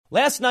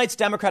Last night's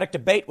Democratic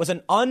debate was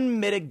an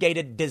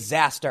unmitigated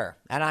disaster,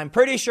 and I'm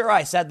pretty sure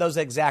I said those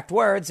exact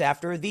words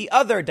after the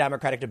other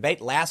Democratic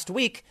debate last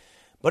week.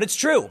 But it's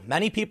true.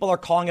 Many people are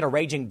calling it a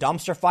raging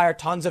dumpster fire.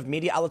 Tons of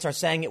media outlets are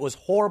saying it was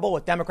horrible,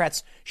 with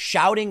Democrats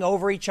shouting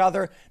over each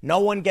other, no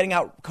one getting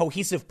out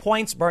cohesive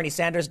points, Bernie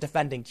Sanders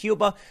defending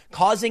Cuba,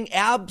 causing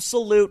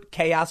absolute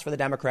chaos for the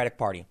Democratic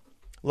Party.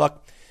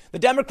 Look, the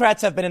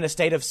Democrats have been in a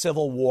state of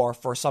civil war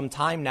for some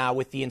time now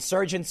with the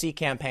insurgency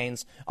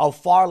campaigns of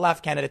far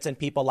left candidates and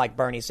people like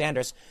Bernie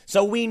Sanders.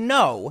 So we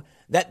know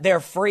that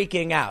they're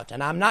freaking out.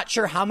 And I'm not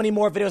sure how many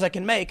more videos I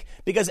can make,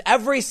 because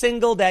every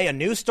single day a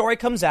news story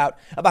comes out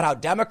about how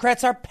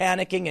Democrats are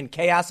panicking and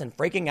chaos and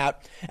freaking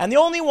out. And the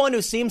only one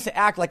who seems to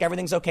act like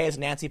everything's okay is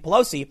Nancy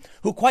Pelosi,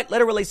 who quite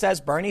literally says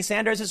Bernie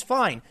Sanders is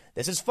fine.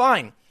 This is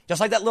fine.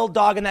 Just like that little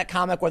dog in that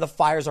comic where the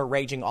fires are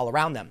raging all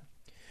around them.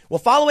 Well,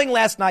 following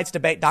last night's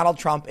debate, Donald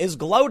Trump is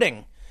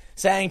gloating,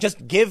 saying,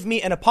 just give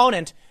me an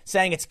opponent,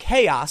 saying it's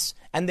chaos,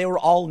 and they were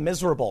all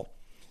miserable.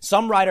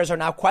 Some writers are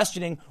now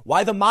questioning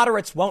why the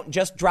moderates won't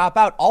just drop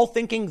out, all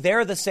thinking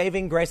they're the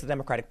saving grace of the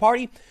Democratic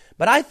Party.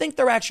 But I think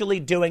they're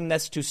actually doing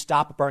this to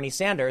stop Bernie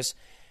Sanders,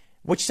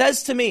 which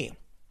says to me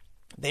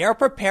they are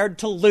prepared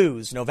to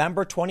lose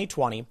November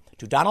 2020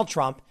 to Donald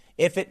Trump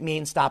if it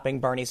means stopping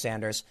Bernie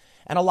Sanders.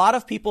 And a lot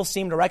of people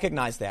seem to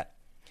recognize that.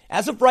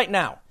 As of right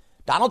now,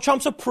 Donald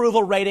Trump's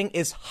approval rating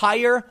is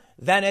higher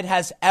than it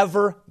has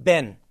ever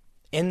been,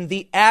 in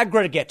the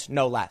aggregate,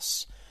 no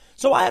less.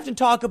 So I have to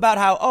talk about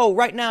how,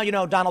 right now,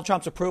 Donald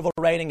Trump's approval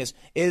rating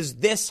is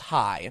this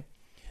high.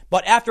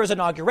 But after his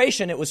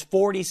inauguration, it was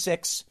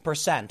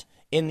 46%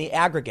 in the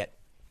aggregate.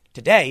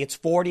 Today, it's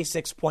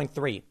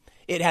 46.3.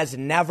 It has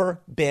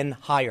never been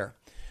higher.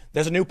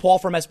 There's a new poll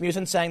from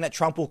Rasmussen saying that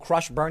Trump will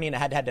crush Bernie in a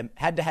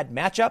head-to-head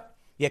matchup.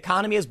 The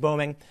economy is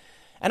booming.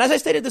 And as I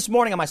stated this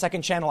morning on my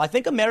second channel, I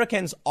think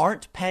Americans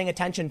aren't paying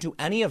attention to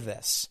any of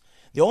this.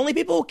 The only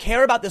people who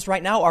care about this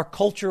right now are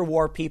culture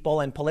war people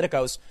and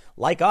politicos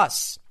like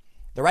us.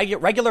 The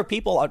regular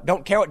people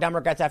don't care what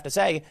Democrats have to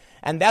say.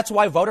 And that's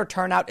why voter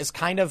turnout is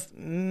kind of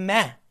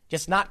meh,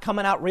 just not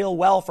coming out real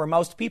well for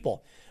most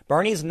people.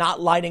 Bernie's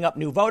not lighting up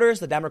new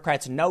voters. The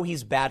Democrats know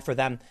he's bad for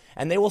them,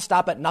 and they will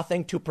stop at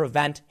nothing to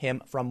prevent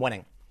him from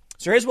winning.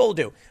 So here's what we'll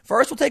do.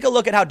 First, we'll take a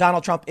look at how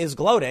Donald Trump is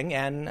gloating,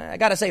 and I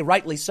got to say,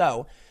 rightly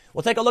so.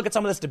 We'll take a look at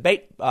some of this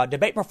debate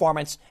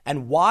performance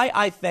and why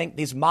I think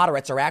these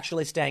moderates are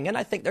actually staying in.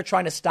 I think they're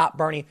trying to stop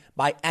Bernie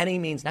by any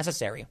means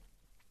necessary.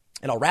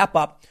 And I'll wrap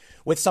up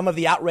with some of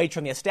the outrage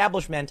from the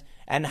establishment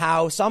and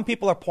how some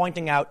people are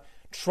pointing out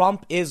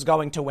Trump is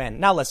going to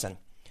win. Now, listen,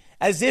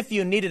 as if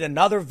you needed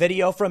another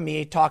video from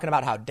me talking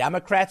about how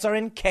Democrats are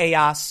in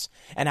chaos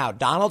and how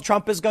Donald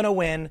Trump is going to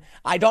win.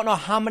 I don't know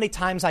how many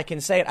times I can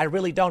say it. I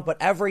really don't.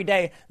 But every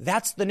day,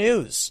 that's the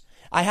news.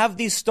 I have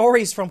these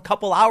stories from a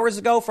couple hours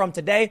ago, from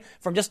today,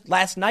 from just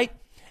last night,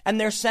 and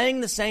they're saying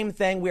the same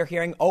thing we're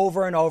hearing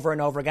over and over and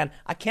over again.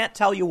 I can't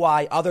tell you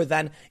why, other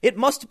than it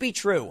must be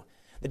true.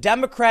 The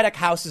Democratic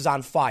House is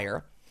on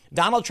fire.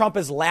 Donald Trump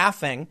is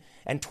laughing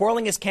and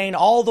twirling his cane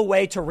all the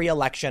way to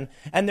re-election,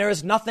 and there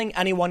is nothing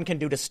anyone can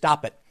do to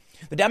stop it.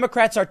 The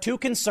Democrats are too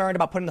concerned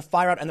about putting the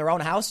fire out in their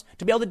own house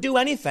to be able to do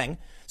anything.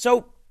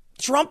 So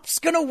Trump's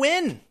going to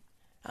win.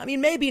 I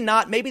mean, maybe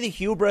not. Maybe the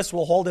hubris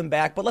will hold him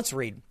back, but let's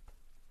read.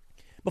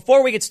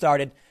 Before we get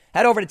started,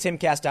 head over to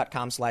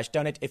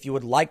timcast.com/donate if you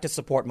would like to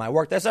support my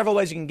work. There's several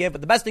ways you can give, but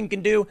the best thing you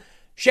can do,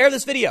 share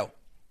this video.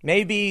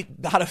 Maybe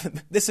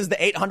this is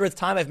the 800th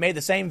time I've made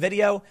the same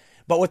video,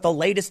 but with the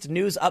latest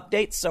news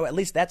updates. So at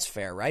least that's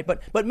fair, right?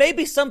 But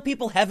maybe some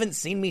people haven't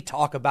seen me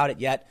talk about it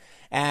yet,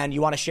 and you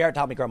want to share it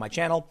to help me grow my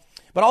channel.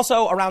 But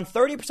also around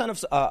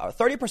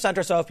 30%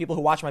 or so of people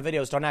who watch my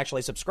videos don't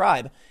actually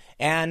subscribe.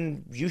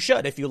 And you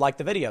should if you like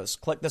the videos.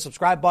 Click the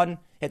subscribe button,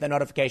 hit the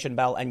notification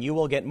bell, and you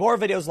will get more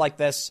videos like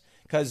this,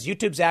 because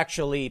YouTube's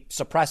actually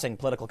suppressing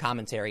political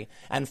commentary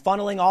and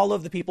funneling all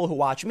of the people who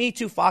watch me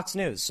to Fox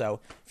News. So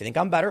if you think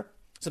I'm better,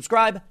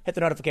 subscribe, hit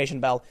the notification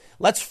bell.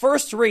 Let's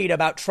first read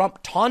about Trump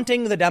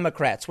taunting the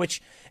Democrats,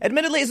 which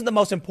admittedly isn't the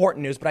most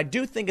important news, but I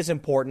do think is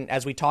important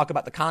as we talk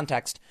about the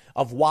context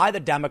of why the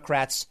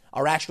Democrats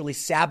are actually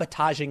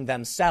sabotaging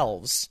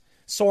themselves,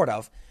 sort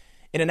of,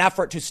 in an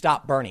effort to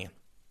stop Bernie.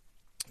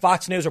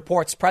 Fox News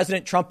reports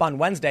President Trump on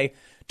Wednesday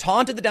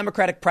taunted the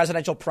Democratic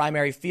presidential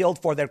primary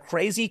field for their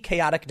crazy,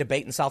 chaotic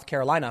debate in South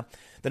Carolina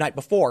the night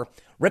before,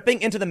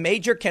 ripping into the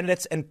major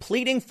candidates and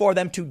pleading for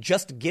them to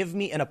just give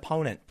me an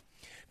opponent.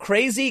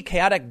 Crazy,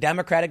 chaotic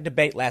Democratic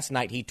debate last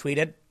night, he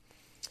tweeted.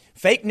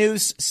 Fake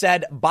news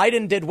said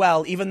Biden did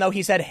well, even though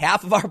he said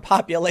half of our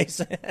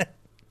population.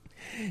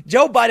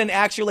 Joe Biden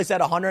actually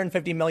said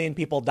 150 million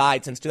people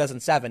died since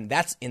 2007.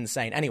 That's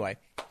insane. Anyway,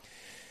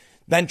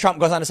 then Trump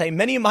goes on to say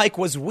Mini Mike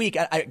was weak.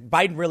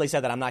 Biden really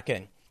said that. I'm not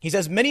kidding. He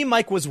says Mini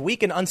Mike was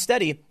weak and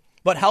unsteady,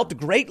 but helped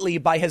greatly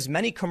by his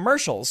many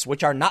commercials,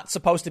 which are not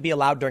supposed to be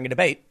allowed during a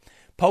debate.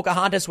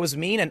 Pocahontas was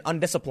mean and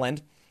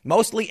undisciplined,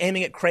 mostly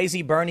aiming at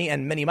crazy Bernie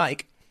and Mini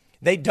Mike.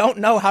 They don't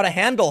know how to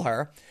handle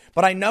her,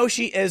 but I know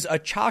she is a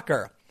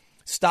chocker.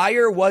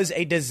 Steyer was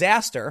a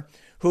disaster.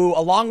 who,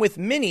 along with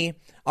many,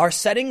 are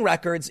setting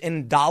records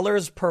in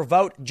dollars per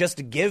vote.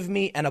 Just give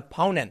me an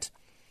opponent.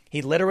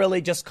 He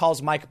literally just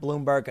calls Mike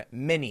Bloomberg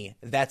mini.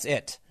 That's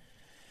it.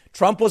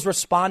 Trump was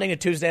responding to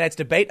Tuesday night's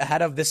debate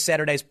ahead of this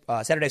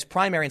Saturday's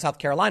primary in South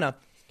Carolina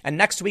and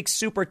next week's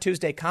Super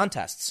Tuesday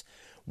contests.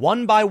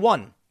 One by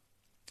one,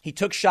 he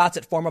took shots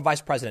at former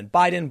Vice President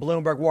Biden,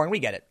 Bloomberg, Warren. We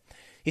get it.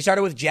 He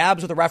started with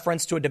jabs with a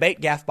reference to a debate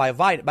gaffe by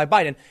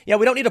Biden. Yeah,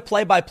 we don't need a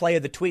play-by-play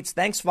of the tweets.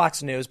 Thanks,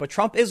 Fox News. But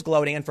Trump is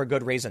gloating, and for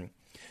good reason.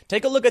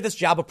 Take a look at this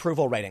job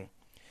approval rating.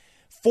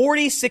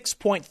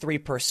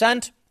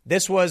 46.3%.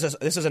 This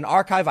is an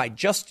archive I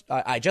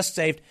just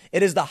saved.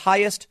 It is the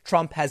highest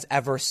Trump has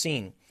ever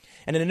seen.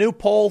 And in a new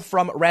poll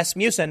from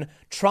Rasmussen,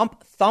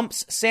 Trump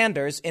thumps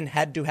Sanders in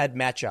head-to-head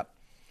matchup.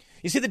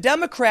 You see, the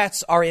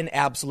Democrats are in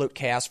absolute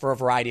chaos for a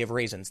variety of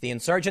reasons. The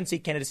insurgency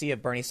candidacy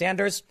of Bernie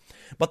Sanders,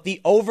 but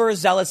the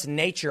overzealous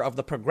nature of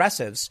the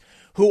progressives,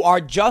 who are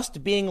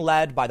just being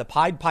led by the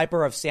Pied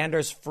Piper of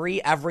Sanders'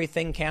 free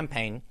everything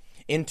campaign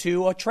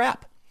into a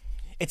trap.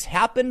 It's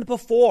happened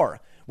before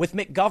with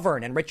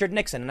McGovern and Richard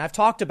Nixon, and I've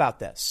talked about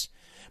this.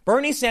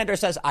 Bernie Sanders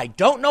says, I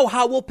don't know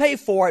how we'll pay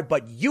for it,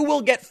 but you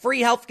will get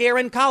free health care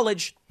in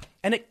college,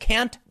 and it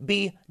can't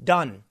be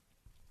done.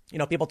 You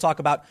know, people talk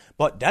about,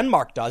 but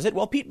Denmark does it.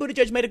 Well, Pete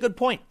Buttigieg made a good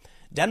point.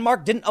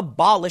 Denmark didn't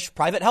abolish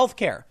private health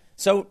care.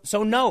 So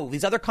no,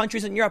 these other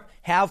countries in Europe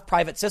have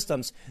private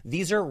systems.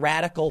 These are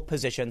radical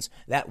positions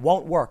that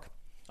won't work.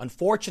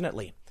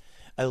 Unfortunately,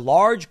 a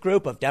large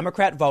group of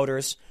Democrat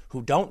voters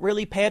who don't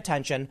really pay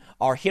attention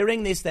are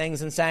hearing these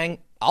things and saying,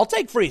 I'll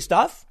take free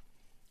stuff.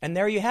 And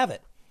there you have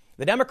it.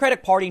 The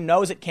Democratic Party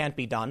knows it can't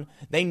be done.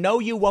 They know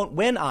you won't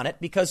win on it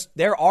because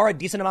there are a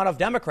decent amount of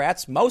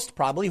Democrats, most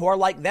probably, who are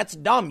like, that's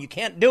dumb. You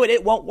can't do it.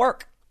 It won't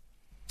work.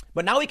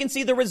 But now we can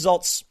see the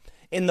results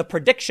in the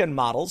prediction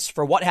models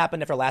for what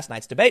happened after last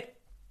night's debate.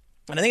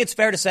 And I think it's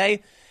fair to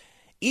say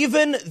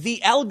even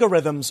the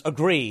algorithms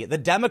agree. The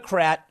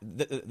Democratic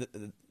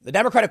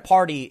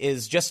Party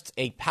is just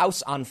a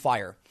house on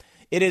fire.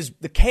 It is,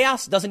 the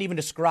chaos doesn't even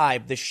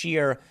describe the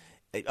sheer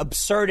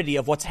absurdity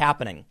of what's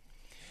happening.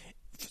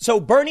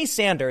 So Bernie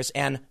Sanders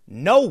and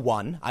no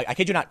one, I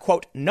kid you not,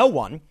 quote, no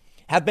one,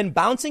 have been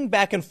bouncing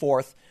back and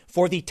forth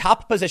for the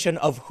top position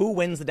of who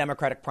wins the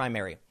Democratic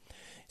primary.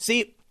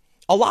 See,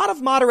 a lot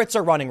of moderates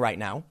are running right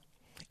now,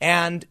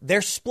 and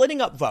they're splitting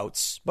up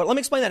votes. But let me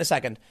explain that in a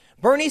second.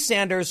 Bernie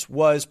Sanders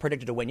was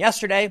predicted to win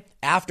yesterday.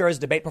 After his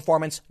debate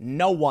performance,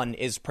 no one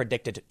is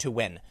predicted to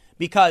win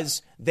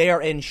because they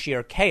are in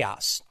sheer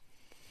chaos.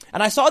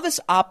 And I saw this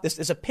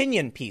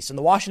opinion piece in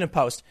the Washington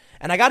Post,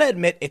 and I got to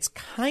admit, it's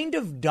kind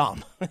of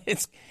dumb.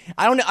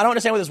 I don't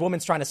understand what this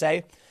woman's trying to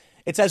say.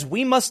 It says,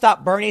 we must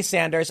stop Bernie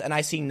Sanders, and I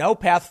see no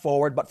path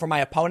forward but for my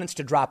opponents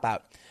to drop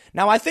out.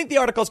 Now, I think the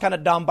article is kind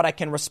of dumb, but I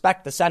can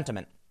respect the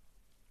sentiment.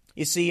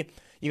 You see,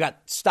 you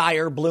got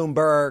Steyer,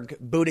 Bloomberg,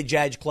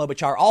 Buttigieg,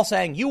 Klobuchar all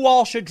saying, you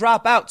all should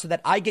drop out so that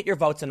I get your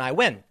votes and I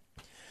win.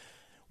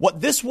 What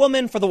this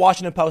woman for the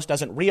Washington Post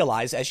doesn't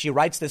realize as she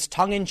writes this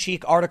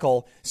tongue-in-cheek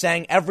article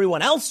saying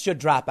everyone else should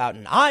drop out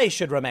and I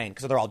should remain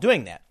because they're all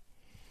doing that.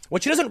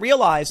 What she doesn't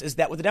realize is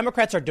that what the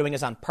Democrats are doing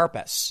is on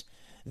purpose.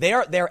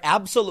 They're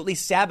absolutely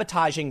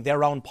sabotaging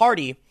their own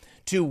party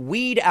to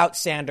weed out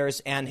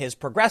Sanders and his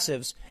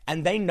progressives,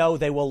 and they know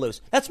they will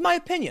lose. That's my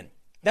opinion.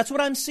 That's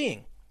what I'm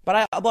seeing.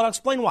 But I'll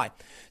explain why.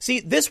 See,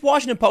 this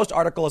Washington Post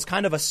article is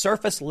kind of a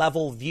surface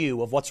level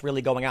view of what's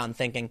really going on,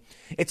 thinking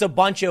it's a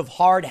bunch of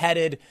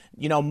hard-headed,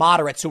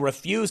 moderates who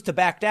refuse to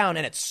back down,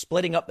 and it's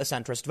splitting up the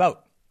centrist vote.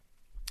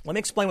 Let me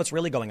explain what's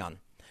really going on.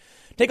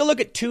 Take a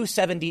look at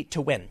 270 to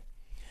win.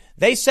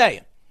 They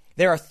say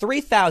there are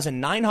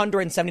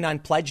 3,979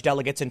 pledged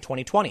delegates in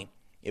 2020.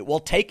 It will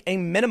take a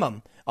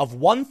minimum of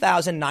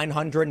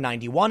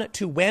 1,991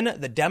 to win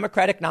the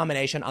Democratic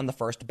nomination on the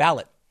first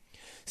ballot.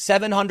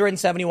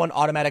 771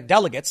 automatic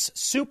delegates,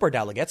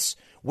 superdelegates,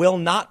 will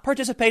not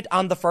participate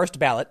on the first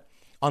ballot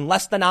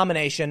unless the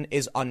nomination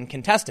is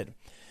uncontested.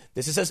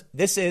 This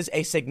is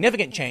a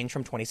significant change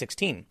from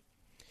 2016.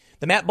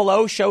 The map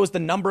below shows the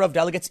number of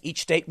delegates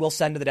each state will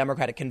send to the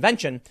Democratic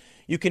Convention.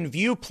 You can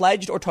view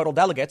pledged or total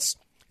delegates,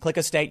 click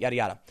a state, yada,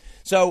 yada.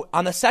 So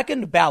on the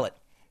second ballot,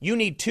 you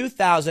need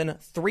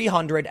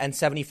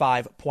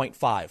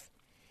 2,375.5.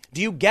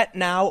 Do you get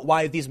now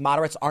why these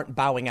moderates aren't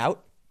bowing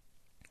out?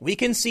 We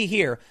can see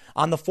here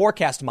on the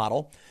forecast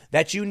model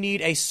that you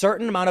need a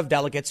certain amount of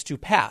delegates to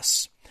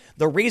pass.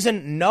 The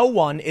reason no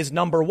one is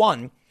number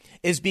one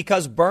is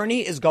because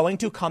Bernie is going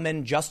to come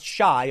in just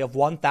shy of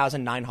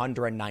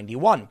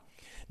 1,991.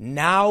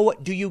 Now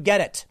do you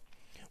get it?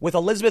 With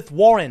Elizabeth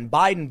Warren,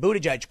 Biden,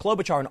 Buttigieg,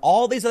 Klobuchar, and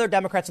all these other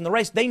Democrats in the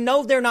race, they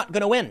know they're not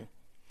going to win.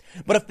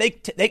 But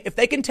if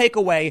they can take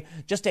away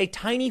just a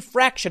tiny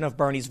fraction of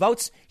Bernie's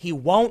votes, he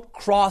won't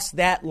cross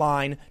that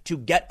line to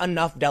get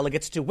enough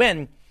delegates to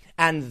win.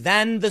 And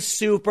then the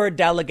super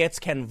delegates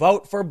can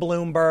vote for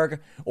Bloomberg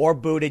or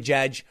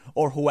Buttigieg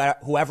or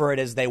whoever it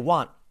is they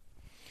want.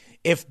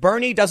 If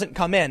Bernie doesn't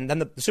come in, then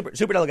the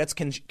super delegates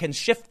can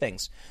shift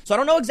things. So I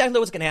don't know exactly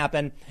what's going to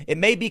happen. It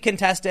may be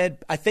contested.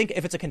 I think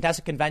if it's a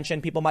contested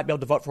convention, people might be able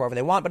to vote for whoever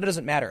they want, but it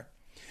doesn't matter.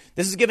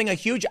 This is giving a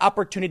huge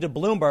opportunity to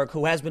Bloomberg,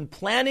 who has been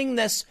planning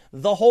this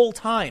the whole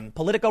time.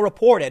 Politico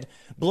reported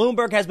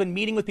Bloomberg has been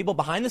meeting with people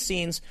behind the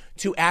scenes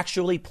to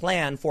actually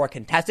plan for a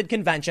contested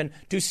convention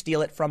to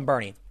steal it from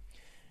Bernie.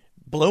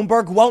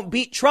 Bloomberg won't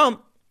beat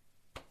Trump,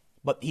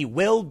 but he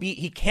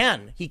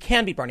can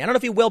beat Bernie. I don't know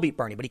if he will beat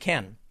Bernie, but he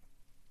can.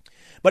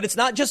 But it's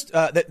not just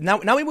that.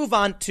 Now we move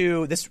on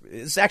to this.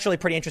 It's actually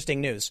pretty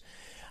interesting news.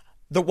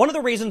 One of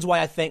the reasons why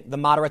I think the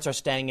moderates are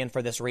staying in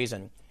for this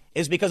reason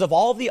is because of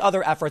all of the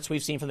other efforts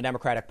we've seen from the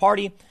Democratic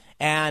Party.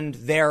 And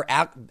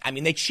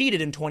they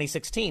cheated in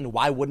 2016.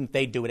 Why wouldn't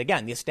they do it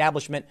again? The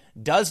establishment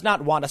does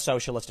not want a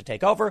socialist to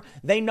take over.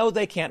 They know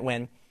they can't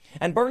win.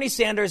 And Bernie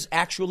Sanders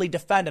actually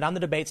defended on the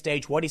debate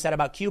stage what he said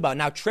about Cuba,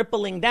 now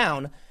tripling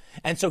down.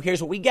 And so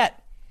here's what we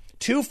get.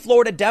 2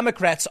 Florida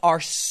Democrats are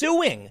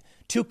suing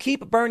to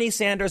keep Bernie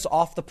Sanders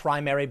off the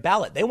primary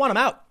ballot. They want him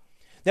out.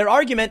 Their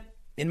argument,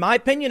 in my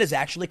opinion, is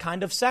actually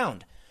kind of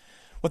sound.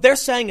 What they're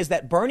saying is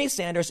that Bernie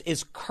Sanders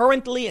is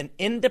currently an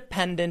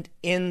independent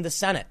in the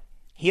Senate.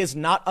 He is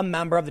not a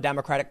member of the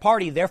Democratic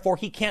Party. Therefore,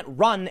 he can't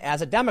run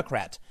as a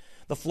Democrat.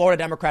 The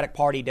Florida Democratic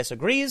Party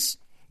disagrees.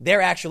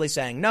 They're actually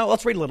saying no.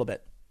 Let's read a little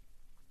bit.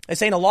 They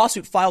say in a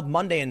lawsuit filed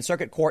Monday in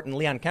circuit court in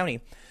Leon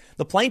County,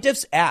 the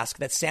plaintiffs ask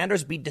that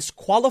Sanders be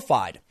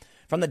disqualified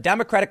from the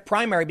Democratic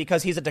primary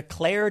because he's a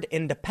declared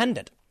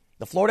independent.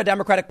 The Florida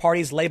Democratic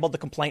Party's labeled the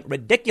complaint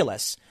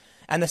ridiculous,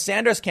 and the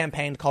Sanders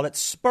campaign called it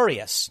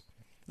spurious.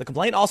 The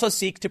complaint also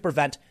seeks to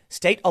prevent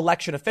state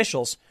election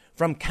officials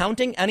from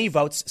counting any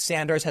votes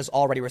Sanders has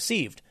already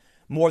received.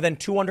 More than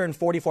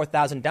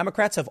 244,000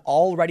 Democrats have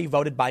already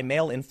voted by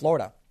mail in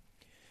Florida.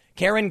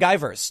 Karen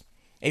Givers,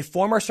 a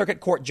former circuit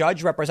court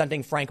judge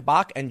representing Frank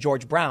Bach and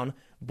George Brown,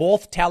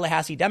 both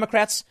Tallahassee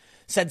Democrats,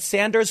 said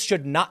Sanders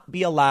should not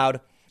be allowed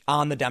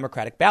on the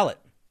Democratic ballot.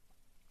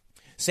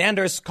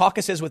 Sanders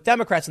caucuses with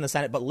Democrats in the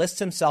Senate, but lists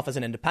himself as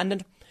an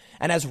independent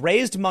and has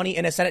raised money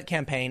in a Senate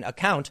campaign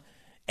account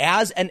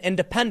as an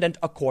independent,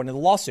 according to the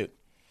lawsuit.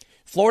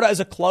 Florida is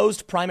a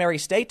closed primary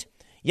state,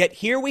 yet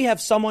here we have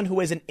someone who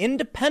is an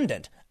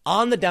independent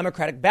on the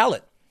Democratic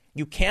ballot.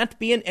 You can't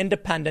be an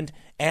independent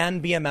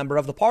and be a member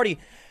of the party.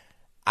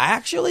 I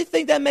actually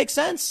think that makes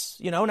sense.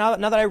 Now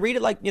that I read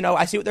it,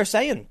 I see what they're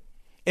saying.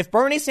 If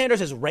Bernie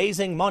Sanders is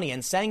raising money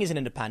and saying he's an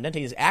independent,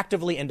 he's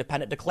actively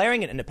independent,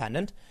 declaring it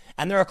independent,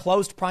 and they're a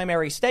closed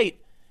primary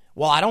state,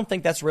 well, I don't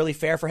think that's really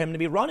fair for him to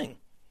be running.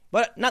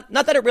 But not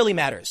that it really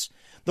matters.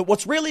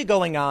 What's really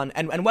going on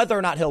and whether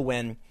or not he'll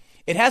win,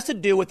 it has to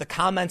do with the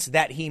comments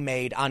that he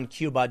made on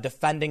Cuba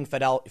defending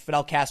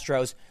Fidel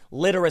Castro's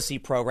literacy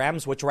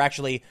programs, which were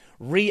actually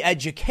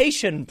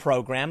re-education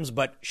programs,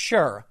 but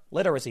sure,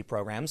 literacy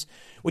programs,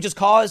 which has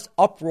caused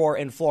uproar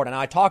in Florida. Now,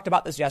 I talked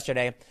about this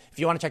yesterday. If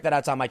you want to check that out,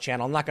 it's on my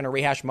channel. I'm not going to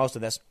rehash most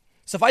of this.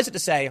 Suffice it to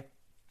say,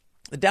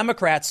 the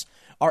Democrats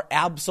are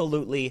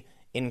absolutely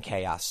in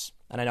chaos.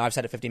 And I know I've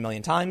said it 50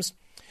 million times.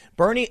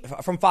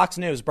 From Fox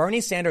News,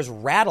 Bernie Sanders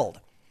rattled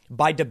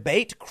by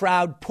debate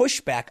crowd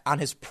pushback on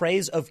his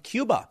praise of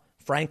Cuba,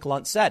 Frank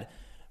Lunt said.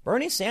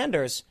 Bernie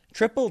Sanders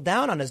tripled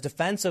down on his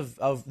defense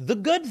of the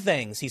good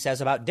things he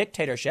says about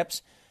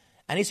dictatorships,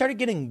 and he started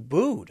getting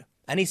booed,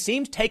 and he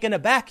seemed taken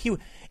aback.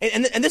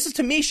 And this is,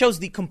 to me, shows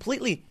the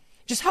completely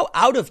just how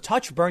out of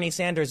touch Bernie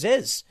Sanders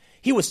is.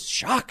 He was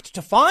shocked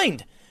to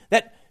find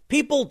that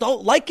people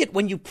don't like it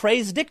when you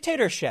praise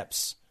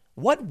dictatorships.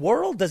 What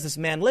world does this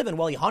man live in?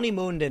 Well, he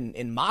honeymooned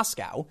in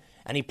Moscow,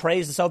 and he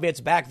praised the Soviets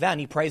back then.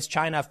 He praised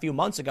China a few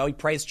months ago. He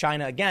praised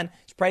China again.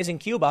 He's praising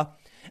Cuba.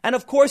 And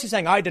of course, he's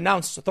saying, I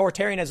denounce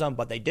authoritarianism,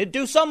 but they did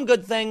do some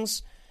good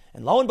things.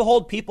 And lo and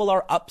behold, people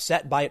are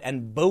upset by it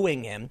and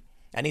booing him,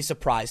 and he's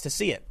surprised to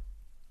see it.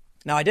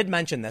 Now, I did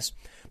mention this,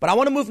 but I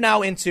want to move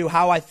now into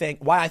why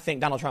I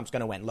think Donald Trump's going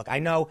to win. Look, I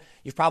know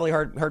you've probably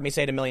heard me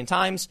say it a million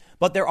times,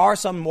 but there are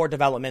some more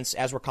developments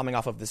as we're coming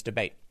off of this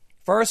debate.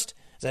 First,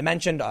 as I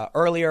mentioned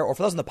earlier, or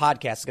for those in the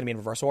podcast, it's going to be in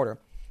reverse order.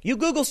 You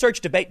Google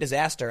search debate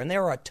disaster, and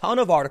there are a ton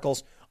of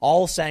articles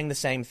all saying the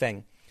same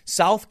thing.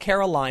 South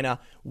Carolina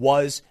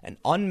was an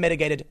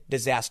unmitigated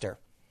disaster.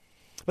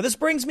 But this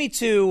brings me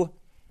to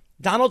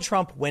Donald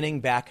Trump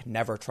winning back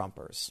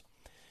Never-Trumpers.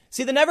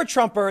 See, the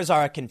Never-Trumpers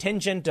are a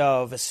contingent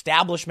of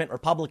establishment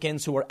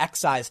Republicans who were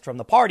excised from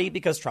the party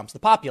because Trump's the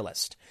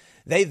populist.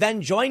 They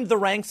then joined the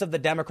ranks of the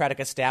Democratic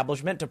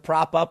establishment to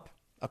prop up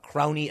a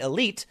crony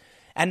elite,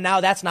 and now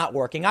that's not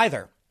working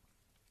either.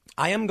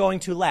 I am going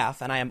to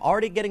laugh, and I am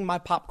already getting my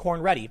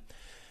popcorn ready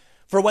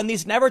for when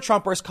these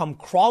Never-Trumpers come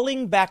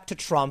crawling back to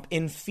Trump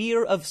in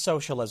fear of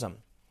socialism.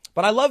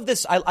 But I love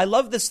this. I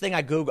love this thing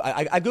I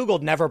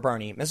Googled Never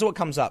Bernie. This is what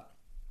comes up.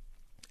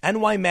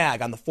 NY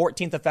Mag on the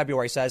 14th of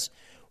February says,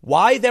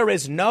 why there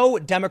is no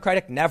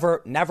Democratic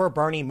Never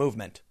Bernie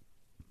movement.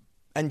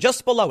 And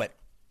just below it,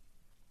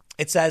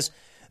 it says,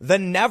 the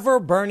Never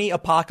Bernie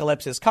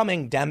apocalypse is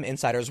coming, Dem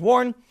insiders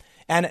warn.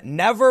 And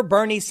Never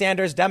Bernie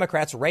Sanders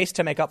Democrats race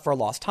to make up for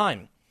lost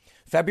time.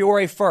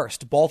 February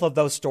 1st, both of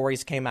those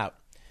stories came out.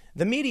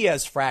 The media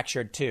is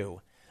fractured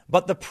too,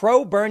 but the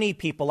pro-Bernie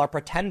people are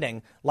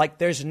pretending like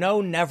there's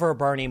no Never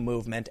Bernie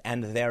movement,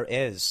 and there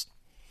is.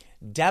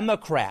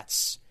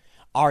 Democrats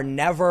are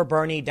never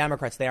Bernie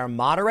Democrats. They are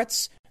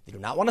moderates. They do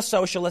not want a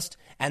socialist,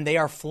 and they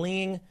are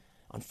fleeing,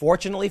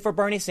 unfortunately for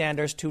Bernie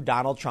Sanders, to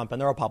Donald Trump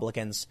and the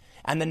Republicans.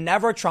 And the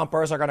never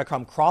Trumpers are going to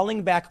come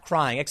crawling back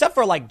crying, except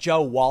for like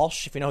Joe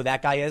Walsh, if you know who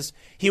that guy is.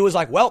 He was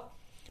like, well,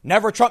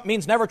 never Trump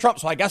means never Trump,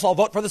 so I guess I'll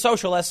vote for the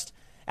socialist.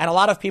 And a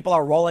lot of people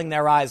are rolling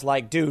their eyes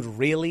like, dude,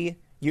 really?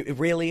 You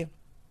really?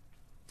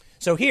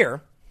 So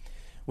here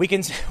we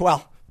can,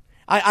 well,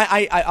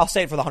 I'll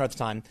say it for the 100th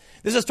time.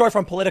 This is a story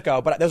from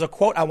Politico, but there's a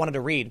quote I wanted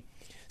to read.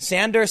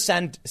 Sanders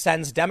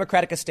sends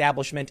Democratic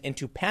establishment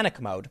into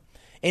panic mode.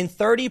 In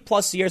 30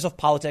 plus years of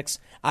politics,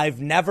 I've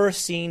never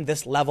seen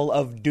this level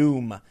of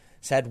doom,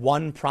 said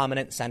one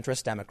prominent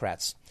centrist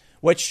Democrats,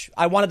 which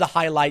I wanted to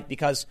highlight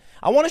because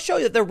I want to show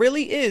you that there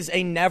really is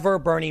a never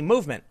Bernie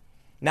movement.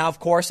 Now, of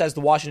course, as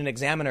the Washington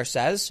Examiner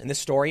says in this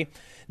story,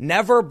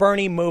 never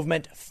Bernie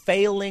movement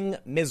failing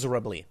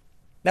miserably.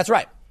 That's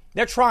right.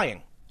 They're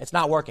trying. It's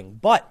not working.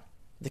 But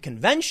the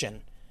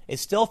convention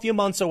is still a few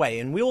months away,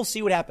 and we will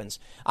see what happens.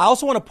 I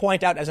also want to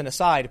point out as an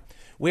aside,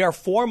 we are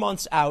 4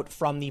 months out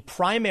from the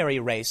primary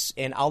race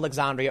in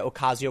Alexandria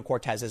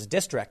Ocasio-Cortez's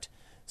district.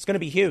 It's going to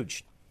be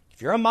huge.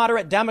 If you're a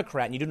moderate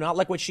Democrat and you do not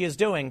like what she is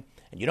doing,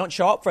 and you don't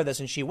show up for this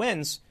and she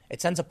wins,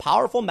 it sends a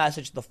powerful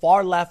message. The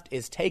far left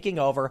is taking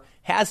over,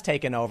 has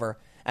taken over,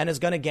 and is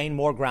going to gain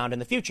more ground in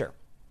the future.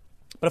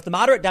 But if the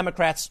moderate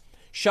Democrats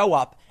show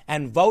up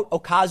and vote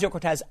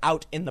Ocasio-Cortez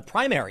out in the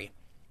primary,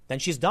 then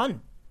she's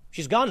done.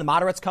 She's gone. The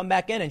moderates come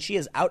back in and she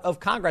is out of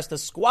Congress. The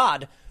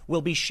squad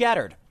will be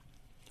shattered.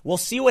 We'll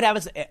see what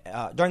happens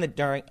during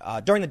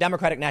the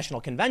Democratic National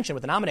Convention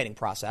with the nominating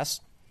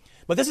process.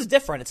 But this is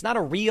different. It's not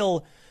a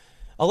real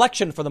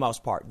election for the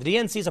most part. The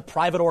DNC is a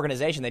private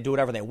organization. They do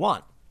whatever they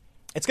want.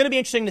 It's going to be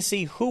interesting to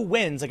see who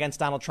wins against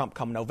Donald Trump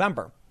come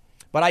November.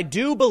 But I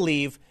do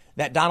believe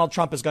that Donald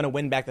Trump is going to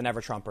win back the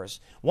Never Trumpers.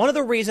 One of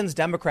the reasons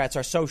Democrats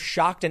are so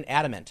shocked and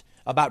adamant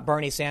about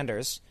Bernie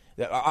Sanders,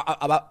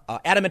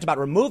 adamant about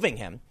removing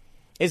him,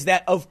 is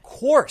that, of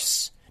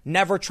course,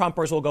 Never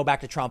Trumpers will go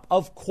back to Trump.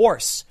 Of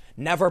course,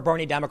 never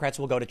Bernie Democrats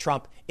will go to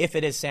Trump if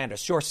it is Sanders.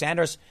 Sure,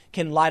 Sanders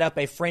can light up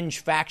a fringe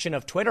faction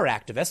of Twitter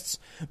activists,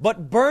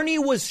 but Bernie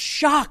was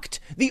shocked.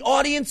 The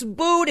audience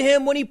booed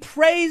him when he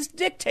praised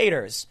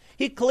dictators.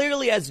 He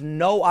clearly has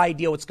no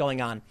idea what's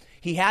going on.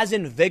 He has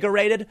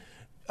invigorated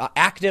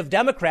active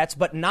Democrats,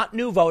 but not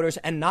new voters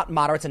and not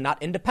moderates and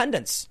not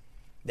independents.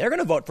 They're going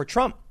to vote for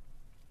Trump.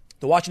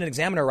 The Washington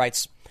Examiner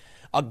writes,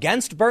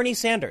 against Bernie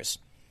Sanders,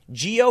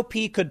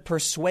 GOP could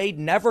persuade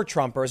never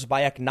Trumpers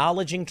by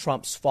acknowledging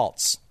Trump's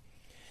faults.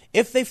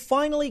 If they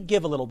finally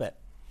give a little bit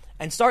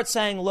and start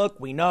saying, look,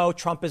 we know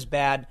Trump is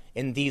bad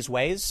in these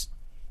ways,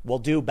 we'll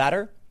do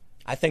better,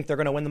 I think they're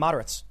going to win the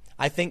moderates.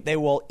 I think they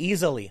will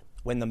easily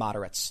win the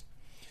moderates.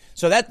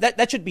 So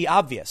that should be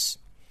obvious.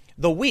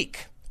 The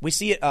Week, we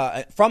see it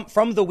from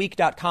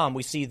theweek.com,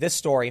 we see this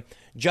story.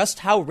 Just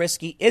how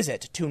risky is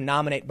it to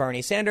nominate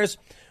Bernie Sanders?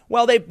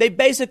 Well, they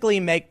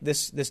basically make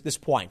this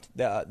point.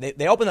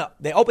 They open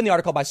the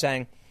article by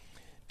saying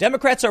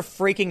Democrats are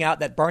freaking out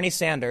that Bernie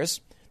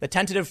Sanders, the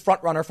tentative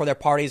frontrunner for their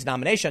party's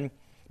nomination,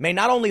 may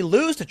not only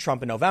lose to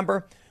Trump in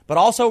November, but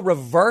also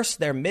reverse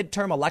their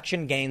midterm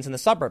election gains in the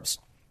suburbs.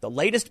 The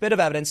latest bit of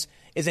evidence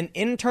is an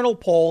internal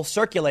poll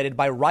circulated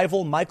by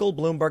rival Michael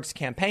Bloomberg's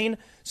campaign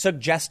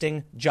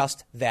suggesting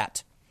just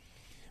that.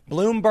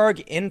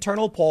 Bloomberg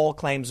internal poll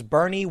claims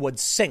Bernie would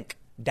sink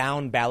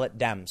down ballot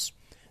Dems.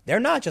 They're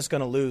not just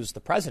going to lose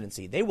the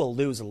presidency. They will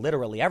lose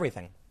literally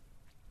everything.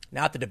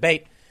 Now at the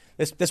debate,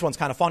 this one's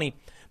kind of funny.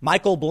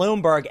 Michael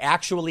Bloomberg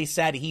actually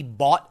said he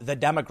bought the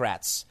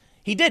Democrats.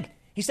 He did.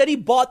 He said he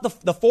bought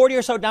the 40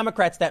 or so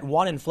Democrats that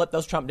won and flipped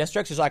those Trump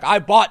districts. He's like, I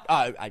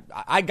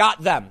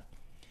got them.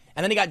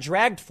 And then he got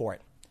dragged for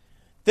it.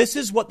 This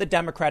is what the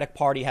Democratic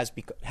Party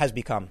has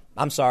become.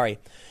 I'm sorry.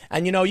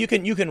 And, you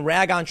can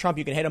rag on Trump.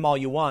 You can hate him all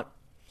you want.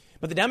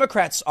 But the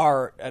Democrats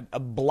are a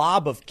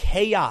blob of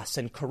chaos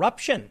and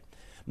corruption.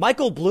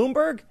 Michael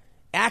Bloomberg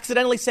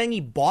accidentally saying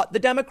he bought the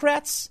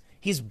Democrats.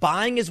 He's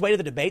buying his way to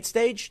the debate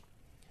stage.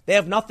 They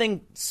have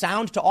nothing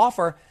sound to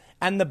offer.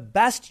 And the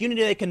best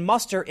unity they can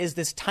muster is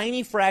this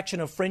tiny fraction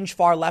of fringe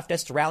far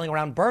leftists rallying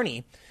around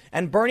Bernie.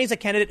 And Bernie's a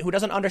candidate who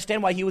doesn't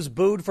understand why he was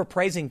booed for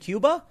praising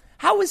Cuba.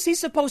 How is he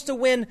supposed to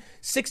win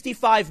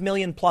 65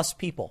 million plus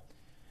people?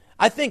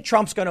 I think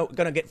Trump's going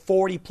to get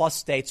 40 plus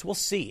states. We'll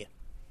see.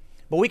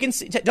 But we can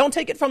see. Don't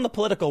take it from the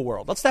political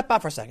world. Let's step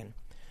back for a second.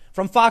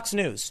 From Fox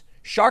News.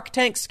 Shark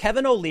Tank's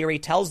Kevin O'Leary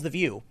tells The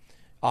View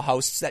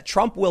hosts that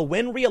Trump will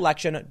win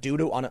re-election due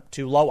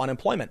to low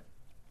unemployment.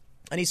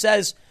 And he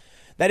says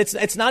that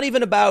it's not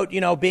even about,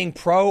 being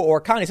pro or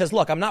con. He says,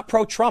 look, I'm not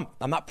pro-Trump.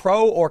 I'm not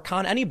pro or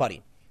con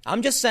anybody.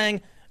 I'm just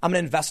saying I'm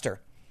an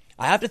investor.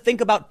 I have to think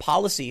about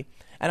policy.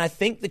 And I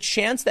think the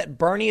chance that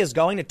Bernie is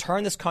going to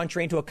turn this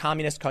country into a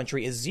communist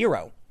country is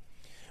zero.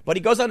 But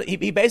he goes on.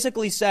 He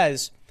basically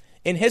says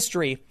in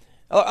history.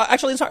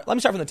 Actually, let me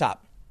start from the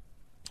top.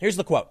 Here's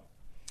the quote.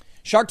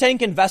 Shark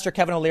Tank investor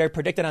Kevin O'Leary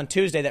predicted on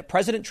Tuesday that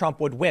President Trump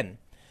would win.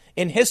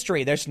 In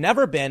history, there's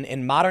never been,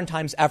 in modern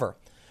times ever,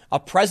 a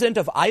president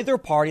of either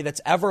party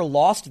that's ever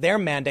lost their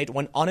mandate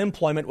when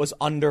unemployment was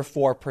under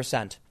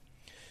 4%.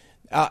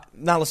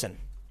 Now, listen,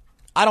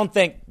 I don't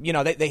think,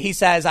 he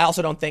says, I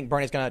also don't think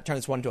Bernie's going to turn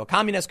this one into a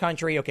communist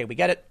country. Okay, we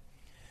get it.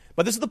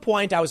 But this is the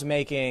point I was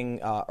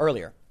making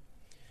earlier.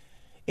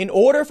 In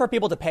order for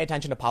people to pay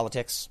attention to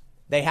politics,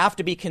 they have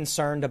to be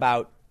concerned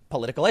about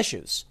political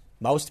issues.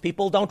 Most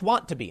people don't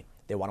want to be.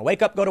 They want to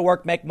wake up, go to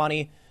work, make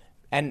money,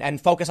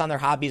 and focus on their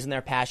hobbies and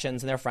their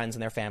passions and their friends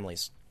and their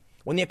families.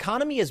 When the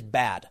economy is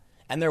bad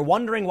and they're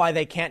wondering why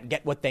they can't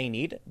get what they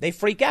need, they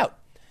freak out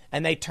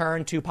and they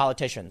turn to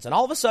politicians. And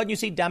all of a sudden you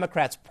see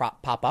Democrats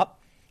pop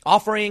up,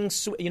 offering,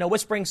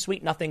 whispering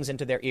sweet nothings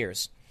into their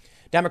ears.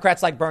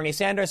 Democrats like Bernie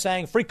Sanders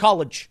saying free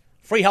college,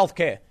 free health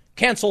care,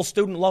 cancel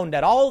student loan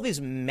debt, all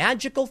these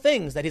magical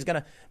things that he's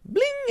going to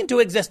bling into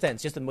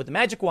existence just with the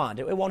magic wand.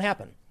 It won't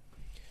happen.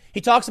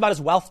 He talks about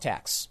his wealth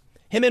tax.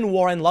 Him and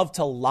Warren love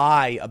to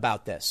lie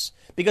about this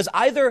because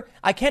either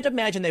I can't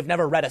imagine they've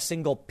never read a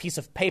single piece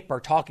of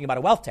paper talking about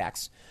a wealth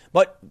tax,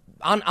 but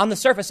on the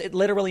surface, it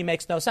literally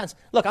makes no sense.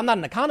 Look, I'm not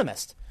an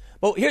economist,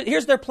 but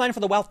here's their plan for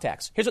the wealth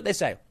tax. Here's what they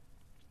say.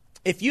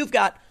 If you've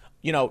got,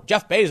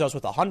 Jeff Bezos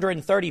with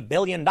 $130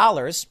 billion,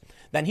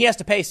 then he has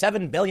to pay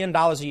 $7 billion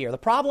a year. The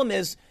problem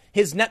is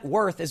his net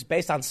worth is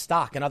based on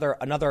stock and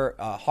other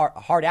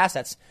hard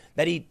assets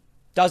that he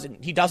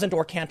doesn't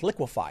or can't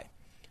liquefy.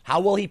 How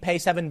will he pay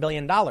 $7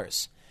 billion?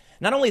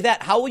 Not only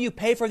that, how will you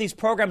pay for these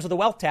programs with the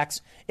wealth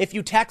tax if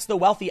you tax the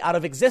wealthy out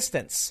of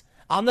existence?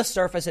 On the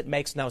surface, it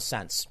makes no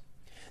sense.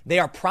 They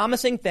are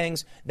promising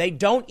things. They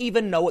don't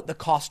even know what the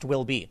cost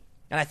will be.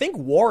 And I think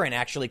Warren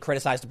actually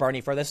criticized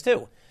Bernie for this,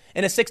 too.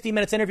 In a 60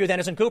 Minutes interview with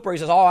Anderson Cooper, he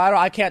says,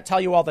 I can't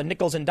tell you all the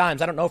nickels and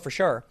dimes. I don't know for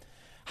sure.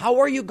 How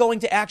are you going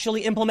to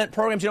actually implement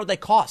programs you know what they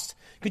cost?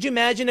 Could you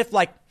imagine if,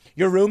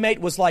 your roommate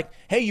was like,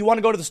 hey, you want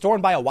to go to the store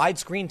and buy a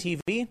widescreen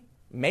TV?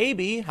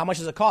 Maybe. How much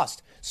does it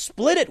cost?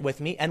 Split it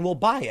with me and we'll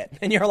buy it.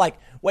 And you're like,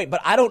 wait,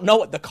 but I don't know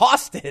what the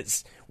cost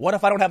is. What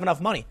if I don't have enough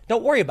money?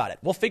 Don't worry about it.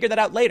 We'll figure that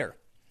out later.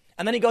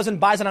 And then he goes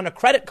and buys it on a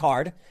credit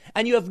card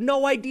and you have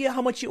no idea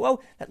how much you owe.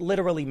 That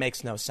literally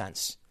makes no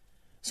sense.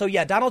 So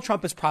yeah, Donald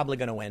Trump is probably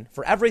going to win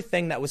for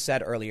everything that was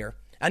said earlier.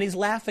 And he's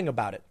laughing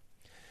about it.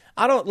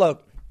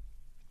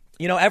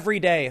 Every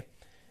day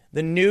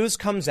the news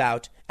comes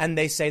out and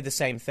they say the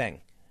same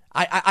thing.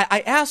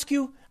 I ask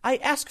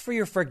for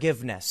your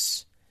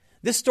forgiveness.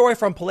 This story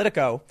from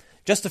Politico,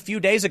 just a few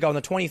days ago on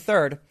the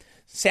 23rd,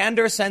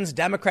 Sanders sends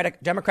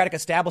Democratic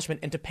establishment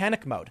into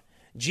panic mode.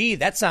 Gee,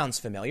 that sounds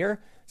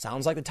familiar.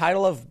 Sounds like the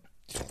title of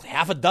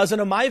half a dozen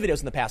of my videos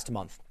in the past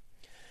month.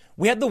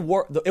 We had there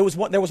was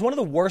one of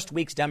the worst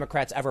weeks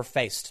Democrats ever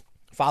faced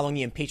following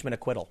the impeachment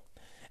acquittal.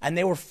 And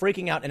they were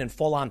freaking out and in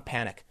full-on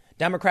panic.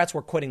 Democrats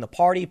were quitting the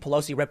party.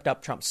 Pelosi ripped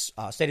up Trump's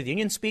State of the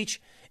Union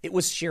speech. It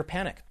was sheer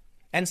panic.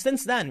 And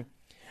since then,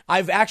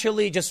 I've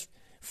actually just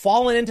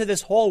fallen into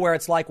this hole where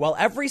it's like, well,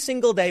 every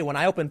single day when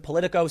I open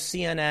Politico,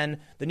 CNN,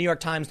 the New York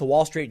Times, the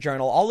Wall Street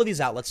Journal, all of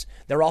these outlets,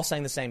 they're all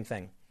saying the same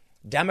thing.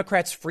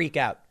 Democrats freak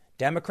out.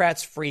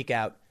 Democrats freak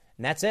out.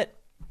 And that's it.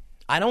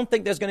 I don't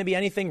think there's going to be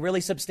anything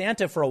really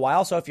substantive for a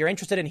while. So if you're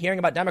interested in hearing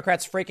about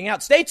Democrats freaking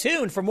out, stay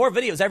tuned for more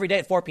videos every day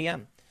at 4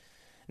 p.m.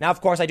 Now,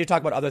 of course, I do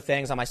talk about other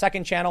things on my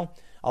second channel.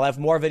 I'll have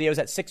more videos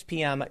at 6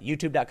 p.m.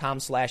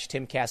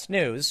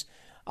 youtube.com/TimCastNews.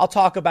 I'll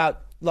talk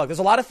about, look, there's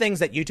a lot of things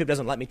that YouTube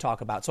doesn't let me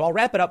talk about. So I'll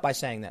wrap it up by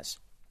saying this.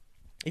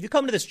 If you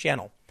come to this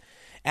channel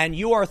and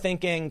you are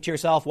thinking to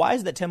yourself, why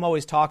is it that Tim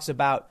always talks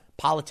about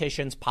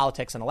politicians,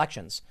 politics, and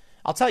elections?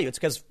 I'll tell you, it's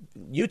because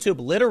YouTube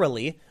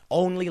literally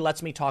only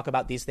lets me talk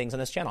about these things on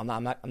this channel.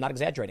 I'm not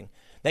exaggerating.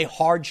 They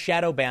hard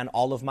shadow ban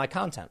all of my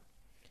content.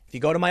 If you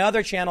go to my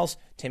other channels,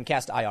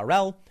 Timcast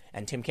IRL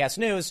and Timcast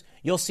News,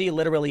 you'll see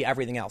literally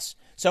everything else.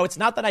 So it's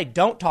not that I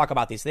don't talk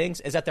about these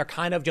things, is that they're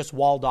kind of just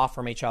walled off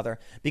from each other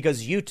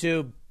because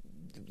YouTube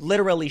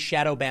literally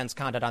shadow bans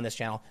content on this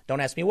channel.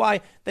 Don't ask me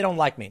why. They don't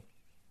like me.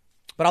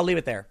 But I'll leave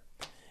it there.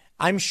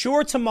 I'm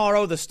sure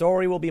tomorrow the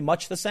story will be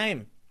much the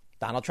same.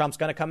 Donald Trump's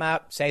going to come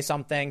out, say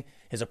something.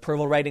 His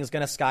approval rating is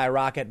going to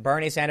skyrocket.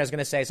 Bernie Sanders is going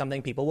to say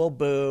something. People will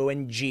boo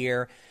and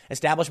jeer.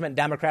 Establishment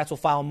Democrats will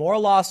file more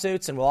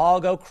lawsuits and we'll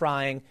all go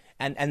crying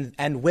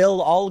and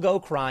will all go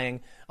crying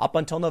up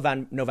until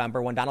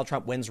November when Donald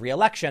Trump wins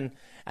re-election.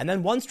 And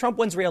then once Trump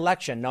wins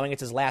re-election, knowing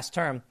it's his last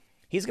term,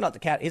 he's going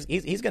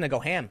to go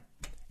ham.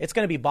 It's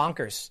going to be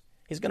bonkers.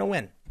 He's going to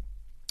win.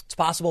 It's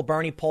possible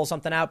Bernie pulls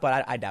something out,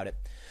 but I doubt it.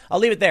 I'll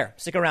leave it there.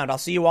 Stick around. I'll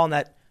see you all on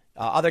that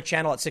other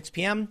channel at 6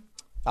 p.m.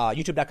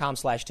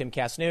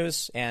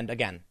 youtube.com/TimCastNews. And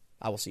again,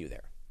 I will see you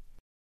there.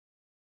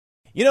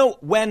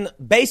 When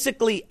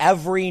basically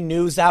every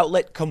news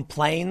outlet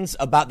complains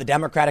about the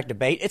Democratic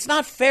debate, it's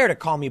not fair to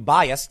call me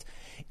biased.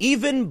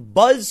 Even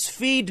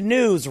BuzzFeed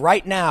News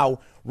right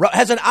now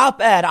has an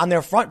op-ed on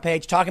their front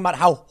page talking about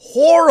how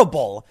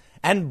horrible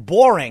and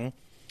boring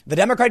the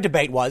Democratic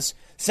debate was,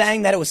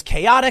 saying that it was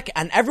chaotic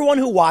and everyone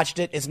who watched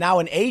it is now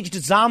an aged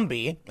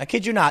zombie. I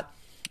kid you not.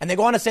 And they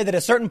go on to say that at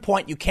a certain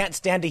point, you can't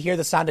stand to hear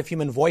the sound of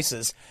human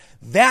voices.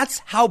 That's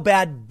how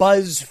bad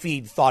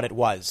BuzzFeed thought it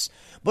was.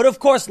 But of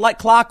course, like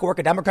clockwork,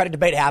 a Democratic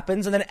debate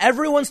happens, and then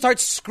everyone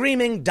starts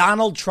screaming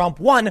Donald Trump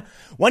won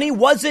when he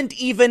wasn't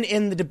even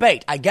in the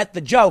debate. I get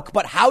the joke,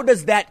 but how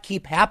does that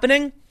keep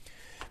happening?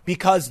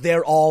 Because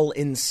they're all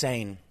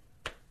insane.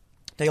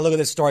 Take a look at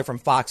this story from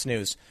Fox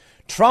News.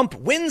 Trump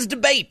wins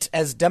debate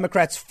as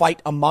Democrats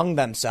fight among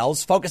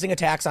themselves, focusing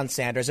attacks on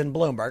Sanders and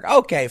Bloomberg.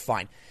 Okay,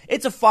 fine.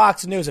 It's a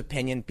Fox News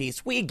opinion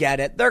piece. We get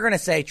it. They're going to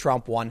say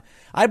Trump won.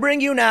 I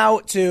bring you now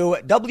to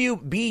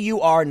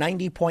WBUR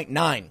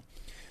 90.9.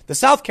 The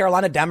South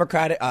Carolina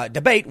Democratic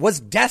debate was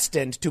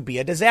destined to be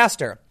a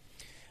disaster.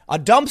 A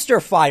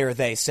dumpster fire,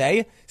 they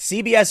say.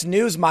 CBS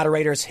News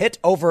moderators hit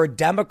over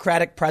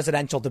Democratic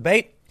presidential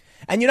debate.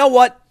 And you know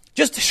what?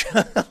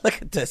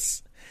 Look at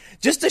this.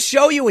 Just to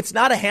show you it's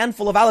not a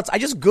handful of outlets, I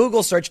just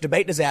Google search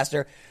debate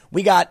disaster.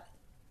 We got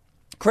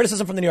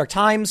criticism from the New York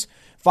Times,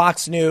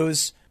 Fox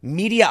News,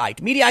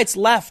 Mediaite. Mediaite's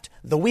left,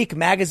 The Week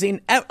magazine.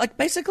 Like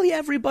basically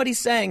everybody's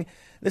saying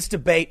this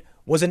debate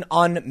was an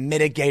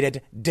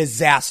unmitigated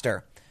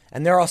disaster.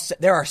 And there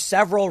are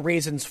several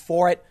reasons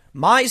for it.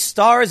 My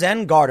stars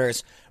and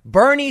garters.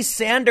 Bernie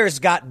Sanders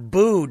got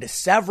booed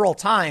several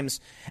times.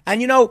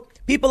 And, you know,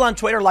 people on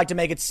Twitter like to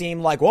make it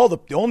seem like, well,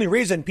 the only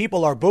reason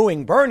people are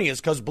booing Bernie is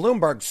because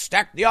Bloomberg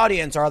stacked the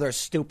audience or other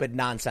stupid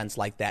nonsense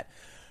like that.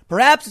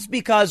 Perhaps it's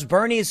because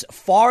Bernie's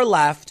far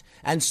left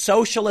and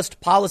socialist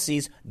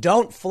policies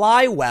don't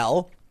fly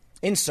well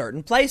in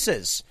certain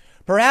places.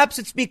 Perhaps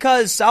it's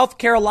because South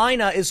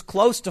Carolina is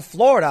close to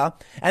Florida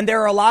and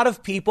there are a lot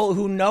of people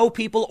who know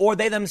people or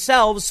they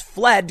themselves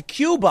fled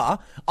Cuba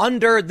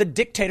under the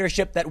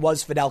dictatorship that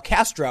was Fidel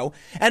Castro.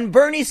 And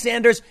Bernie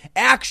Sanders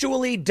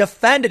actually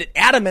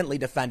adamantly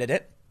defended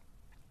it.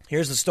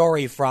 Here's the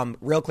story from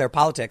Real Clear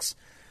Politics.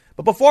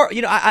 But before,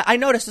 I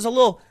noticed there's a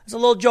little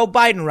Joe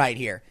Biden right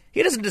here.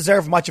 He doesn't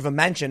deserve much of a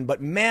mention,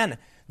 but man,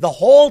 the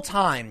whole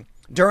time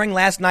during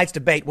last night's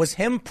debate was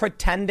him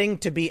pretending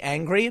to be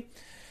angry.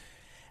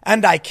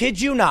 And I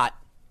kid you not,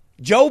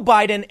 Joe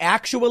Biden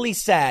actually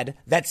said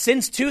that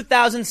since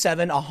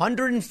 2007,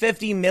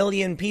 150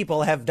 million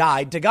people have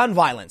died to gun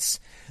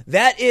violence.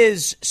 That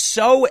is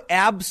so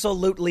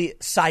absolutely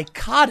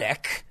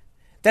psychotic.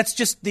 That's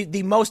just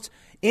the most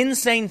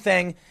insane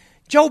thing.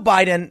 Joe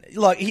Biden,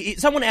 look,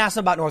 someone asked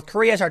him about North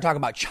Korea, started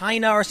talking about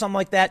China or something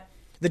like that.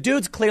 The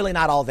dude's clearly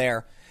not all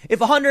there.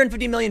 If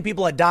 150 million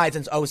people had died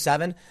since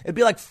 2007, it'd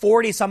be like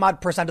 40 some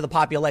odd % of the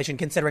population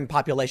considering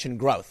population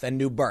growth and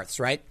new births,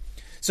 right?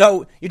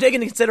 So you take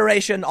into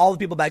consideration all the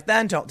people back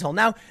then till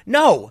now?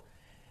 No.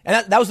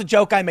 And that was a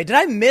joke I made. Did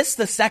I miss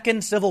the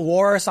second Civil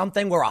War or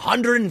something where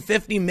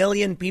 150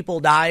 million people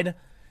died?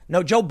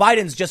 No, Joe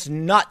Biden's just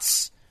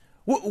nuts.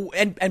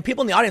 And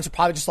people in the audience are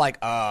probably just like,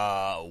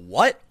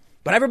 what?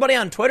 But everybody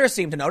on Twitter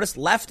seemed to notice,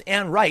 left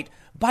and right,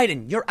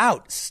 Biden, you're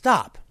out.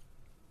 Stop.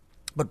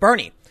 But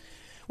Bernie,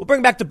 we'll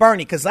bring back to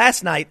Bernie because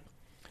last night,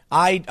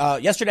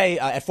 yesterday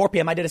at 4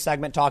 p.m., I did a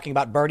segment talking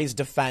about Bernie's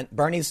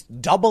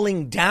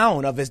doubling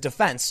down of his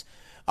defense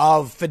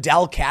of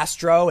Fidel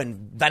Castro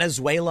and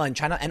Venezuela and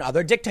China and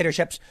other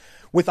dictatorships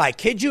with, I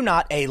kid you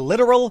not,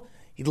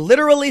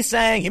 literally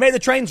saying he made the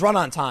trains run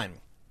on time.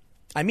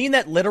 I mean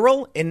that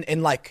literal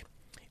in like,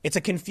 it's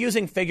a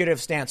confusing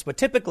figurative stance, but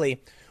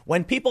typically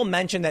when people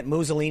mention that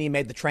Mussolini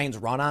made the trains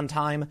run on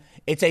time,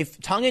 it's a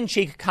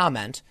tongue-in-cheek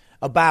comment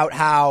about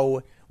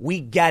how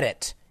we get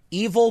it.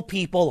 Evil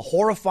people,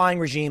 horrifying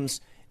regimes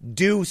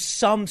do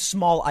some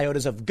small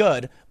iotas of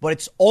good, but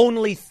it's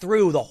only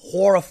through the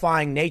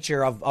horrifying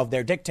nature of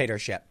their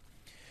dictatorship.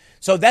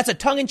 So that's a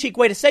tongue-in-cheek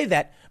way to say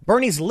that.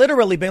 Bernie's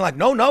literally being like,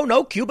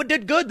 no, Cuba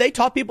did good. They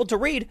taught people to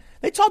read.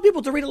 They taught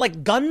people to read at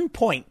like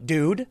gunpoint,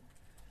 dude.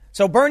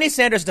 So Bernie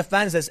Sanders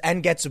defends this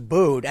and gets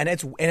booed. And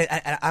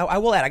I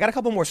will add, I got a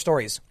couple more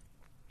stories.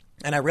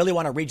 And I really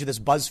want to read you this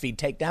BuzzFeed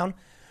takedown.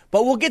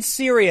 But we'll get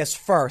serious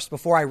first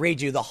before I read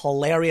you the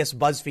hilarious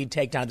BuzzFeed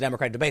takedown of the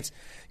Democratic debates.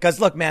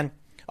 Because look, man,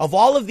 of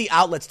all of the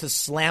outlets to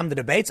slam the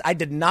debates, I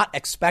did not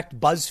expect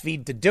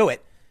BuzzFeed to do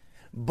it.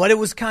 But it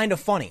was kind of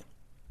funny.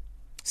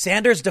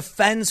 Sanders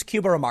defends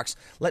Cuba remarks.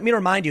 Let me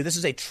remind you, this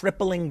is a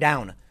tripling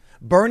down.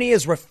 Bernie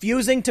is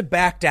refusing to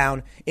back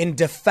down in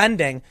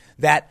defending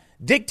that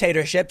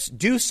dictatorships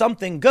do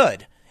something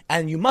good.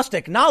 And you must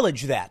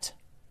acknowledge that.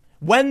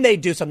 When they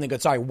do something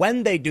good.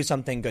 When they do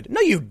something good. No,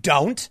 you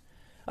don't.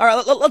 All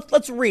right,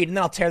 let's read, and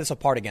then I'll tear this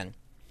apart again.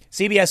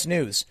 CBS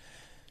News.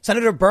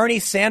 Senator Bernie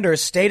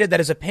Sanders stated that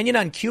his opinion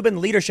on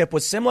Cuban leadership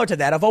was similar to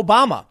that of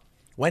Obama.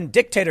 When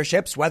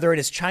dictatorships, whether it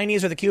is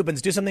Chinese or the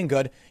Cubans, do something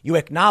good, you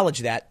acknowledge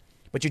that.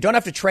 But you don't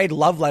have to trade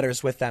love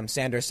letters with them,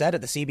 Sanders said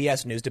at the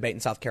CBS News debate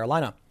in South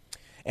Carolina.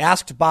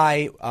 Asked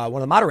by one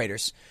of the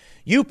moderators,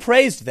 you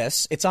praised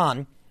this. It's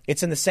on.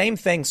 It's in the same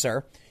thing,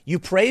 sir. You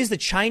praised the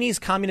Chinese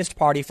Communist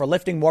Party for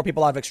lifting more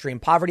people out of extreme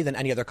poverty than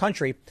any other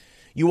country.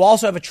 You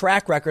also have a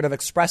track record of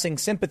expressing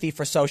sympathy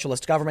for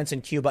socialist governments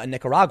in Cuba and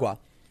Nicaragua.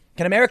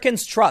 Can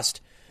Americans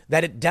trust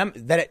that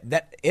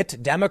its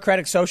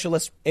democratic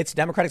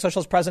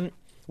socialist president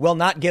will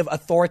not give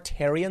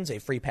authoritarians a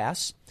free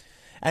pass?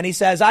 And he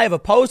says, I have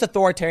opposed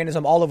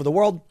authoritarianism all over the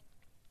world.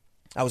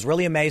 I was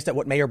really amazed at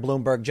what Mayor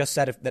Bloomberg just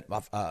said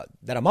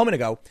that a moment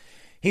ago.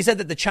 He said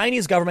that the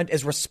Chinese government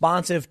is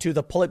responsive to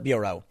the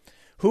Politburo.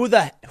 Who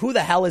the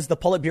hell is the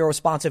Politburo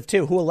responsive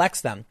to? Who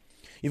elects them?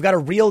 You've got a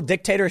real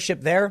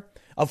dictatorship there.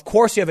 Of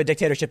course you have a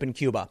dictatorship in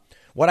Cuba.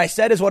 What I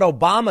said is what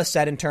Obama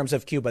said in terms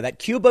of Cuba, that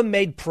Cuba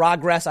made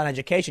progress on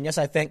education. Yes,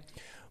 I think.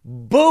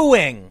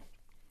 Booing.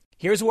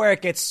 Here's where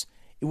it gets,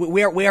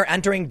 we are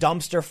entering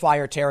dumpster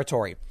fire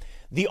territory.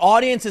 The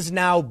audience is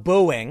now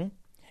booing.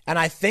 And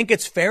I think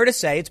it's fair to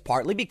say it's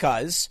partly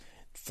because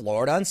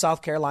Florida and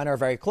South Carolina are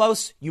very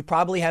close. You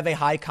probably have a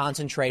high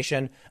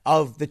concentration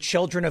of the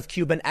children of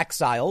Cuban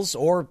exiles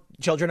or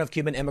children of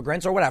Cuban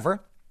immigrants or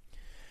whatever.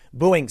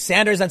 Booing.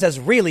 Sanders then says,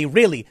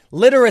 really,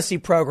 literacy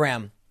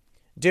program.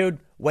 Dude,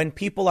 when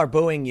people are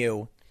booing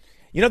you,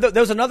 you know,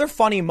 there was another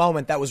funny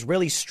moment that was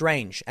really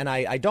strange. And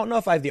I don't know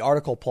if I have the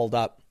article pulled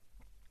up,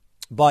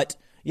 but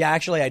yeah,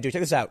 actually I do.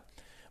 Check this out.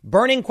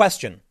 Burning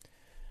question.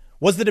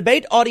 Was the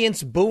debate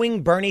audience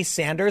booing Bernie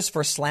Sanders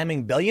for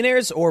slamming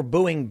billionaires or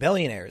booing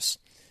billionaires?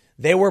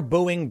 They were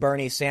booing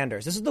Bernie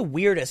Sanders. This is the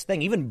weirdest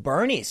thing. Even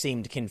Bernie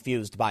seemed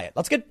confused by it.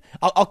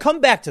 I'll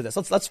come back to this.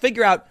 Let's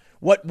figure out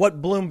what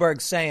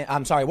Bloomberg's saying.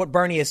 I'm sorry, what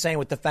Bernie is saying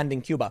with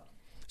defending Cuba.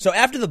 So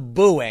after the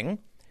booing,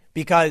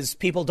 because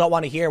people don't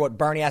want to hear what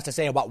Bernie has to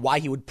say about why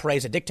he would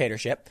praise a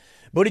dictatorship,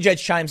 Buttigieg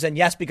chimes in,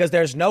 yes, because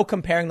there's no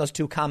comparing those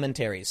two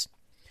commentaries.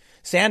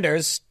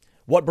 Sanders,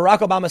 what Barack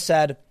Obama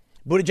said,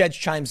 Buttigieg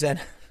chimes in.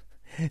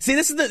 See,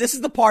 this is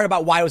the part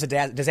about why it was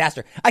a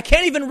disaster. I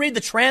can't even read the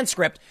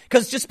transcript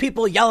because it's just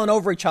people yelling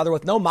over each other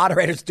with no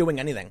moderators doing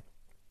anything.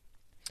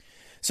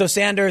 So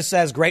Sanders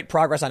says great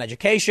progress on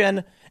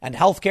education and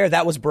healthcare.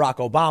 That was Barack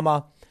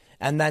Obama.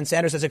 And then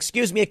Sanders says,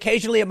 excuse me,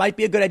 occasionally it might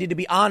be a good idea to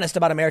be honest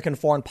about American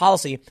foreign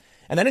policy.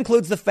 And then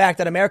includes the fact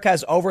that America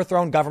has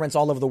overthrown governments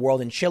all over the world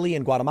in Chile,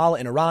 in Guatemala,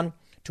 in Iran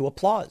to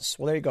applause.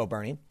 Well, there you go,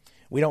 Bernie.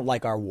 We don't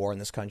like our war in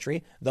this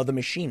country, though the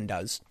machine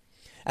does.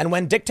 And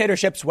when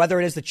dictatorships, whether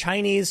it is the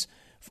Chinese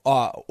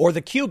or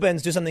the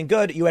Cubans, do something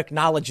good, you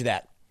acknowledge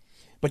that.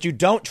 But you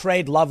don't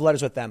trade love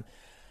letters with them.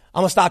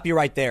 I'm going to stop you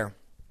right there.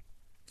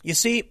 You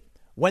see,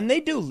 when they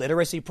do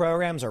literacy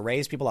programs or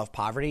raise people out of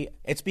poverty,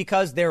 it's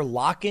because they're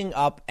locking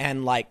up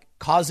and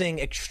causing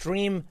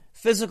extreme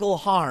physical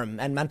harm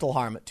and mental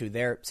harm to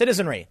their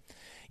citizenry.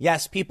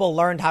 Yes, people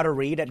learned how to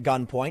read at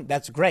gunpoint.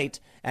 That's great.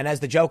 And as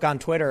the joke on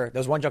Twitter,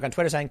 there's one joke on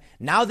Twitter saying,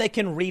 now they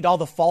can read all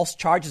the false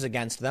charges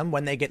against them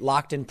when they get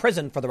locked in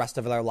prison for the rest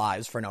of their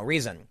lives for no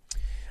reason.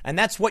 And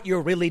that's what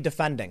you're really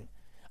defending.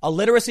 A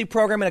literacy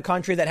program in a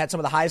country that had some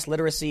of the highest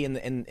literacy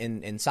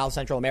in South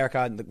Central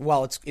America.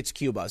 Well, it's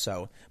Cuba.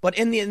 So, but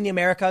in the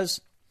Americas,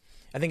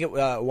 I think it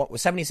what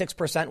was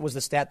 76% was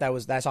the stat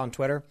that's on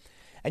Twitter.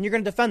 And you're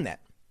going to defend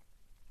that.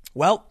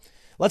 Well,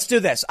 let's do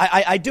this.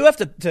 I do have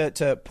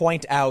to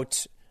point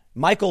out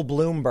Michael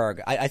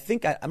Bloomberg. I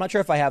think I'm not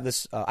sure if I have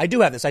this. I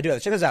do have this.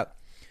 Check this out.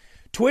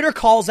 Twitter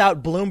calls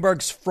out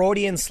Bloomberg's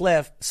Freudian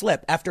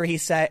slip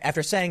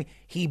after saying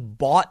he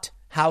bought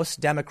House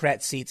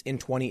Democrat seats in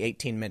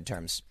 2018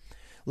 midterms.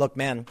 Look,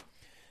 man,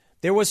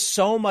 there was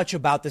so much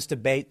about this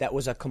debate that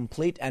was a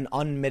complete and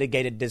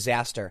unmitigated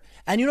disaster.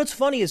 And you know what's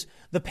funny is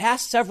the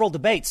past several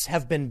debates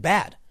have been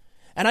bad.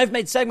 And I've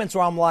made segments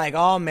where I'm like,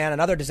 oh, man,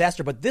 another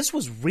disaster. But this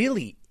was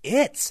really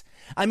it.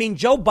 I mean,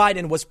 Joe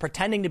Biden was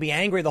pretending to be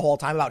angry the whole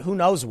time about who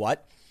knows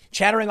what,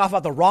 chattering off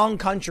about the wrong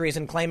countries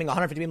and claiming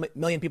 150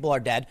 million people are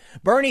dead.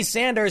 Bernie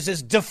Sanders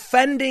is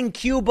defending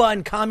Cuba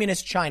and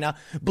communist China.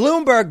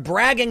 Bloomberg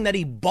bragging that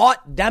he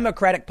bought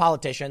Democratic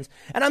politicians.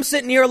 And I'm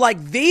sitting here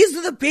like, these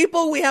are the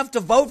people we have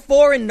to vote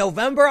for in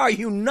November? Are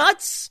you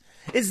nuts?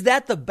 Is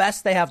that the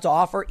best they have to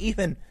offer?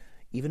 Even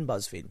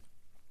BuzzFeed.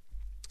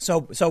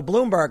 So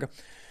Bloomberg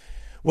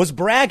was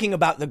bragging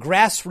about the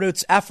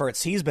grassroots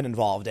efforts he's been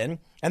involved in,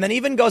 and then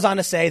even goes on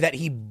to say that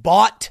he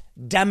bought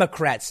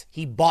Democrats.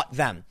 He bought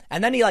them.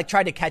 And then he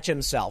tried to catch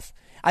himself.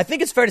 I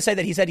think it's fair to say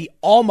that he said he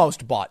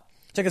almost bought.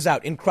 Check this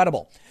out.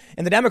 Incredible.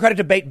 In the Democratic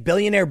debate,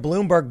 billionaire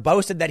Bloomberg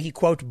boasted that he,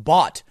 quote,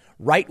 bought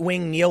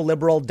right-wing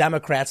neoliberal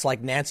Democrats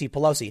like Nancy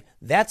Pelosi.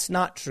 That's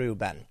not true,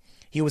 Ben.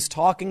 He was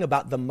talking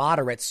about the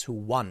moderates who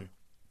won.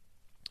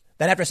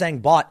 Then after saying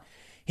bought,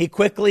 he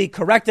quickly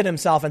corrected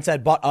himself and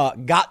said,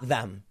 got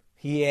them.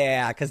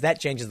 Yeah, because that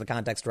changes the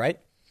context, right?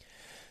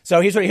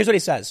 So here's what he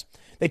says.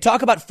 They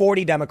talk about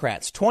 40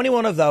 Democrats.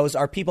 21 of those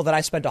are people that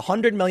I spent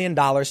 $100 million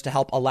to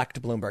help elect,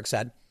 Bloomberg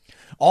said.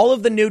 All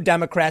of the new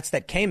Democrats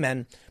that came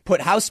in put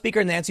House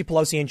Speaker Nancy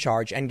Pelosi in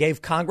charge and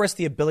gave Congress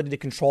the ability to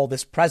control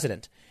this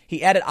president.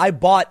 He added, I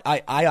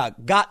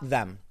got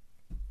them.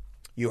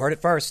 You heard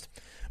it first.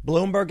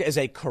 Bloomberg is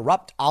a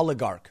corrupt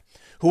oligarch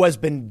who has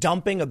been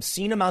dumping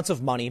obscene amounts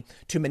of money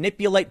to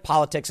manipulate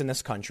politics in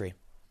this country.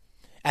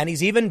 And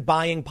he's even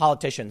buying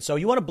politicians. So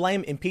you want to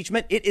blame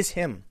impeachment? It is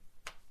him.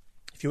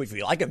 If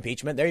you like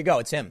impeachment, there you go.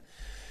 It's him.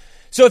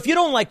 So if you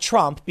don't like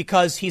Trump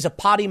because he's a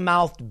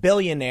potty-mouthed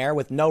billionaire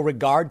with no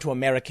regard to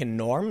American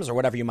norms or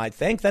whatever you might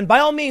think, then by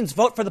all means,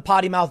 vote for the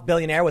potty-mouthed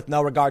billionaire with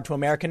no regard to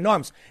American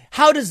norms.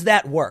 How does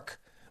that work?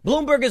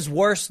 Bloomberg is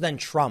worse than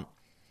Trump.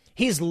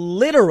 He's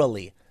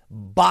literally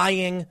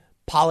buying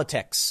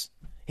politics.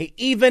 He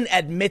even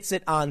admits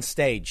it on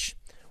stage.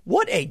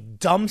 What a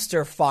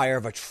dumpster fire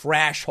of a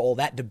trash hole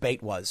that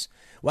debate was.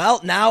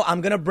 Well, now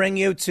I'm going to bring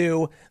you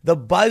to the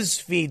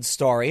BuzzFeed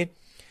story.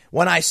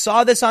 When I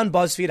saw this on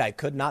BuzzFeed, I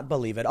could not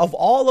believe it. Of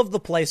all of the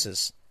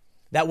places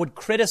that would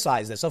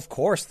criticize this, of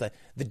course, the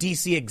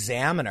DC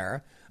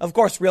Examiner, of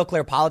course, Real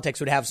Clear Politics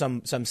would have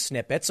some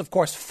snippets. Of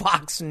course,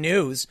 Fox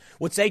News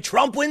would say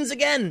Trump wins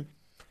again.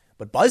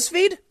 But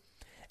BuzzFeed?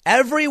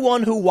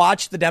 Everyone who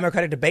watched the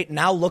Democratic debate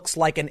now looks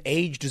like an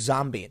aged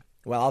zombie.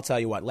 Well, I'll tell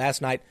you what,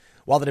 last night,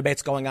 while the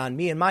debate's going on,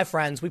 me and my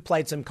friends, we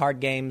played some card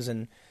games,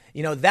 and,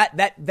 you know,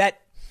 that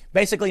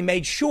basically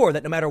made sure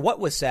that no matter what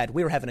was said,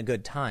 we were having a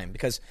good time,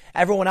 because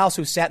everyone else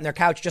who sat in their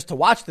couch just to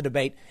watch the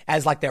debate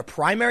as like their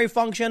primary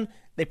function,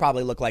 they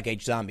probably look like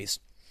aged zombies.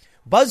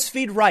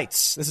 BuzzFeed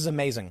writes, this is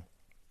amazing.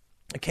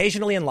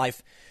 Occasionally in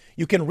life,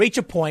 you can reach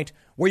a point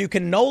where you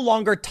can no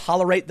longer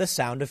tolerate the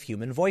sound of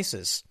human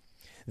voices.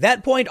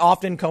 That point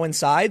often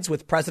coincides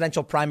with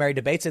presidential primary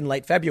debates in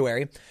late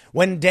February,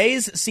 when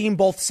days seem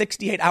both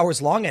 68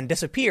 hours long and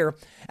disappear,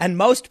 and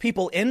most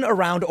people in,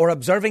 around, or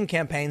observing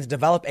campaigns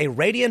develop a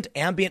radiant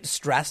ambient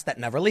stress that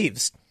never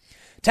leaves.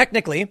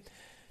 Technically,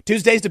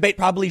 Tuesday's debate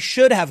probably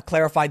should have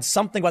clarified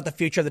something about the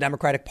future of the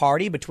Democratic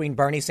Party between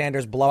Bernie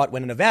Sanders' blowout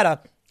win in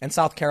Nevada and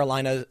South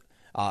Carolina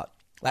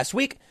last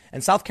week,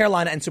 and South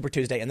Carolina and Super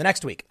Tuesday in the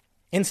next week.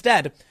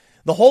 Instead,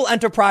 the whole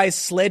enterprise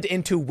slid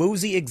into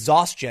woozy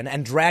exhaustion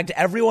and dragged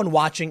everyone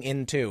watching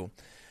in too.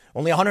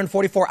 Only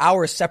 144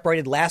 hours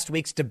separated last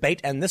week's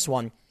debate and this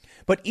one,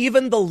 but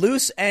even the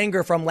loose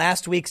anger from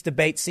last week's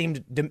debate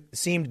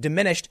seemed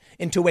diminished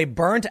into a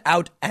burnt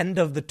out end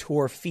of the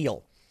tour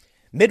feel.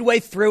 Midway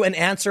through an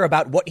answer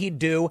about what he'd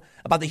do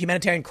about the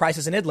humanitarian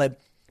crisis in Idlib,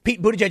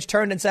 Pete Buttigieg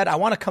turned and said, "I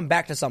want to come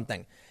back to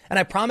something, and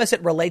I promise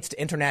it relates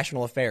to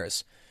international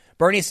affairs."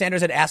 Bernie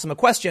Sanders had asked him a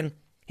question.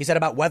 He said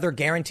about whether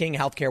guaranteeing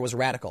health care was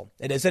radical.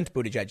 It isn't,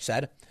 Buttigieg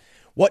said.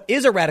 What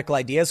is a radical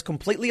idea is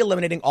completely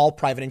eliminating all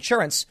private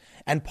insurance.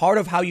 And part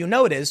of how you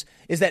know it is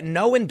that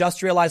no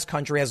industrialized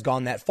country has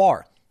gone that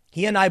far.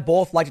 He and I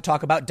both like to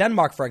talk about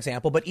Denmark, for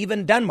example, but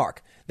even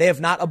Denmark, they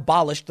have not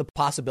abolished the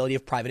possibility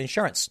of private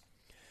insurance.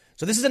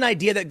 So this is an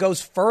idea that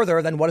goes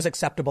further than what is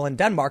acceptable in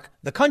Denmark,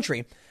 the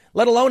country,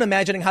 let alone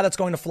imagining how that's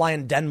going to fly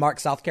in Denmark,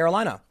 South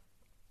Carolina.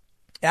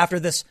 After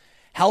this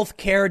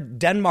healthcare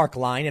Denmark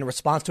line in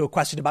response to a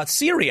question about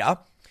Syria,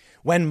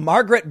 when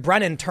Margaret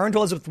Brennan turned to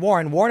Elizabeth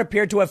Warren, Warren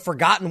appeared to have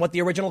forgotten what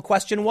the original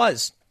question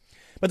was.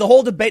 But the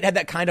whole debate had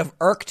that kind of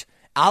irked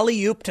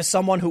alley-oop to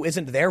someone who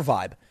isn't their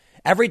vibe.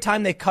 Every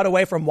time they cut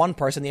away from one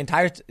person, the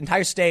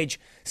entire stage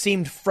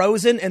seemed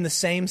frozen in the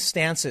same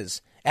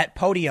stances. At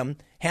podium,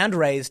 hand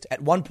raised,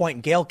 at one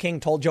point, Gayle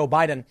King told Joe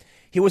Biden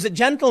he was a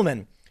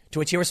gentleman, to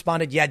which he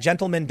responded, "Yeah,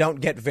 gentlemen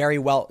don't get very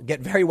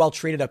well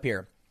treated up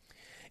here."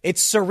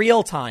 It's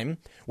surreal time,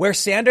 where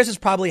Sanders is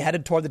probably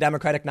headed toward the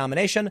Democratic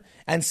nomination,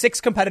 and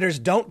 6 competitors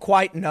don't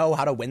quite know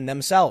how to win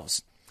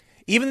themselves.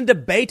 Even the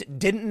debate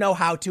didn't know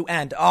how to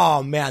end.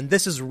 Oh, man,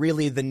 this is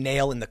really the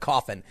nail in the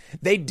coffin.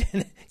 They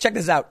didn't. Check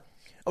this out.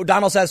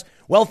 O'Donnell says,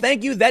 "Well,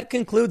 thank you. That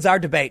concludes our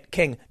debate."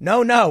 King,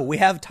 no, we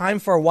have time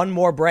for one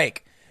more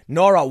break.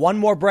 Nora, one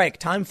more break.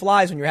 Time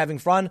flies when you're having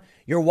fun.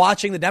 You're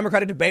watching the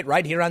Democratic debate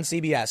right here on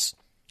CBS.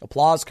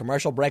 Applause,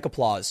 commercial break,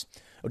 applause.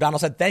 O'Donnell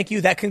said, "Thank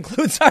you. That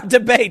concludes our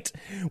debate.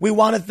 We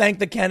want to thank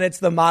the candidates,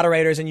 the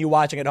moderators, and you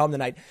watching at home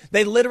tonight."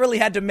 They literally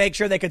had to make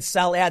sure they could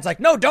sell ads like,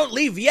 "No, don't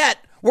leave yet.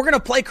 We're going to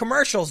play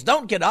commercials.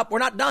 Don't get up. We're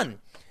not done."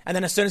 And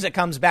then as soon as it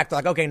comes back, they're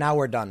like, "Okay, now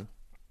we're done."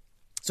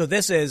 So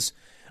this is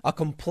a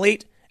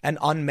complete and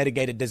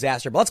unmitigated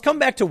disaster. But let's come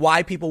back to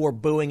why people were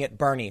booing at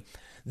Bernie.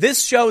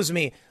 This shows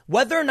me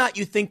whether or not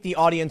you think the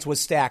audience was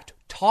stacked.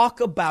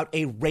 Talk about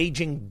a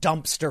raging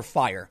dumpster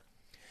fire.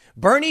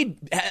 Bernie,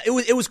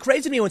 it was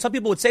crazy to me when some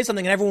people would say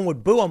something and everyone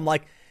would boo him.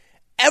 Like,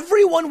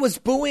 everyone was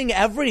booing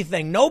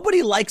everything.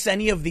 Nobody likes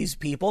any of these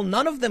people.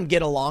 None of them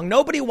get along.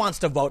 Nobody wants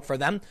to vote for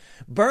them.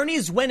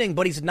 Bernie's winning,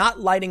 but he's not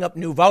lighting up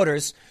new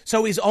voters.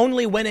 So he's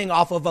only winning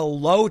off of a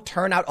low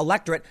turnout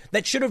electorate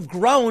that should have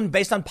grown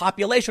based on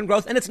population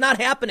growth. And it's not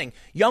happening.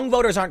 Young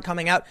voters aren't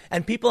coming out,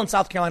 and people in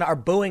South Carolina are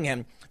booing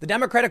him. The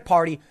Democratic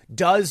Party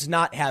does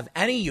not have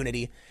any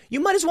unity. You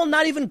might as well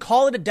not even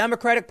call it a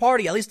Democratic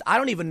Party. At least I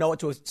don't even know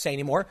what to say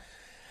anymore.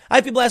 I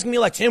have people asking me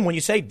like, "Tim, when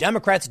you say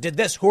Democrats did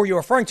this, who are you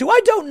referring to?"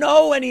 I don't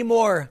know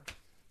anymore.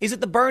 Is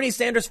it the Bernie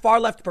Sanders far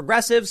left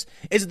progressives?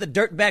 Is it the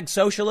dirtbag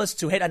socialists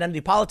who hate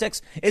identity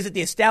politics? Is it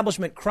the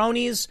establishment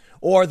cronies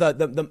or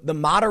the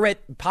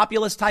moderate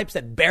populist types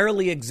that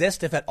barely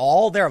exist, if at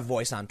all? They're a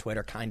voice on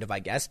Twitter, kind of, I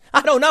guess.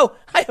 I don't know.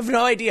 I have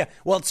no idea.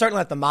 Well, it's certainly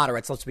not the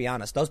moderates, let's be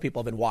honest. Those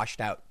people have been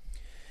washed out.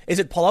 Is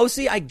it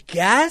Pelosi? I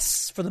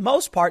guess, for the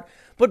most part.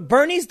 But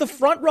Bernie's the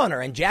front runner,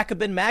 and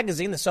Jacobin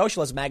magazine, the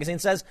socialist magazine,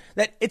 says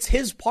that it's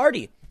his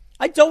party.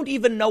 I don't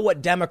even know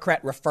what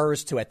Democrat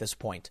refers to at this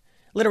point.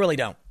 Literally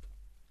don't.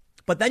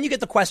 But then you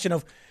get the question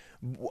of,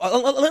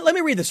 let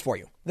me read this for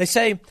you. They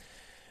say,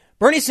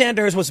 Bernie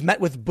Sanders was met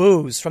with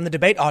boos from the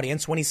debate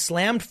audience when he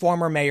slammed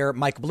former Mayor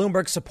Mike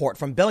Bloomberg's support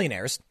from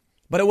billionaires.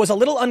 But it was a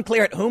little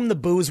unclear at whom the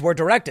boos were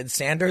directed,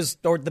 Sanders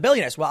or the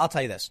billionaires. Well, I'll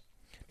tell you this.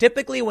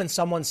 Typically, when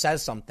someone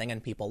says something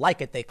and people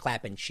like it, they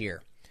clap and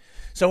cheer.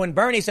 So when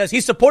Bernie says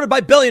he's supported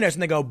by billionaires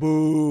and they go,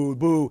 boo,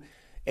 boo,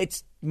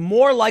 it's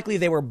more likely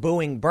they were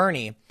booing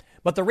Bernie.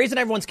 But the reason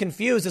everyone's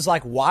confused is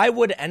like, why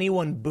would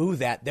anyone boo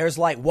that? There's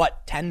like,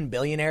 10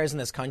 billionaires in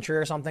this country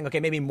or something? Okay,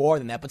 maybe more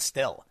than that, but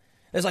still.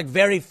 There's like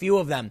very few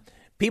of them.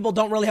 People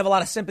don't really have a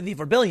lot of sympathy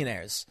for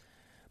billionaires.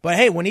 But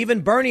hey, when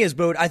even Bernie is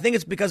booed, I think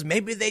it's because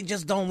maybe they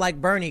just don't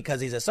like Bernie because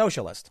he's a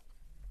socialist.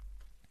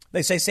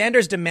 They say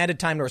Sanders demanded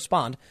time to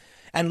respond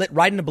and lit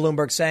right into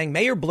Bloomberg, saying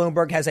Mayor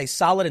Bloomberg has a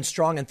solid and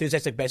strong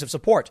enthusiastic base of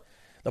support.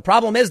 The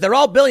problem is they're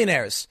all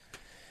billionaires.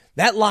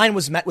 That line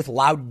was met with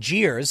loud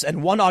jeers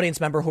and one audience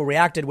member who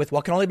reacted with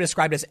what can only be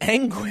described as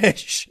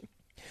anguish.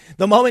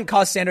 The moment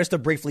caused Sanders to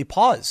briefly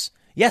pause.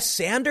 Yes,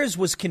 Sanders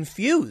was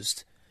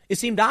confused. It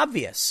seemed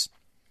obvious.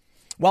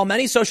 While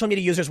many social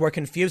media users were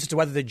confused as to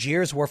whether the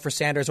jeers were for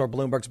Sanders or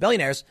Bloomberg's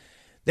billionaires,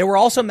 there were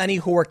also many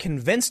who were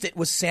convinced it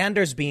was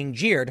Sanders being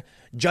jeered,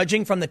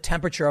 judging from the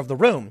temperature of the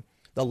room.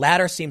 The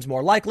latter seems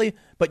more likely,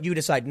 but you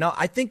decide, no,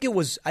 I think it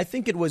was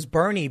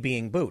Bernie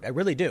being booed. I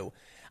really do.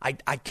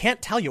 I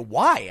can't tell you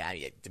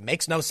why. It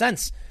makes no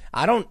sense.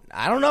 I don't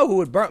know who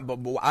would burn, but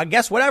I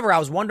guess whatever. I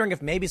was wondering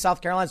if maybe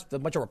South Carolina's a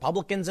bunch of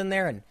Republicans in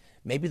there and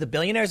maybe the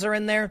billionaires are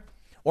in there.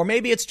 Or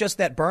maybe it's just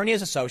that Bernie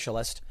is a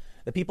socialist.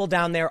 The people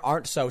down there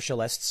aren't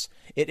socialists.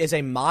 It is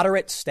a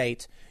moderate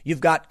state.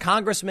 You've got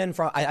congressmen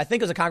from, I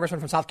think it was a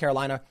congressman from South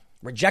Carolina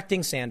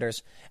rejecting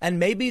Sanders. And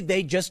maybe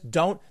they just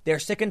don't, they're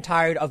sick and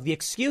tired of the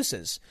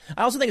excuses.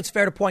 I also think it's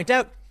fair to point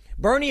out,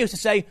 Bernie used to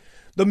say,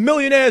 the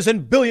millionaires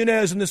and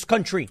billionaires in this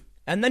country.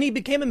 And then he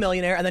became a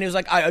millionaire. And then he was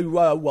like,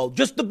 well,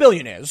 just the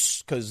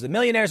billionaires, because the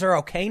millionaires are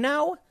okay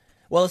now.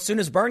 Well, as soon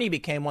as Bernie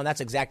became one,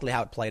 that's exactly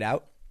how it played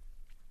out.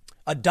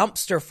 A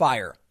dumpster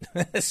fire.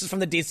 This is from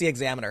the DC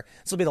Examiner.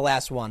 This will be the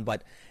last one,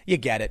 but you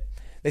get it.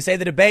 They say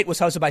the debate was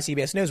hosted by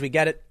CBS News. We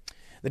get it.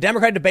 The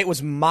Democratic debate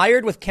was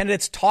mired with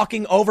candidates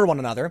talking over one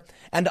another,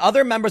 and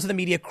other members of the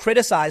media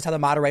criticized how the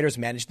moderators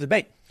managed the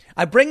debate.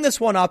 I bring this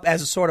one up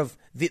as a sort of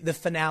the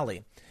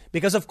finale,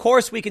 because of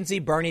course we can see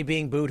Bernie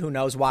being booed. Who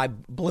knows why?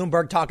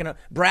 Bloomberg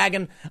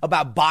bragging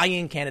about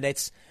buying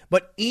candidates.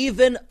 But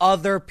even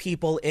other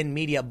people in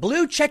media,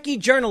 blue checky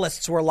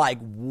journalists were like,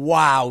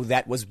 wow,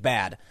 that was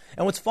bad.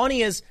 And what's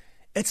funny is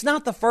it's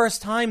not the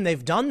first time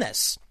they've done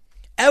this.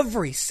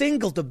 Every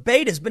single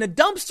debate has been a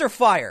dumpster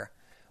fire.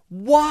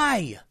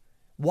 Why?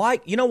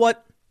 You know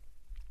what?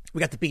 We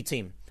got the B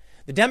team.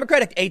 The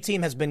Democratic A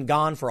team has been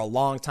gone for a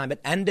long time.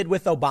 It ended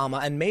with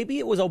Obama, and maybe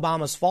it was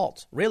Obama's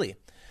fault, really.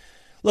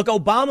 Look,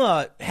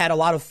 Obama had a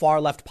lot of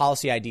far left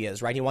policy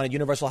ideas, right? He wanted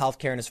universal health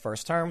care in his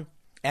first term.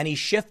 And he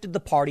shifted the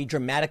party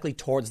dramatically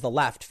towards the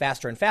left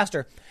faster and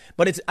faster.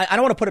 But I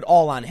don't want to put it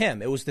all on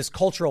him. It was this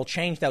cultural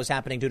change that was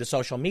happening due to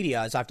social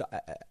media,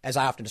 as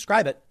I often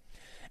describe it.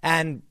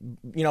 And,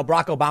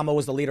 Barack Obama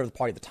was the leader of the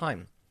party at the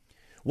time.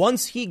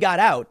 Once he got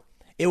out,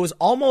 it was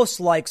almost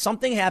like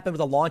something happened with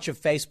the launch of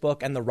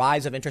Facebook and the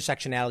rise of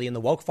intersectionality in the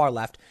woke far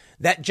left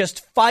that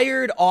just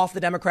fired off the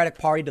Democratic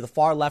Party to the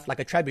far left like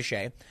a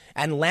trebuchet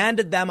and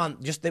landed them on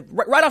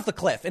right off the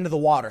cliff into the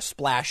water,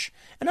 splash.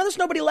 And now there's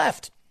nobody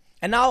left.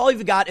 And now all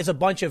you've got is a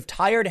bunch of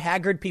tired,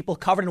 haggard people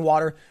covered in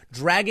water,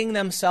 dragging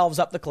themselves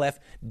up the cliff,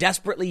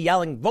 desperately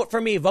yelling, vote for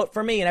me, vote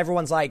for me. And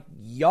everyone's like,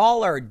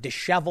 y'all are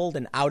disheveled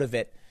and out of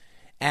it.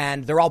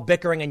 And they're all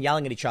bickering and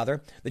yelling at each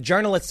other. The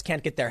journalists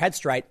can't get their head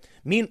straight.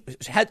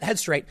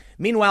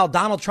 Meanwhile,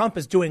 Donald Trump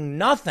is doing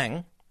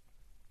nothing.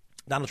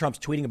 Donald Trump's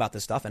tweeting about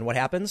this stuff. And what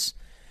happens?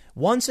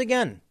 Once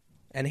again,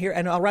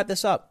 and I'll wrap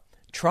this up,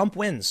 Trump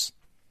wins.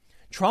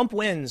 Trump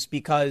wins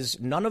because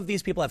none of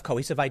these people have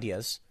cohesive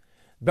ideas.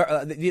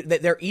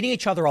 They're eating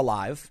each other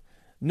alive.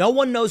 No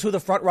one knows who the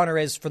front runner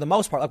is for the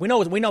most part. Like we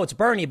know it's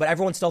Bernie, but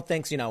everyone still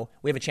thinks, we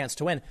have a chance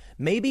to win.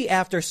 Maybe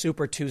after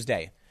Super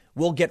Tuesday,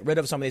 we'll get rid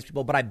of some of these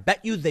people, but I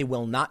bet you they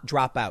will not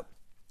drop out.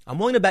 I'm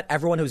willing to bet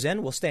everyone who's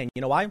in will stay. And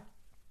you know why?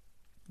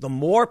 The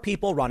more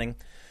people running,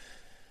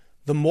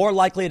 the more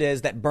likely it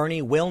is that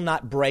Bernie will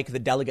not break the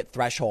delegate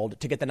threshold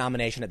to get the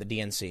nomination at the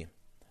DNC.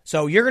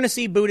 So you're going to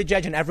see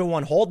Buttigieg and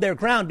everyone hold their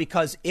ground,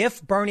 because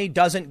if Bernie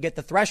doesn't get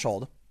the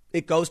threshold,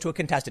 it goes to a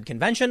contested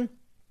convention,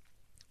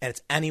 and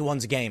it's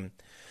anyone's game.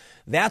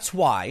 That's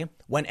why,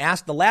 when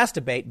asked the last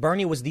debate,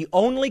 Bernie was the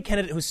only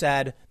candidate who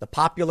said the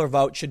popular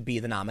vote should be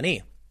the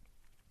nominee.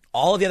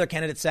 All of the other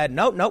candidates said,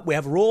 nope, we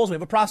have rules, we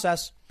have a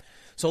process.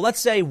 So let's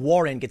say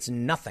Warren gets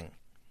nothing,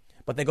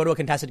 but they go to a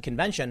contested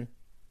convention.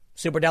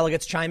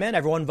 Superdelegates chime in,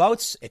 everyone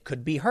votes. It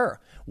could be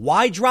her.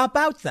 Why drop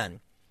out then?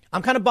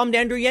 I'm kind of bummed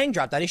Andrew Yang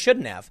dropped out. He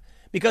shouldn't have,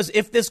 because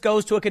if this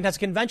goes to a contested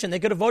convention, they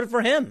could have voted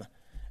for him.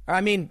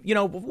 I mean,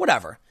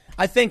 whatever.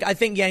 I think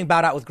Yang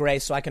bowed out with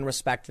grace, so I can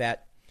respect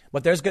that.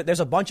 But there's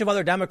a bunch of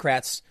other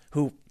Democrats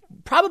who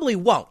probably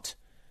won't.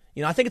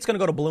 I think it's going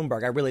to go to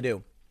Bloomberg. I really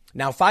do.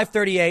 Now,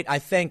 538, I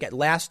think at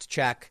last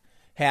check,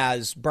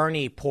 has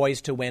Bernie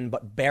poised to win,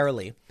 but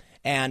barely.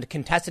 And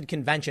contested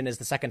convention is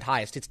the second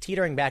highest. It's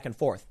teetering back and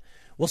forth.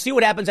 We'll see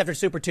what happens after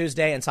Super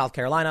Tuesday in South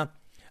Carolina.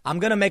 I'm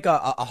going to make a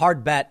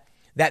hard bet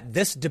that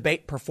this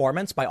debate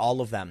performance by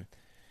all of them,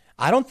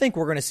 I don't think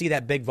we're going to see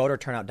that big voter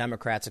turnout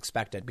Democrats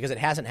expected because it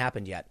hasn't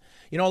happened yet.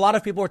 You know, a lot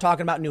of people were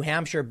talking about New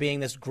Hampshire being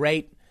this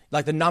great,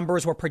 like the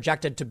numbers were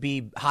projected to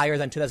be higher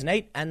than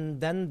 2008,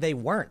 and then they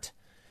weren't.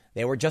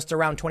 They were just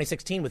around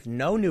 2016 with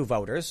no new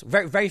voters,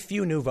 very, very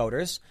few new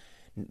voters,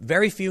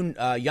 very few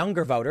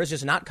younger voters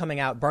just not coming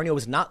out. Bernie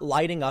was not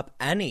lighting up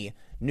any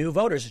new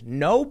voters.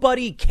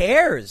 Nobody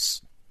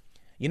cares.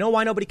 You know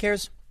why nobody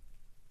cares?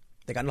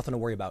 They got nothing to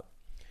worry about.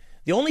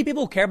 The only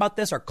people who care about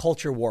this are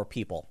culture war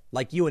people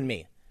like you and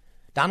me.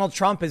 Donald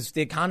Trump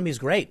the economy is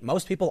great.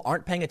 Most people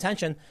aren't paying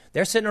attention.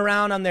 They're sitting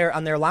around on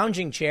their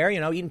lounging chair, you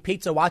know, eating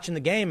pizza, watching the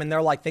game, and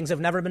they're like, things have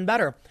never been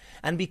better.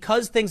 And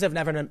because things have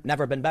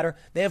never been better,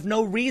 they have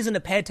no reason to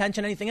pay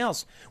attention to anything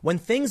else. When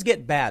things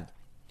get bad,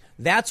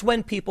 that's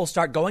when people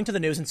start going to the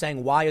news and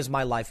saying, why is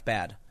my life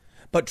bad?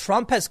 But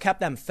Trump has kept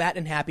them fat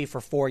and happy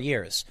for 4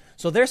 years.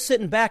 So they're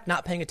sitting back,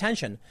 not paying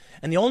attention.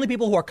 And the only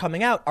people who are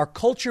coming out are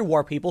culture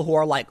war people who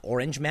are like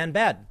Orange Man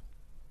bad.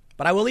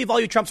 But I will leave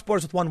all you Trump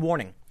supporters with one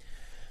warning.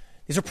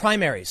 These are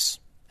primaries,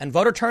 and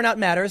voter turnout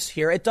matters.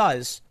 Here it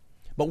does.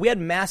 But we had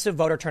massive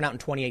voter turnout in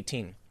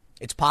 2018.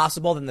 It's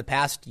possible that in the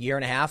past year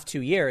and a half,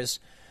 2 years,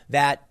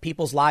 that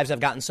people's lives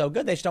have gotten so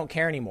good they just don't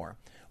care anymore.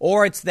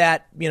 Or it's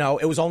that, you know,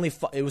 it was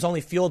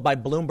only fueled by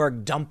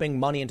Bloomberg dumping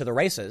money into the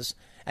races.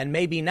 And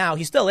maybe now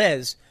he still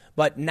is,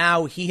 but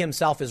now he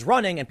himself is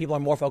running and people are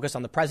more focused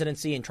on the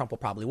presidency and Trump will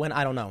probably win.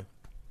 I don't know.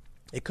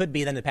 It could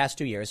be that in the past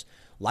 2 years,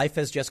 life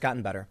has just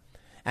gotten better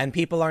and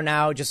people are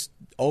now just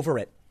over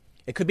it.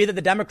 It could be that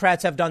the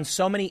Democrats have done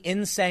so many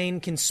insane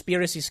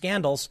conspiracy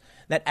scandals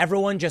that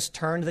everyone just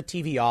turned the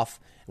TV off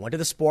and went to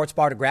the sports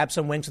bar to grab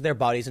some wings with their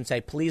buddies and say,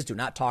 please do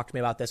not talk to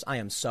me about this. I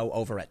am so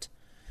over it.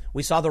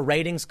 We saw the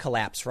ratings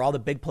collapse for all the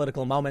big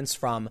political moments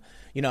from,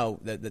 you know,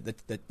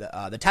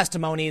 the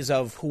testimonies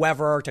of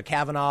whoever to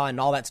Kavanaugh and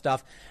all that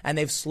stuff. And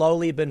they've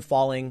slowly been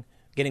falling,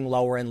 getting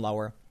lower and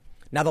lower.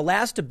 Now, the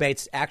last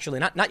debates actually,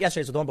 not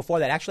yesterday's, but the one before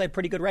that, actually had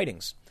pretty good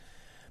ratings.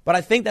 But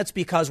I think that's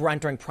because we're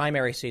entering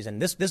primary season.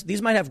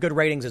 These might have good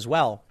ratings as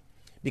well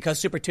because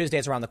Super Tuesday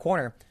is around the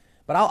corner.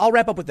 But I'll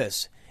wrap up with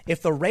this.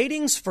 If the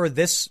ratings for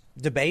this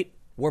debate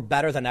were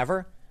better than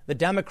ever, the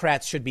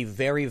Democrats should be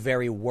very,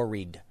 very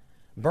worried.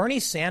 Bernie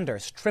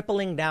Sanders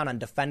tripling down on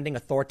defending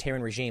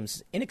authoritarian regimes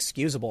is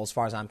inexcusable as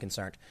far as I'm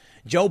concerned.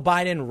 Joe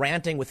Biden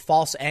ranting with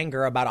false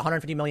anger about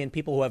 150 million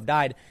people who have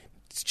died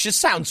just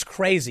sounds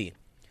crazy.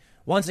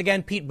 Once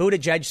again, Pete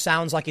Buttigieg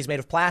sounds like he's made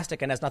of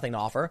plastic and has nothing to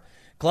offer.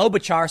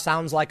 Klobuchar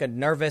sounds like a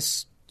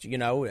nervous,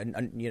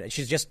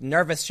 she's just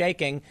nervous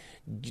shaking,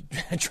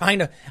 trying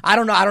to, I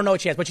don't know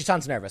what she has, but she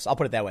sounds nervous. I'll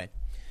put it that way.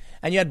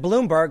 And you had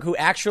Bloomberg, who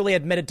actually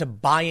admitted to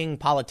buying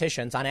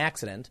politicians on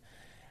accident.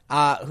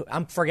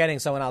 I'm forgetting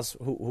someone else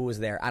who was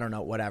there. I don't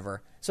know,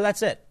 whatever. So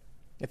that's it.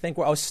 I think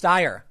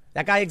Steyer.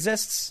 That guy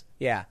exists?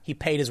 Yeah, he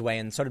paid his way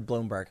and so did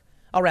Bloomberg.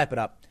 I'll wrap it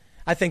up.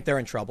 I think they're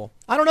in trouble.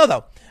 I don't know,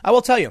 though. I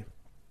will tell you.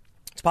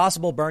 It's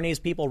possible Bernie's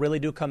people really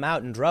do come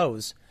out in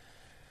droves.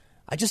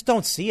 I just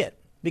don't see it.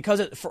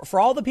 Because for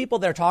all the people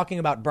that are talking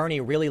about Bernie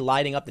really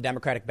lighting up the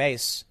Democratic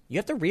base, you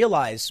have to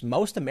realize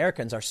most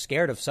Americans are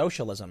scared of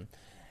socialism.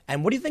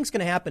 And what do you think is going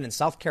to happen in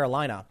South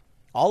Carolina?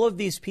 All of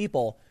these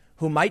people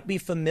who might be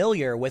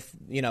familiar with,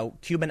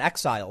 Cuban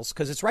exiles,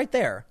 because it's right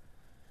there.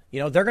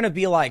 They're going to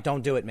be like,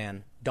 don't do it,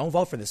 man. Don't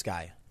vote for this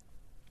guy.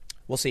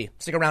 We'll see.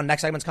 Stick around.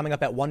 Next segment's coming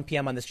up at 1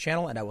 p.m. on this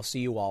channel, and I will see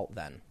you all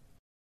then.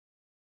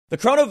 The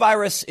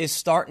coronavirus is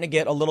starting to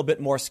get a little bit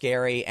more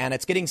scary, and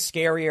it's getting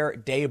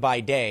scarier day by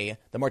day.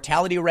 The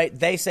mortality rate,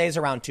 they say, is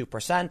around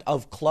 2%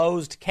 of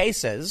closed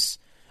cases.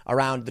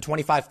 Around the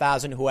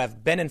 25,000 who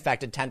have been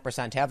infected,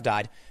 10% have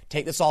died.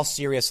 Take this all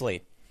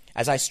seriously.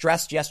 As I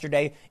stressed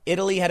yesterday,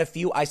 Italy had a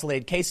few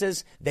isolated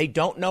cases. They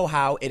don't know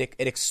how it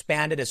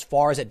expanded as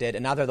far as it did,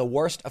 and now they're the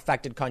worst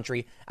affected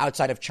country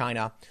outside of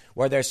China,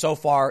 where there's so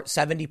far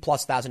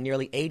 70,000+,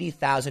 nearly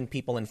 80,000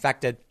 people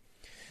infected.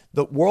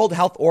 The World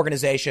Health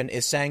Organization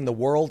is saying the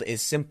world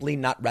is simply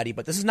not ready.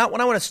 But this is not what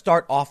I want to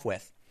start off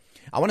with.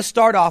 I want to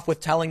start off with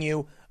telling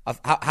you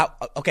of how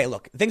okay,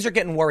 look, things are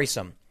getting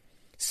worrisome.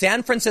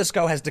 San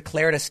Francisco has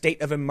declared a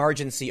state of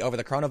emergency over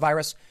the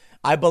coronavirus.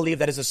 I believe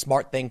that is a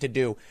smart thing to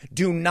do.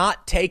 Do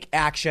not take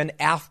action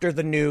after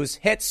the news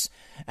hits.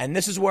 And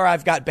this is where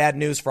I've got bad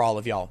news for all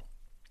of y'all.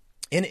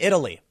 In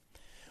Italy,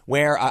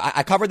 where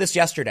I covered this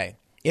yesterday.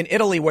 In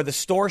Italy, where the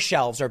store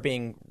shelves are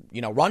being,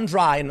 run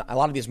dry in a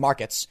lot of these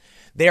markets,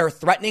 they are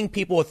threatening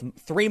people with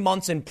 3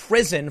 months in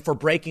prison for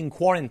breaking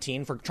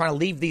quarantine, for trying to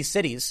leave these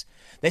cities.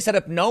 They set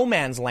up no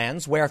man's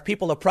lands where if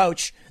people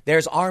approach,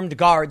 there's armed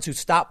guards who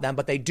stop them,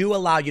 but they do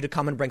allow you to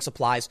come and bring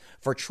supplies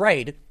for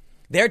trade.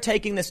 They're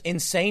taking this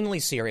insanely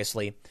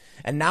seriously.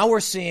 And now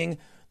we're seeing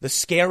the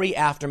scary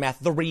aftermath,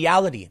 the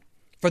reality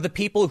for the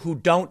people who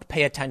don't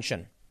pay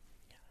attention.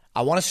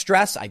 I want to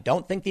stress, I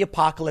don't think the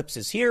apocalypse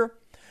is here.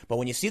 But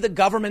when you see the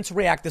governments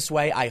react this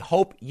way, I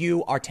hope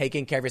you are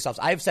taking care of yourselves.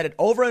 I have said it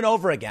over and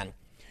over again.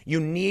 You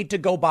need to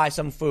go buy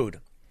some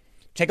food.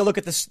 Take a look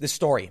at this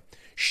story.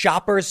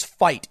 Shoppers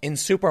fight in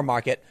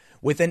supermarket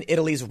within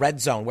Italy's red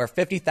zone, where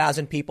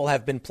 50,000 people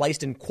have been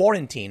placed in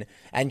quarantine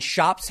and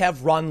shops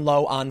have run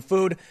low on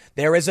food.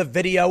 There is a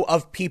video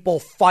of people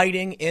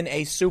fighting in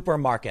a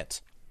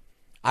supermarket.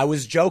 I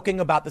was joking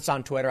about this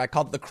on Twitter. I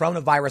called it the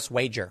coronavirus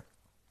wager.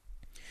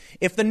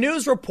 If the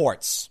news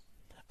reports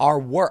are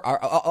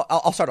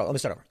I'll start over. Let me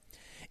start over.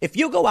 If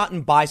you go out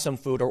and buy some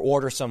food or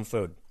order some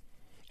food,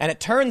 and it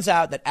turns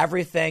out that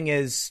everything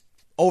is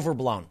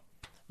overblown,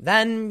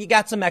 then you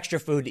got some extra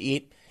food to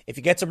eat. If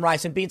you get some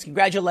rice and beans,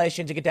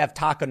 congratulations, you get to have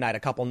taco night a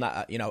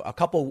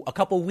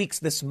couple weeks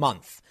this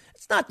month.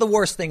 It's not the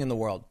worst thing in the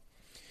world.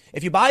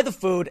 If you buy the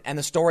food and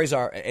the stories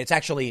are, it's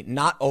actually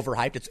not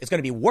overhyped, it's going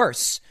to be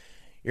worse.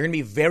 You're going to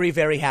be very,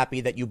 very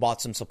happy that you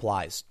bought some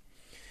supplies.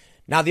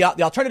 Now, the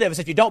alternative is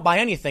if you don't buy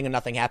anything and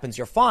nothing happens,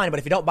 you're fine. But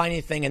if you don't buy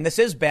anything and this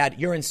is bad,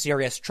 you're in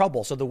serious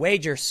trouble. So the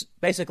wager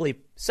basically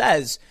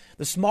says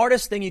the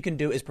smartest thing you can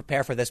do is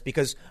prepare for this,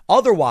 because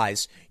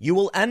otherwise you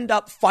will end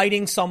up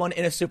fighting someone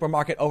in a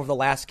supermarket over the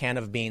last can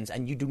of beans.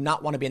 And you do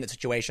not want to be in that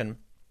situation.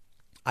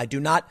 I do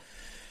not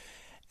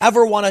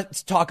ever want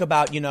to talk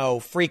about,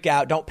 freak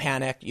out, don't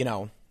panic. I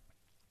don't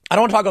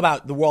want to talk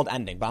about the world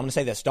ending, but I'm going to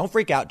say this. Don't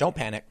freak out. Don't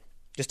panic.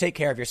 Just take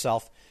care of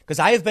yourself, because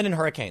I have been in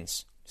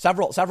hurricanes.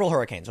 Several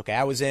hurricanes. Okay,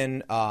 I was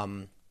in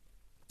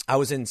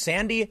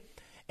Sandy,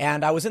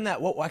 and I was in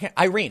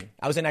Irene.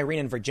 I was in Irene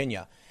in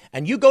Virginia.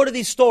 And you go to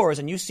these stores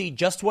and you see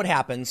just what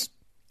happens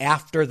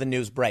after the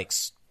news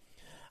breaks.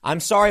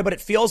 I'm sorry, but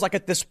it feels like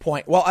at this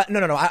point. Well, no.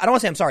 I don't want to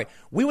say I'm sorry.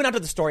 We went out to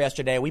the store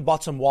yesterday. We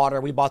bought some water.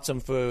 We bought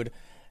some food.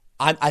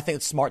 I think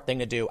it's a smart thing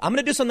to do. I'm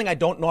going to do something I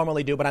don't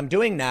normally do, but I'm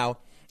doing now,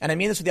 and I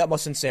mean this with the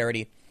utmost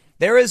sincerity.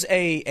 There is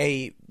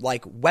a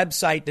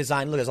website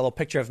design. Look, there's a little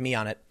picture of me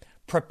on it.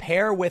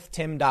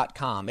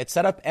 Preparewithtim.com. It's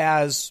set up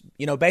as,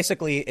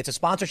 basically it's a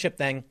sponsorship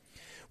thing.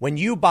 When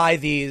you buy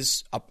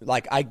these,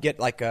 I get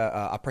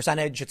a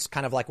percentage. It's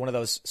kind of like one of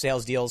those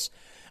sales deals.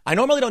 I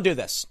normally don't do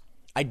this.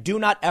 I do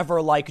not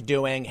ever like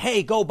doing,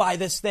 hey, go buy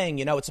this thing.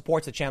 It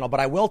supports the channel.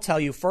 But I will tell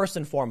you, first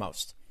and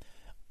foremost,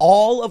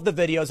 all of the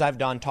videos I've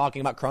done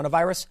talking about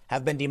coronavirus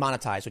have been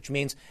demonetized, which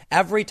means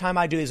every time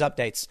I do these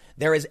updates,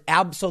 there is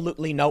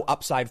absolutely no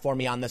upside for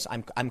me on this.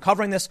 I'm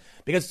covering this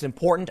because it's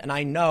important, and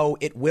I know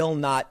it will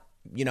not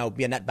be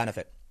a net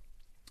benefit.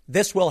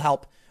 This will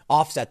help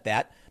offset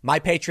that. My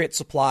Patriot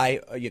Supply,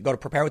 you go to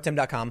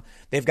preparewithtim.com.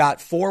 They've got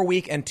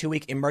 4-week and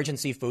 2-week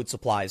emergency food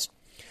supplies.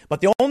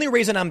 But the only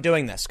reason I'm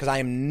doing this, because I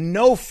am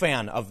no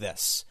fan of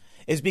this,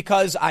 is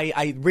because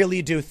I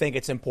really do think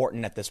it's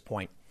important at this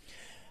point.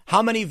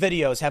 How many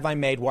videos have I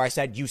made where I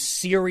said you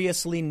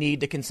seriously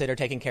need to consider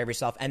taking care of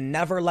yourself and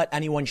never let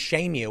anyone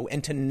shame you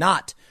into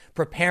not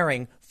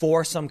preparing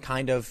for some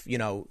kind of,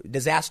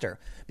 disaster?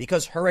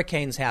 Because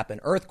hurricanes happen,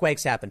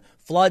 earthquakes happen,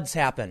 floods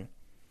happen.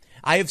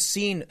 I have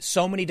seen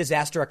so many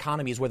disaster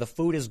economies where the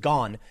food is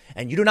gone,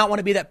 and you do not want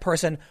to be that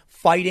person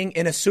fighting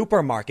in a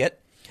supermarket,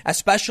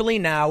 especially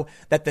now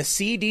that the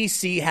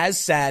CDC has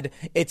said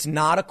it's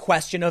not a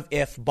question of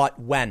if, but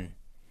when.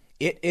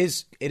 It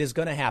is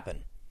going to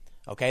happen.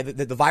 Okay,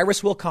 the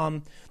virus will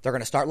come. They're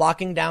going to start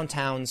locking down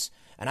towns.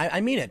 And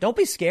I mean it. Don't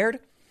be scared,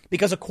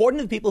 because according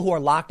to the people who are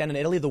locked down in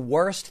Italy, the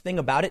worst thing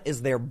about it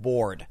is they're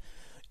bored.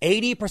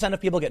 80%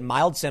 of people get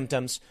mild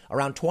symptoms,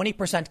 around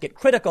 20% get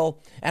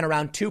critical, and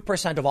around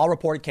 2% of all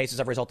reported cases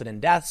have resulted in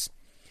deaths.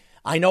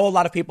 I know a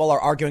lot of people are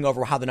arguing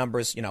over how the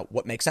numbers,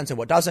 what makes sense and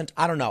what doesn't.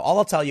 I don't know. All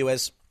I'll tell you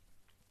is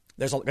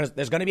there's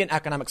going to be an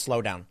economic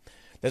slowdown.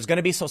 There's going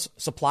to be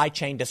supply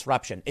chain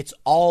disruption. It's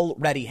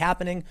already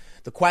happening.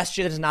 The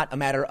question is not a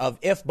matter of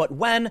if, but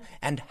when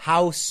and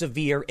how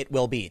severe it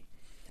will be.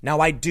 Now,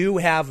 I do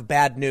have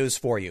bad news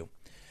for you.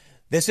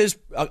 This is,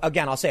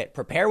 again, I'll say it,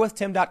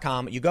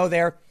 preparewithtim.com. You go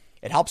there.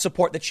 It helps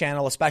support the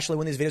channel, especially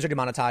when these videos are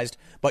demonetized.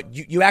 But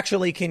you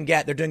actually can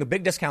get, they're doing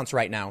big discounts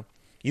right now.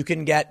 You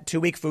can get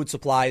 2-week food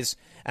supplies.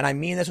 And I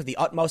mean this with the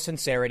utmost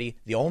sincerity.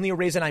 The only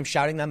reason I'm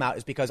shouting them out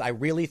is because I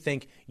really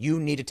think you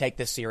need to take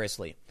this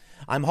seriously.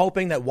 I'm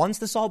hoping that once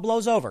this all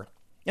blows over,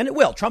 and it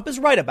will, Trump is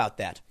right about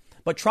that,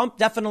 but Trump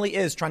definitely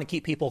is trying to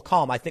keep people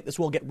calm. I think this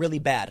will get really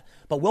bad,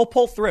 but we'll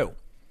pull through.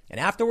 And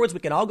afterwards,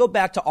 we can all go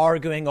back to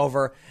arguing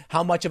over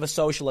how much of a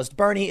socialist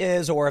Bernie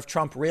is, or if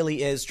Trump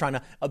really is trying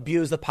to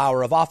abuse the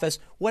power of office.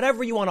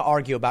 Whatever you want to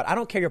argue about. I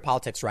don't care your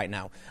politics right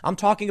now. I'm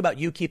talking about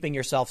you keeping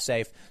yourself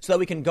safe so that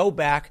we can go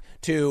back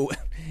to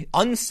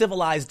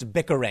uncivilized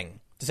bickering,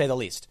 to say the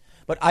least.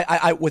 But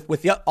I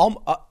with the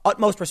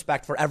utmost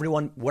respect for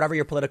everyone, whatever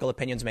your political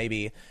opinions may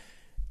be,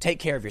 take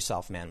care of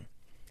yourself, man.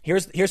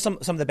 Here's some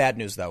of the bad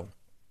news, though.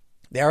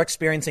 They are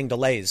experiencing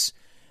delays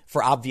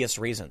for obvious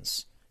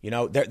reasons.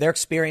 They're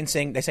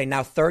experiencing, they say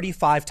now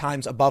 35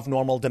 times above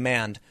normal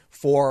demand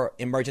for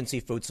emergency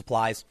food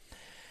supplies.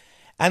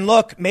 And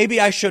look,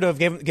 maybe I should have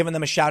given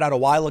them a shout out a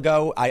while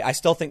ago. I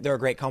still think they're a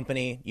great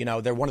company.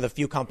 They're one of the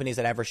few companies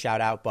that I ever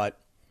shout out,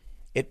 but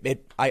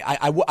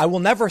I will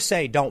never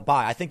say don't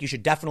buy. I think you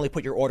should definitely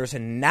put your orders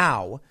in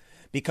now,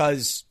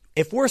 because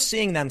if we're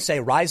seeing them say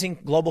rising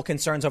global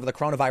concerns over the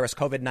coronavirus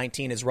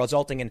COVID-19 is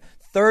resulting in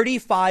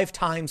 35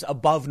 times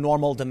above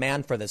normal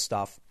demand for this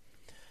stuff,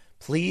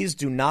 please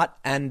do not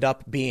end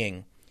up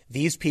being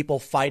these people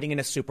fighting in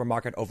a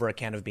supermarket over a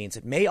can of beans.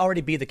 It may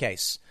already be the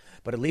case,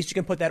 but at least you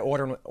can put that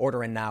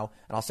order in now.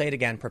 And I'll say it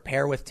again,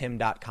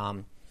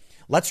 preparewithtim.com.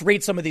 Let's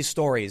read some of these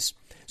stories.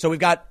 So we've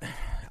got,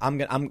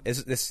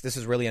 this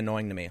is really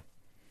annoying to me.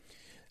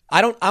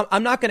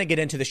 I'm not going to get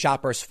into the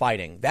shoppers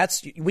fighting.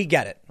 We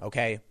get it.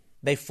 Okay.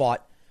 They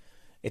fought.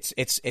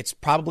 It's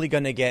probably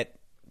going to get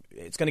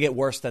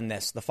worse than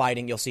this. The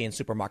fighting you'll see in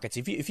supermarkets.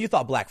 If you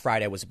thought Black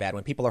Friday was bad,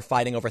 when people are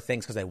fighting over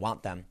things because they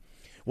want them,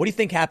 what do you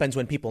think happens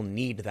when people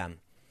need them?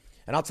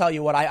 And I'll tell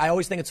you what, I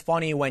always think it's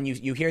funny when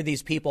you hear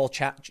these people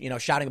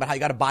shouting about how you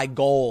got to buy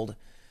gold.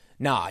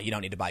 Nah, you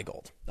don't need to buy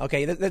gold.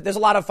 Okay, there's a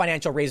lot of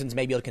financial reasons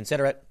maybe you'll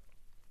consider it.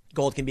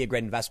 Gold can be a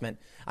great investment.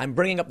 I'm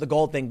bringing up the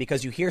gold thing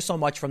because you hear so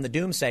much from the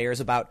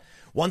doomsayers about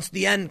once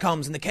the end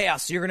comes and the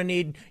chaos, you're going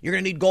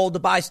to need gold to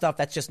buy stuff.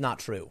 That's just not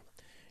true.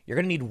 You're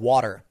going to need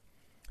water.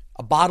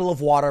 A bottle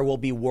of water will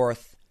be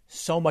worth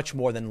so much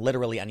more than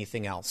literally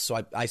anything else.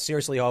 So I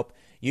seriously hope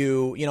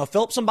you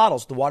fill up some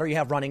bottles. The water you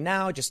have running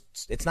now,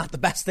 it's not the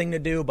best thing to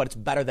do, but it's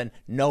better than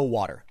no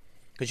water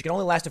because you can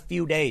only last a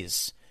few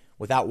days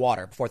without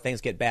water before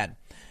things get bad.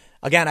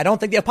 Again, I don't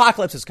think the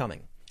apocalypse is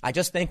coming. I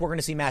just think we're going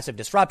to see massive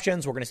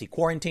disruptions. We're going to see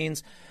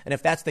quarantines. And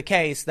if that's the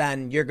case,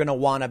 then you're going to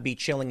want to be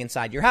chilling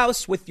inside your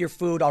house with your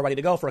food all ready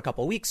to go for a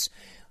couple of weeks.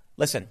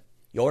 Listen,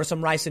 you order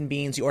some rice and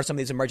beans. You order some of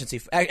these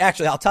emergency.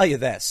 Actually, I'll tell you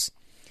this.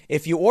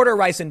 If you order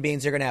rice and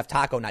beans, you're going to have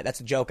taco night. That's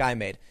a joke I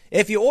made.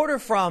 If you order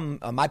from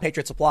My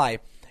Patriot Supply,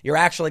 you're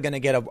actually going to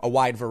get a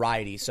wide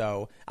variety.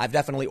 So I've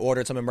definitely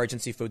ordered some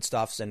emergency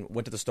foodstuffs and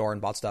went to the store and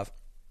bought stuff.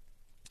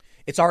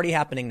 It's already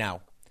happening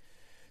now.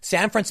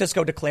 San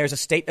Francisco declares a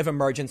state of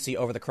emergency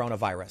over the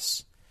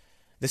coronavirus.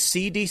 The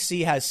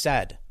CDC has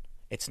said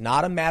it's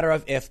not a matter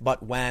of if,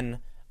 but when.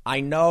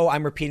 I know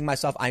I'm repeating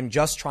myself. I'm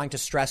just trying to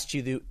stress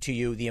to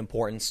you the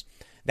importance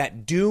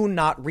that do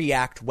not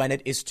react when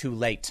it is too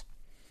late.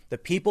 The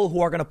people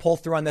who are going to pull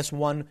through on this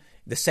one,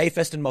 the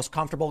safest and most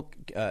comfortable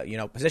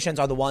positions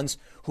are the ones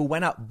who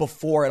went out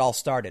before it all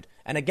started.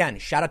 And again,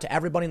 shout out to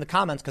everybody in the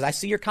comments because I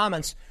see your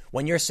comments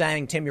when you're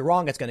saying, Tim, you're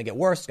wrong. It's going to get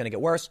worse. It's going to get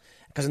worse.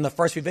 Because in the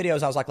first few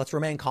videos, I was like, let's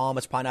remain calm.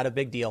 It's probably not a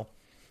big deal.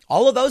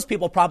 All of those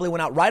people probably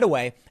went out right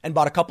away and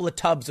bought a couple of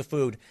tubs of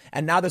food.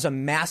 And now there's a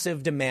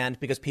massive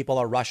demand because people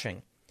are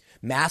rushing.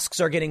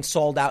 Masks are getting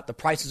sold out. The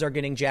prices are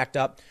getting jacked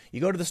up.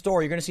 You go to the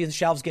store, you're going to see the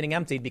shelves getting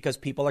emptied because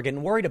people are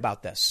getting worried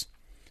about this.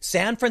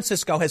 San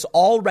Francisco has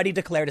already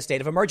declared a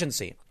state of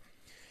emergency.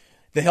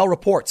 The Hill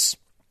reports,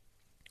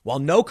 while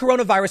no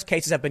coronavirus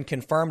cases have been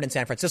confirmed in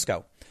San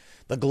Francisco,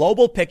 the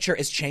global picture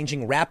is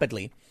changing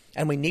rapidly,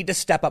 and we need to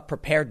step up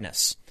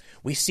preparedness.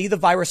 We see the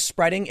virus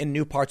spreading in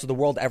new parts of the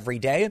world every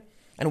day,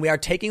 and we are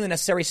taking the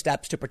necessary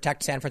steps to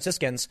protect San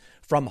Franciscans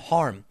from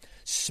harm.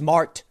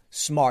 Smart.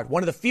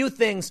 One of the few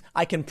things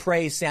I can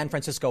praise San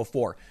Francisco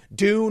for.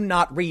 Do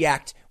not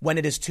react when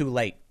it is too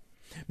late.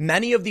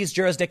 Many of these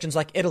jurisdictions,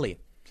 like Italy,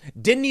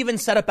 didn't even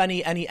set up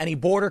any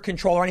border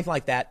control or anything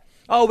like that.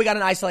 Oh, we got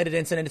an isolated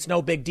incident. It's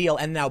no big deal.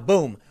 And now,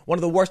 boom, one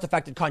of the worst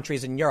affected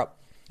countries in Europe.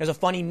 There's a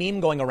funny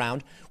meme going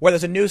around where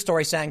there's a news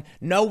story saying,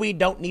 no, we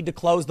don't need to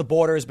close the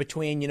borders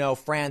between,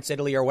 France,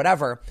 Italy, or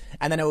whatever.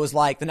 And then it was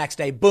like the next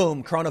day,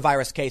 boom,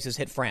 coronavirus cases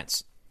hit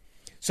France.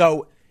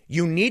 So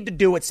you need to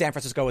do what San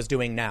Francisco is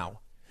doing now.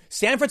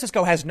 San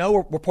Francisco has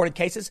no reported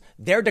cases.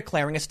 They're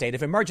declaring a state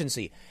of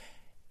emergency.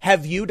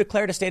 Have you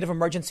declared a state of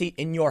emergency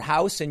in your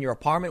house, in your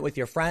apartment, with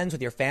your friends,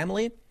 with your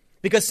family?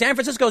 Because San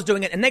Francisco is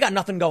doing it and they got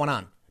nothing going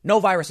on. No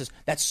viruses.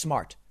 That's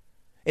smart.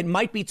 It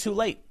might be too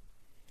late.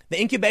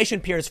 The incubation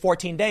period is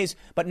 14 days,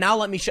 but now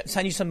let me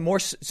send you some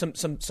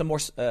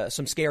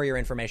scarier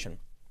information.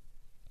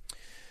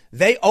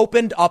 They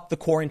opened up the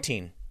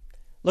quarantine.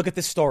 Look at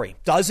this story.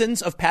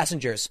 Dozens of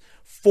passengers,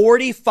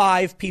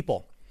 45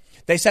 people.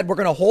 They said, we're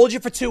going to hold you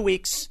for 2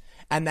 weeks.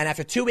 And then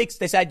after 2 weeks,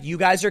 they said, you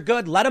guys are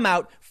good. Let them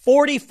out.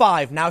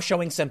 45 now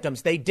showing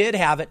symptoms. They did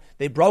have it.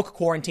 They broke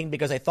quarantine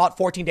because they thought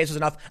 14 days was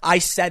enough. I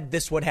said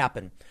this would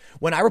happen.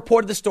 When I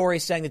reported the story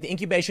saying that the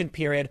incubation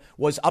period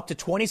was up to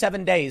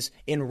 27 days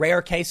in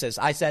rare cases,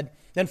 I said,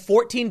 then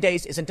 14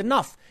 days isn't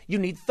enough. You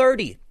need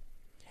 30.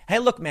 Hey,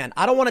 look, man,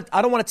 I don't want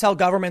to tell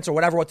governments or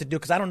whatever what to do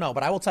because I don't know.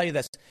 But I will tell you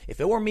this. If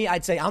it were me,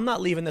 I'd say I'm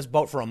not leaving this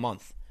boat for a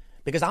month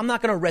because I'm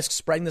not going to risk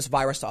spreading this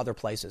virus to other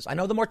places. I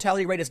know the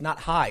mortality rate is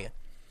not high,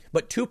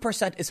 but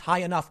 2% is high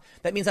enough.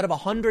 That means out of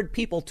 100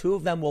 people, 2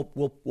 of them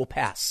will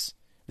pass.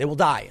 They will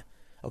die.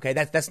 Okay,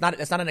 that's not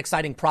an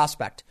exciting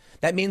prospect.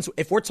 That means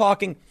if we're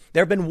talking,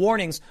 there have been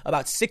warnings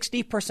about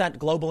 60%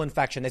 global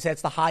infection. They say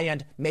it's the high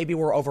end. Maybe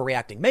we're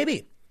overreacting.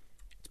 Maybe.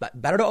 It's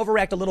better to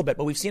overreact a little bit,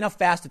 but we've seen how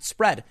fast it's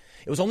spread.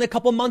 It was only a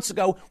couple months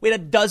ago. We had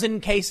a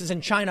dozen cases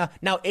in China,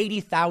 now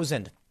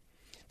 80,000.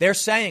 They're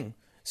saying,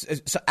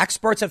 so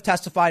experts have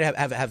testified,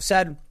 have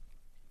said,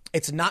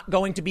 it's not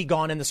going to be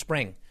gone in the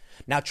spring.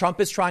 Now, Trump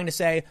is trying to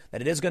say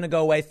that it is going to go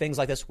away, things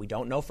like this. We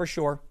don't know for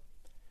sure.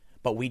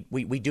 But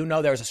we do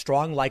know there's a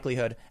strong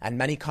likelihood, and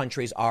many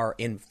countries are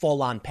in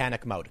full-on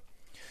panic mode.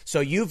 So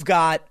you've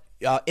got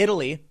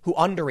Italy, who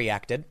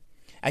underreacted,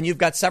 and you've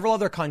got several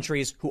other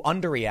countries who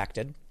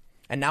underreacted.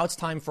 And now it's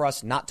time for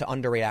us not to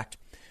underreact.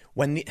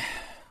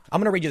 I'm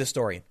going to read you the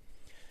story.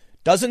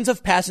 Dozens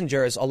of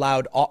passengers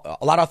allowed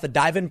off the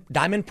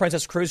Diamond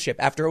Princess cruise ship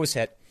after it was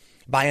hit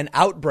by an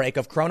outbreak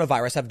of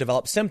coronavirus have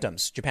developed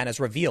symptoms, Japan has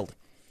revealed.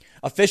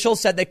 Officials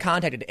said they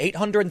contacted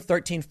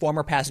 813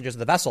 former passengers of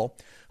the vessel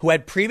who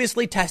had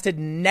previously tested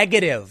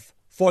negative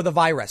for the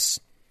virus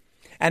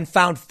and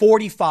found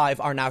 45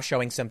 are now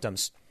showing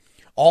symptoms.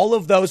 All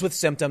of those with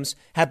symptoms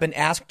have been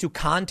asked to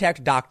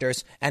contact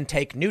doctors and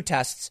take new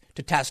tests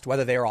to test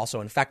whether they are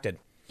also infected.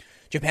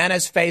 Japan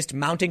has faced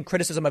mounting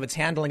criticism of its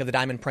handling of the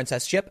Diamond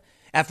Princess ship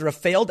after a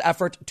failed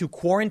effort to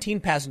quarantine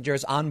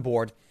passengers on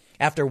board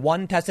after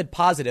one tested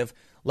positive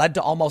led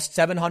to almost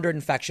 700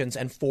 infections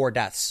and 4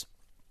 deaths.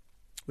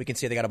 We can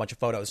see they got a bunch of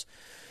photos.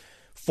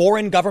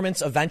 Foreign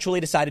governments eventually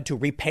decided to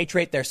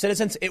repatriate their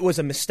citizens. It was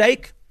a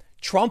mistake.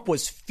 Trump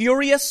was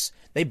furious.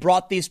 They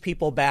brought these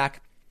people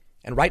back,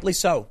 and rightly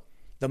so.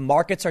 The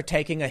markets are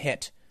taking a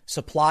hit.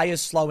 Supply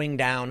is slowing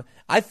down.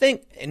 I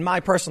think, in my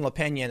personal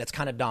opinion, it's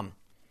kind of dumb.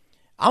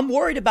 I'm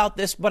worried about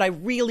this, but I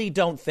really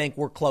don't think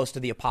we're close to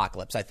the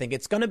apocalypse. I think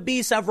it's going to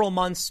be several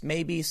months,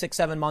 maybe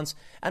 6-7 months,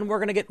 and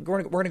we're going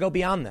to go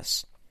beyond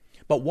this.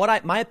 But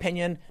my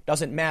opinion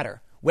doesn't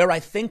matter. Where I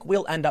think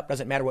we'll end up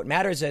doesn't matter. What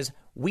matters is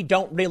we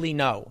don't really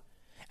know.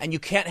 And you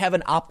can't have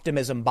an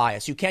optimism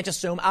bias. You can't just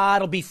assume,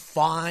 it'll be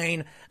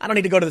fine. I don't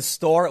need to go to the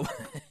store.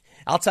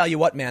 I'll tell you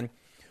what, man.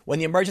 When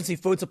the emergency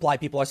food supply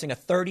people are seeing a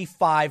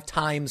 35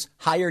 times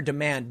higher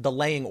demand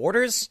delaying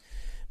orders,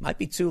 it might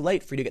be too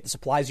late for you to get the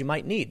supplies you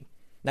might need.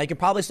 Now, you can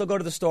probably still go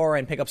to the store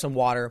and pick up some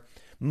water.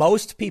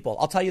 Most people,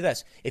 I'll tell you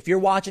this, if you're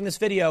watching this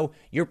video,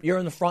 you're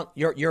in the front,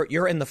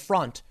 you're in the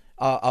front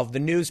of the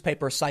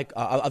newspaper cycle,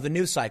 of the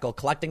news cycle,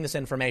 collecting this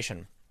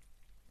information.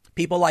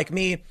 People like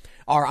me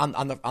are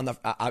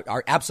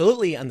are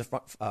absolutely on the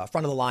front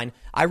of the line.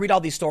 I read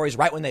all these stories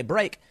right when they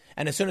break,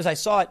 and as soon as I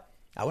saw it,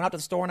 I went out to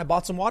the store and I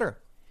bought some water.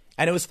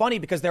 And it was funny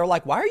because they were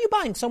like, "Why are you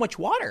buying so much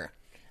water?"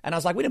 And I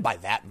was like, "We didn't buy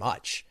that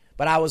much,"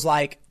 but I was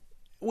like,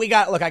 I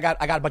got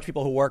a bunch of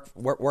people who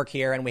work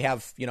here, and we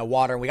have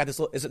water, and we got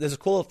there's a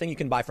cool little thing you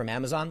can buy from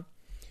Amazon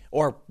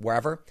or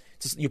wherever.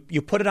 It's just,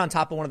 you put it on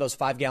top of one of those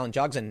 5-gallon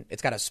jugs, and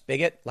it's got a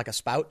spigot like a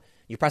spout.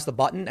 You press the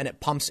button, and it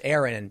pumps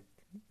air in and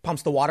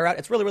pumps the water out.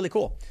 It's really, really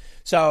cool.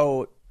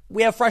 So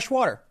we have fresh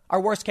water.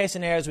 Our worst case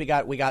scenario is we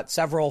got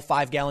several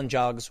 5-gallon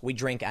jugs. We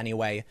drink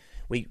anyway.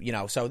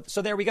 So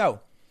there we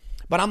go.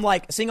 But I'm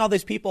like, seeing all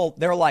these people,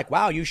 they're like,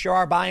 wow, you sure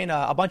are buying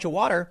a bunch of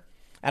water.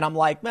 And I'm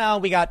like, well,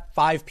 we got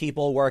 5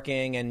 people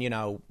working, and,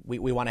 we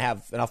want to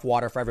have enough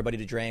water for everybody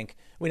to drink.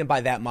 We didn't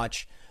buy that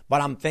much.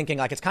 But I'm thinking,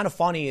 like, it's kind of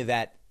funny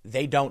that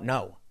they don't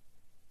know.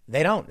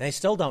 They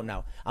still don't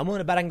know. I'm willing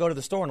to bet I can go to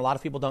the store, and a lot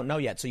of people don't know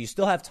yet. So you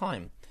still have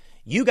time.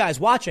 You guys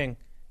watching,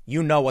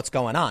 you know what's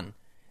going on.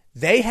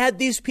 They had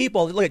these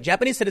people, look at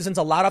Japanese citizens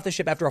allowed off the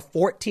ship after a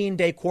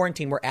 14-day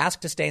quarantine were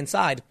asked to stay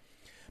inside,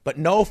 but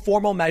no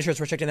formal measures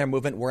restricting their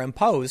movement were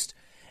imposed.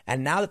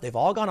 And now that they've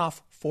all gone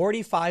off,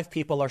 45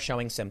 people are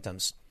showing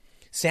symptoms.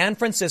 San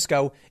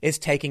Francisco is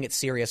taking it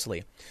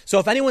seriously. So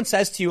if anyone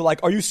says to you,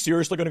 like, are you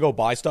seriously going to go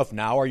buy stuff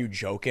now? Are you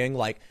joking?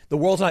 Like, the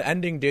world's not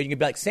ending, dude. You can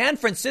be like, San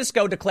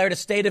Francisco declared a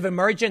state of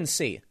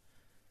emergency.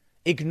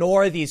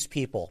 Ignore these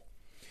people.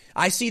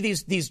 I see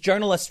these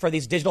journalists for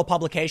these digital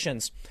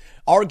publications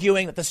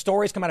arguing that the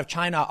stories come out of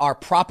China are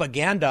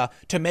propaganda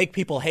to make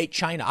people hate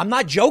China. I'm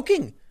not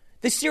joking.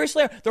 They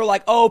seriously are. They're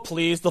like, oh,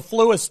 please, the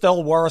flu is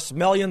still worse.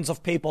 Millions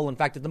of people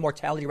infected. The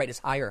mortality rate is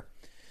higher.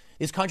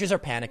 These countries are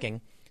panicking.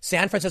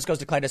 San Francisco's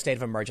declared a state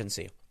of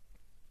emergency.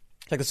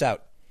 Check this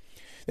out.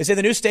 They say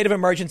the new state of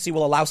emergency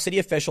will allow city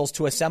officials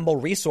to assemble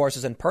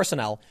resources and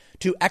personnel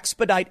to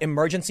expedite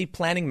emergency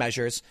planning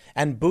measures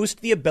and boost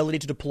the ability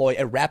to deploy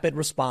a rapid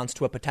response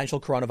to a potential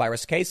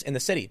coronavirus case in the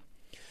city.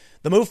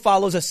 The move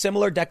follows a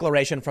similar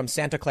declaration from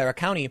Santa Clara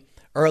County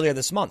earlier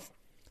this month.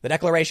 The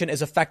declaration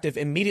is effective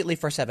immediately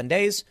for 7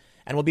 days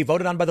and will be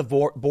voted on by the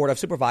Board of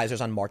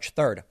Supervisors on March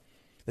 3rd.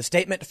 The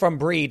statement from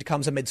Breed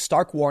comes amid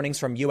stark warnings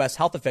from U.S.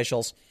 health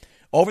officials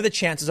over the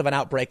chances of an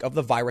outbreak of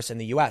the virus in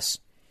the U.S.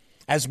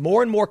 As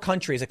more and more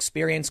countries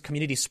experience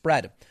community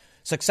spread,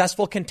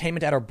 successful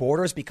containment at our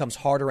borders becomes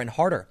harder and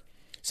harder,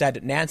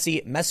 said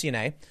Nancy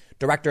Messonnier,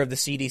 director of the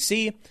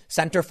CDC,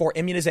 Center for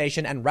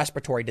Immunization and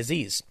Respiratory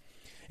Disease.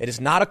 It is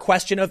not a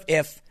question of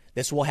if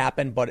this will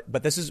happen, but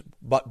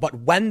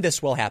when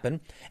this will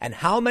happen, and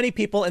how many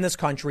people in this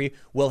country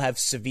will have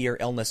severe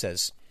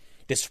illnesses.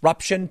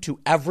 Disruption to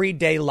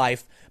everyday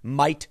life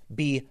might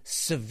be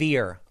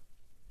severe.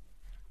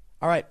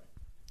 All right.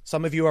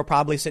 Some of you are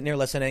probably sitting here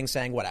listening,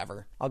 saying,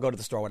 whatever, I'll go to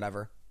the store,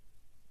 whatever.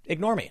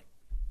 Ignore me.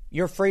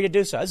 You're free to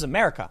do so. This is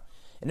America.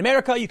 In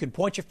America, you can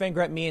point your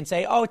finger at me and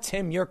say, oh,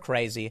 Tim, you're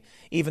crazy.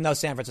 Even though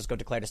San Francisco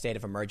declared a state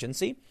of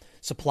emergency,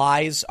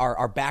 supplies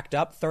are backed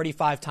up,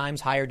 35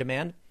 times higher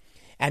demand,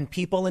 and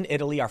people in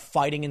Italy are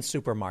fighting in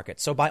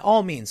supermarkets. So by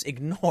all means,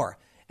 ignore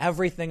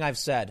everything I've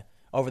said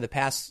over the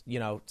past,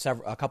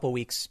 a couple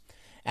weeks.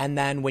 And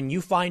then when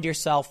you find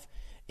yourself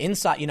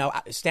inside,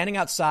 standing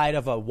outside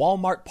of a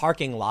Walmart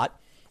parking lot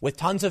with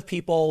tons of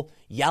people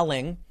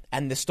yelling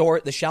and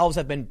the shelves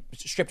have been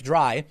stripped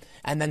dry,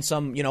 and then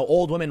some,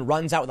 old woman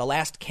runs out with the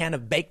last can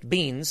of baked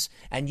beans,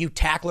 and you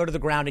tackle her to the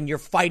ground, and you're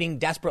fighting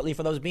desperately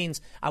for those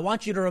beans. I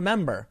want you to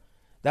remember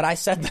that I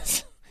said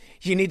this.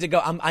 You need to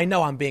go. I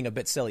know I'm being a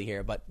bit silly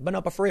here, but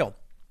for real.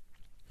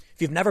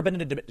 If you've never been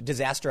in a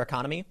disaster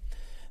economy,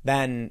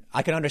 then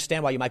I can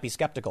understand why you might be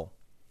skeptical.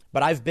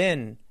 But I've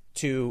been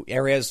to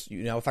areas,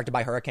 affected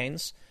by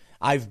hurricanes.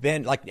 I've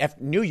been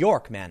New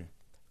York, man,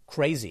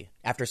 crazy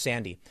after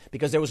Sandy,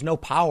 because there was no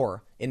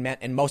power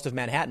in most of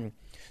Manhattan.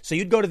 So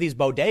you'd go to these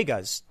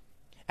bodegas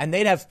and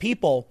they'd have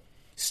people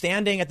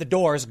standing at the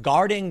doors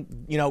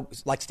guarding,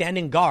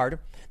 standing guard.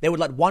 They would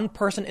let one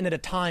person in at a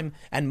time,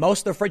 and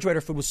most of the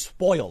refrigerator food was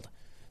spoiled.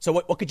 So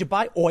what could you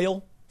buy?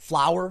 Oil,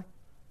 flour,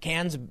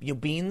 cans,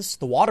 beans.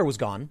 The water was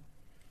gone.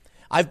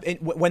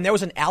 When there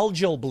was an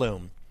algal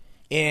bloom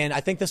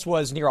I think this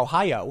was near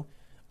Ohio,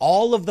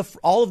 all of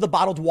the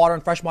bottled water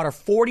and fresh water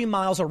 40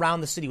 miles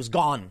around the city was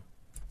gone.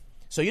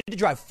 So you had to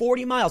drive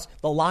 40 miles.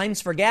 The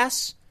lines for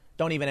gas,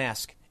 don't even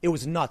ask. It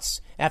was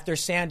nuts. After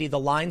Sandy, the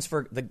lines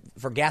for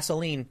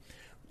gasoline,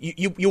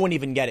 you wouldn't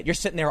even get it. You're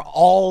sitting there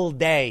all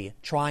day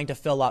trying to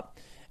fill up,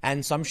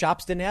 and some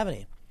shops didn't have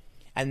any.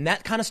 And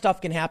that kind of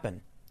stuff can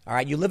happen. All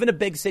right, you live in a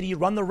big city, you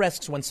run the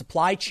risks when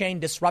supply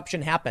chain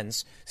disruption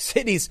happens.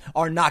 Cities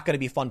are not going to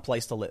be fun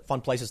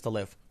places to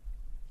live.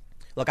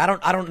 Look, I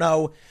don't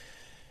know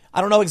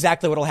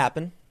exactly what'll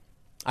happen.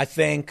 I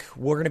think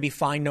we're going to be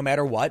fine no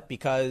matter what,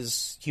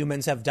 because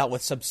humans have dealt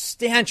with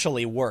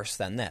substantially worse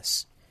than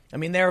this. I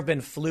mean, there have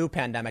been flu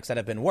pandemics that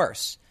have been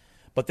worse,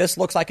 but this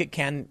looks like it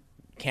can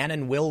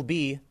and will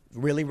be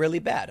really, really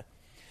bad.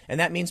 And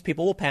that means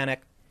people will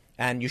panic,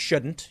 and you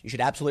shouldn't. You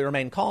should absolutely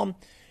remain calm.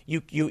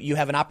 You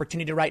have an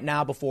opportunity right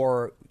now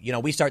before,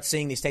 we start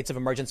seeing these states of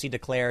emergency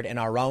declared in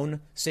our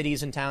own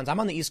cities and towns. I'm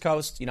on the East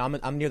Coast.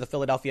 I'm near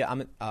Philadelphia.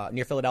 I'm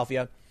near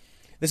Philadelphia.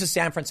 This is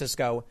San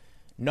Francisco.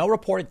 No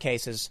reported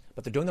cases,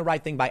 but they're doing the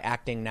right thing by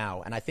acting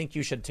now. And I think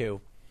you should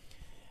too.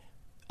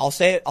 I'll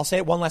say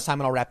it one last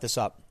time and I'll wrap this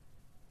up.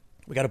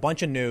 We got a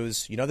bunch of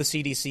news. The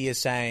CDC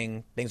is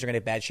saying things are going to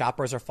get bad.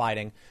 Shoppers are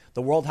fighting.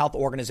 The World Health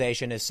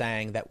Organization is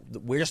saying that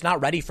we're just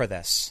not ready for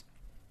this.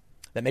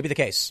 That may be the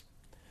case.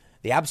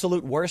 The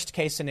absolute worst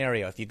case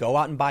scenario, if you go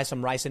out and buy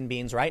some rice and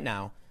beans right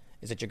now,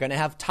 is that you're going to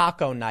have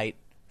taco night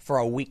for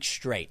a week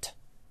straight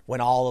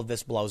when all of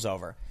this blows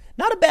over.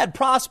 Not a bad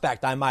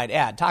prospect, I might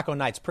add. Taco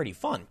night's pretty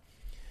fun.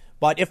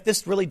 But if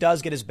this really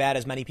does get as bad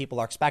as many people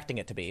are expecting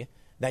it to be,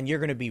 then you're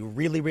going to be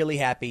really, really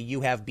happy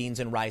you have beans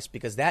and rice,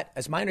 because that,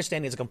 as my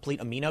understanding, is a complete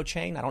amino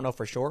chain. I don't know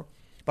for sure.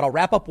 But I'll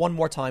wrap up one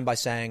more time by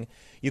saying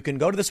you can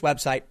go to this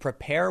website,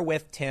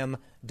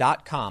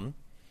 preparewithtim.com,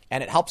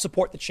 and it helps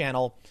support the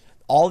channel.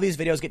 All of these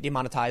videos get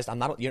demonetized.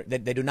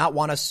 They do not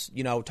want us,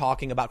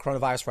 talking about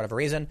coronavirus for whatever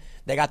reason.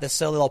 They got this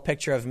silly little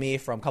picture of me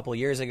from a couple of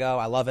years ago.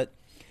 I love it.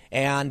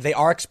 And they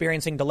are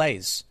experiencing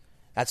delays.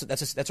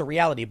 That's a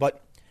reality.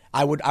 But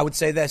I would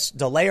say this: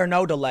 delay or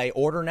no delay,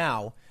 order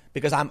now,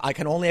 because I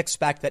can only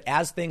expect that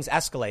as things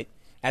escalate,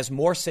 as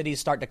more cities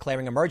start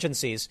declaring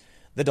emergencies,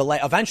 the delay,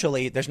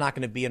 eventually there's not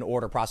going to be an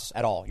order process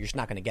at all. You're just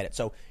not going to get it.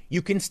 So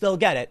you can still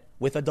get it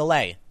with a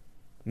delay.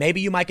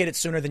 Maybe you might get it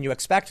sooner than you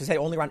expect. To say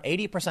only around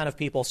 80% of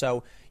people.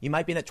 So you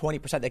might be in that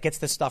 20% that gets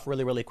this stuff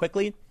really, really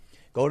quickly.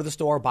 Go to the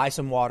store, buy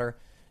some water,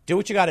 do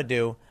what you got to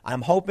do.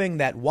 I'm hoping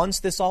that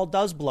once this all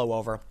does blow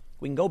over,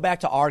 we can go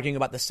back to arguing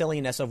about the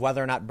silliness of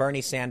whether or not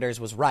Bernie Sanders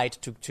was right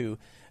to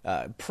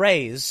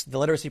praise the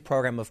literacy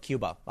program of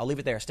Cuba. I'll leave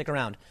it there. Stick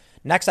around.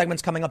 Next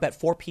segment's coming up at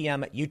 4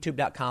 p.m. at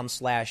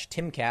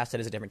youtube.com/Timcast. It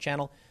is a different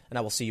channel, and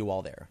I will see you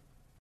all there.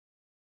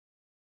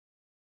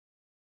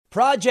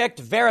 Project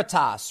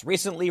Veritas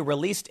recently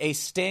released a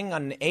sting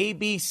on an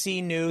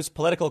ABC News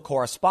political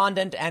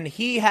correspondent, and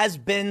he has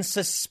been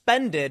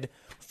suspended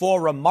for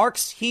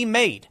remarks he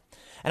made.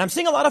 And I'm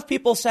seeing a lot of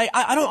people say,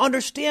 I don't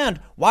understand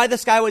why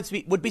this guy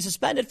would be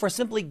suspended for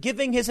simply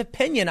giving his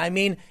opinion. I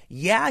mean,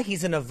 yeah,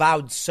 he's an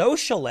avowed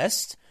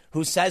socialist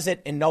who says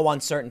it in no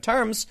uncertain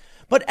terms,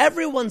 but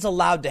everyone's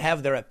allowed to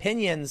have their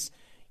opinions.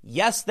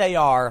 Yes, they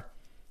are.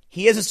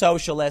 He is a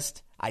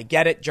socialist. I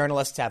get it.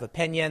 Journalists have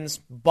opinions,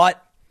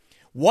 but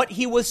what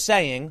he was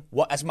saying,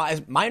 as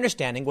my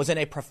understanding, was in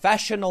a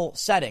professional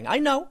setting. I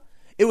know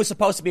it was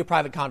supposed to be a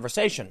private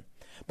conversation,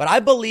 but I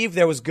believe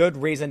there was good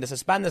reason to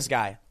suspend this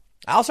guy.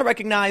 I also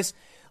recognize,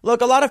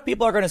 look, a lot of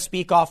people are going to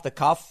speak off the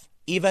cuff,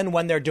 even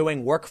when they're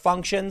doing work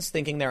functions,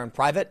 thinking they're in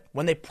private,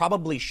 when they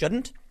probably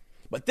shouldn't.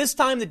 But this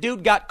time the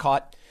dude got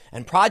caught,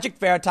 and Project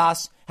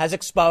Veritas has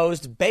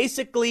exposed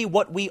basically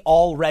what we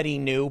already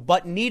knew,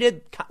 but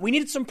we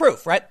needed some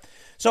proof, right?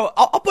 So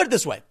I'll put it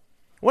this way.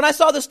 When I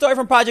saw the story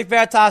from Project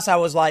Veritas, I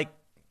was like,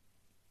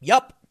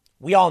 yup,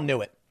 we all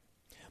knew it.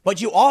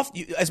 But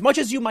as much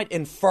as you might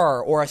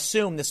infer or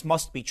assume this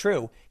must be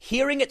true,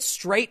 hearing it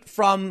straight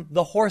from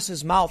the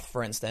horse's mouth,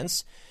 for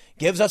instance,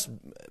 gives us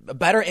a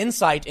better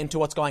insight into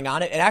what's going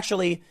on. It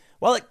actually,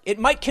 it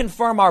might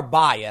confirm our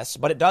bias,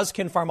 but it does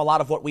confirm a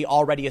lot of what we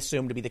already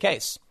assumed to be the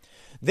case.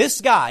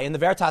 This guy in the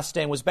Veritas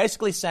sting was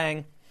basically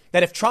saying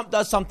that if Trump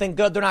does something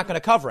good, they're not going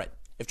to cover it.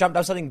 If Trump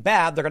does something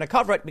bad, they're going to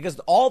cover it because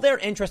all they're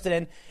interested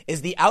in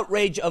is the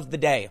outrage of the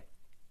day.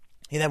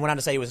 He then went on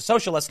to say he was a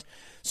socialist.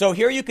 So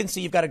here you can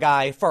see you've got a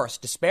guy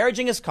first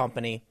disparaging his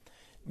company,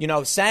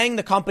 saying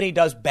the company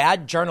does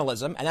bad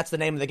journalism, and that's the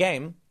name of the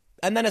game,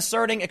 and then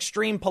asserting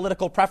extreme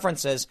political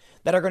preferences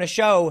that are going to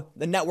show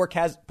the network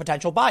has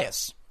potential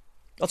bias.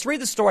 Let's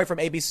read the story from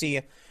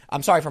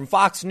from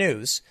Fox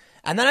News.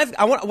 And then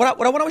what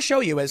I want to show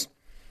you is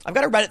I've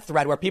got a Reddit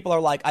thread where people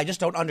are like, I just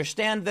don't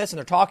understand this, and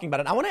they're talking about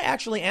it. And I want to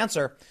actually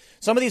answer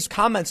some of these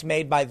comments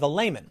made by the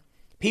layman,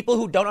 people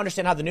who don't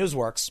understand how the news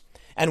works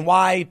and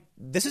why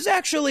this is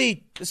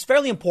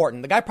fairly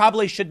important. The guy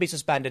probably should be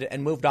suspended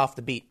and moved off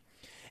the beat.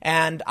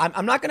 And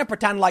I'm not going to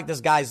pretend like this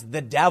guy's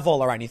the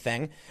devil or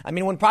anything. I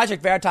mean, when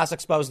Project Veritas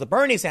exposed the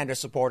Bernie Sanders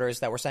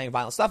supporters that were saying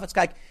violent stuff, it's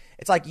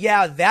like,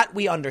 yeah, that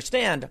we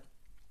understand.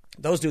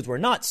 Those dudes were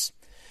nuts.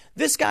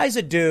 This guy's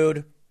a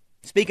dude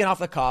speaking off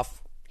the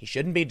cuff. He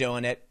shouldn't be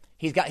doing it.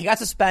 He got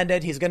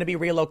suspended. He's going to be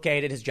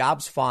relocated. His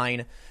job's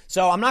fine.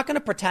 So I'm not going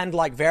to pretend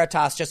like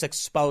Veritas just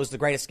exposed the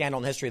greatest scandal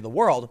in the history of the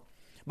world.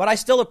 But I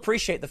still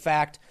appreciate the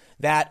fact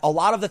that a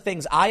lot of the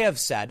things I have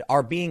said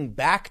are being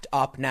backed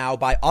up now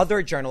by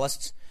other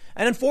journalists.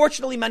 And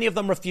unfortunately, many of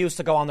them refuse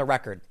to go on the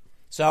record.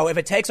 So if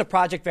it takes a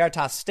Project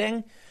Veritas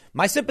sting,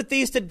 my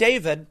sympathies to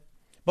David.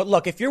 But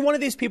look, if you're one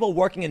of these people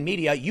working in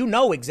media, you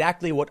know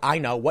exactly what I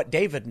know, what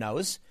David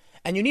knows,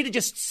 and you need to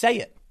just say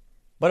it.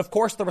 But of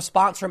course, the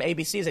response from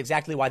ABC is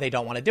exactly why they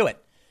don't want to do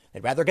it.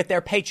 They'd rather get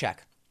their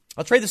paycheck.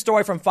 Let's read the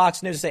story from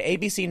Fox News. Say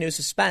ABC News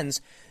suspends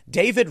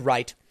David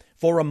Wright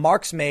for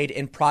remarks made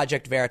in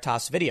Project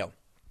Veritas video.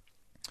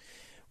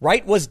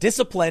 Wright was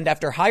disciplined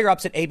after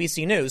higher-ups at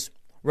ABC News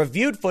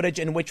reviewed footage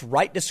in which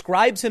Wright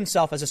describes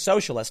himself as a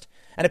socialist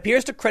and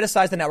appears to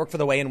criticize the network for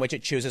the way in which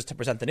it chooses to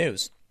present the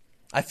news.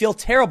 I feel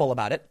terrible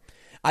about it.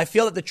 I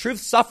feel that the truth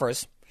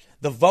suffers.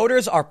 The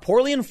voters are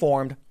poorly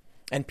informed,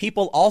 and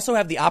people also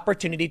have the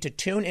opportunity to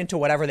tune into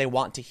whatever they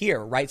want to hear,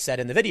 Wright said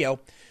in the video,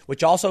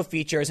 which also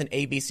features an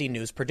ABC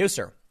News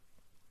producer.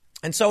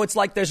 And so it's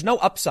like there's no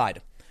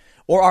upside,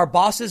 or our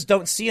bosses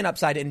don't see an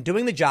upside in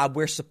doing the job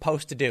we're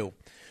supposed to do,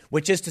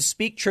 which is to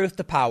speak truth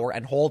to power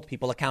and hold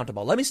people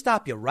accountable. Let me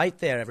stop you right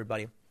there,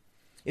 everybody.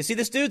 You see,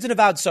 this dude's an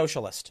avowed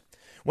socialist.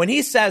 When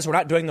he says we're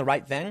not doing the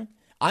right thing,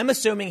 I'm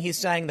assuming he's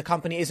saying the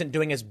company isn't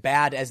doing as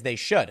bad as they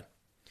should.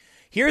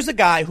 Here's a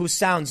guy who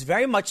sounds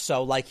very much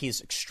so like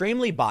he's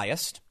extremely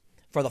biased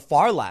for the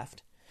far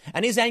left,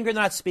 and he's angry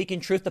they're not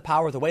speaking truth to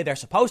power the way they're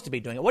supposed to be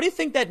doing it. What do you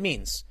think that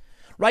means?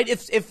 Right?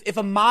 If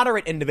a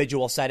moderate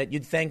individual said it,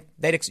 you'd think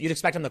you'd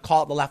expect him to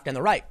call it the left and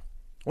the right.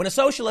 When a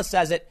socialist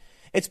says it,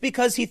 it's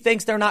because he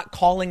thinks they're not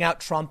calling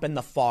out Trump and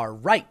the far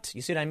right.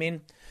 You see what I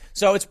mean?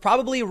 So it's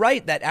probably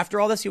right that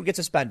after all this, he would get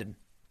suspended.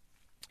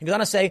 He goes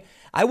on to say,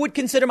 I would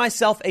consider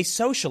myself a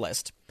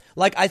socialist.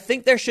 Like, I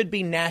think there should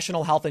be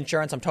national health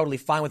insurance. I'm totally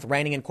fine with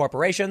reining in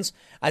corporations.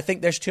 I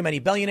think there's too many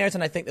billionaires,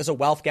 and I think there's a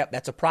wealth gap.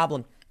 That's a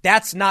problem.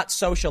 That's not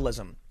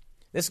socialism.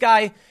 This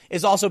guy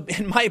is also,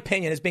 in my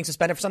opinion, is being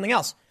suspended for something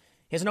else.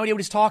 He has no idea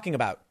what he's talking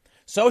about.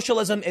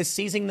 Socialism is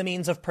seizing the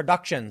means of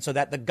production so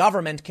that the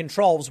government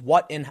controls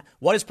what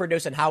is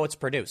produced and how it's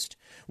produced.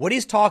 What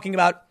he's talking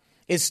about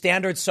is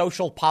standard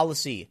social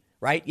policy,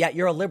 right? Yeah,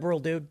 you're a liberal,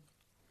 dude.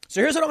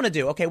 So here's what I'm going to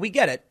do. Okay, we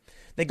get it.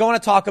 They go on to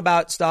talk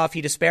about stuff.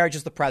 He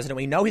disparages the president.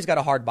 We know he's got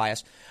a hard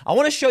bias. I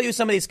want to show you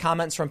some of these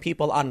comments from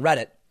people on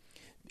Reddit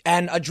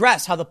and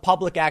address how the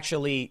public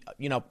actually,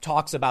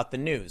 talks about the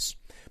news.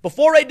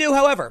 Before I do,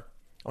 however,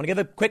 I want to give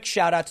a quick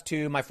shout out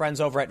to my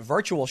friends over at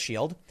Virtual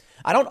Shield.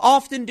 I don't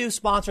often do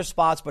sponsor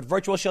spots, but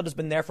Virtual Shield has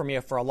been there for me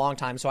for a long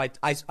time. So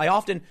I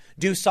often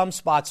do some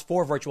spots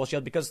for Virtual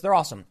Shield because they're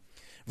awesome.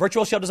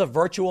 Virtual Shield is a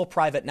virtual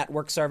private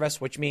network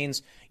service, which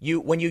means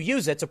when you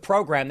use it, it's a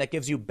program that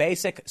gives you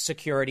basic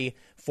security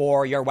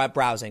for your web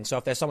browsing. So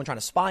if there's someone trying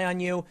to spy on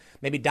you,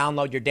 maybe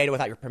download your data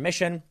without your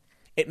permission,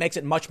 it makes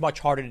it much,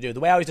 much harder to do. The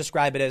way I always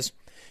describe it is,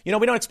 we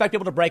don't expect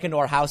people to break into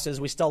our houses.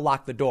 We still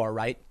lock the door,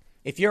 right?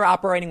 If you're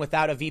operating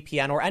without a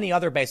VPN or any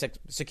other basic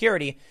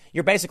security,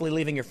 you're basically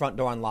leaving your front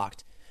door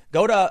unlocked.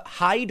 Go to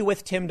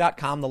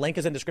hidewithtim.com. The link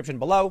is in the description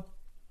below.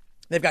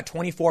 They've got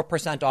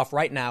 24% off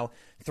right now,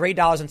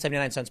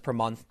 $3.79 per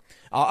month.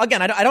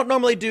 Again, I don't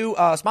normally do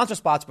sponsor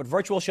spots, but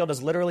Virtual Shield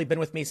has literally been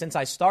with me since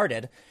I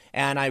started,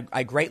 and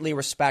I greatly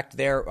respect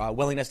their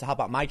willingness to help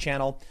out my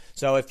channel.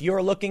 So if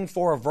you're looking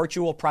for a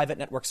virtual private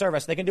network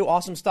service, they can do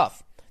awesome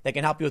stuff. They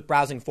can help you with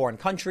browsing foreign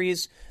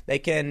countries. They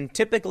can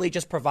typically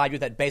just provide you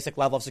that basic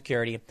level of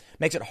security.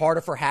 Makes it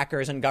harder for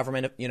hackers and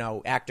government,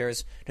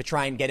 actors to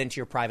try and get into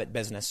your private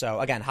business.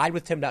 So again,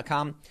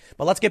 hidewithtim.com.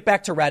 But let's get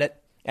back to Reddit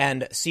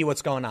and see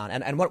what's going on.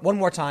 And one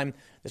more time,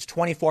 there's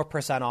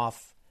 24%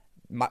 off.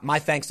 My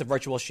thanks to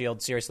Virtual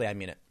Shield. Seriously, I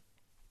mean it.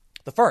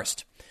 The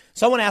first,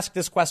 someone asked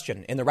this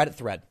question in the Reddit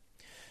thread.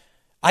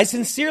 I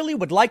sincerely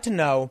would like to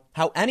know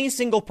how any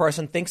single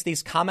person thinks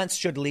these comments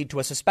should lead to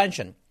a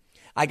suspension.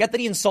 I get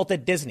that he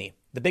insulted Disney,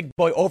 the big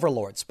boy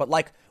overlords, but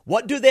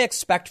what do they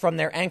expect from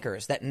their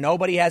anchors? That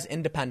nobody has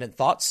independent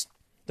thoughts?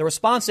 The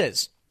response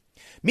is,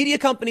 media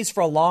companies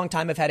for a long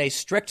time have had a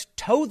strict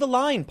toe the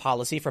line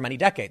policy for many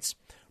decades.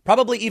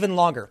 probably even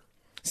longer.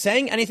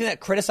 Saying anything that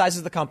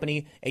criticizes the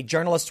company a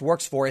journalist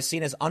works for is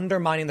seen as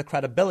undermining the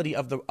credibility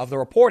of the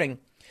reporting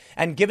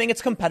and giving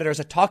its competitors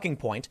a talking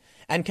point,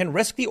 and can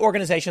risk the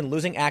organization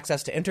losing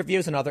access to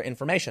interviews and other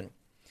information.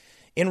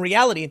 In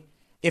reality,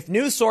 if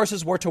news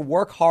sources were to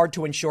work hard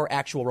to ensure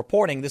actual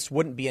reporting, this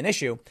wouldn't be an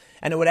issue,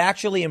 and it would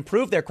actually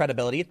improve their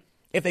credibility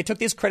if they took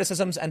these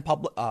criticisms and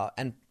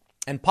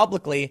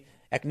publicly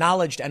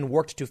acknowledged and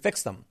worked to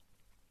fix them.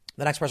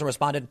 The next person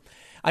responded,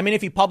 I mean,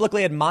 if you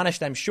publicly admonish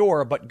them,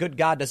 sure, but good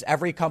God, does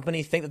every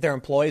company think that their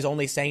employees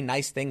only say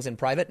nice things in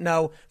private?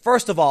 No.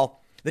 First of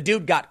all, the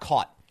dude got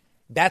caught.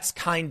 That's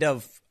kind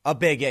of a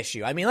big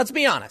issue. I mean, let's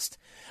be honest.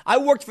 I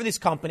worked for these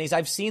companies.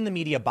 I've seen the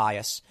media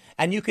bias,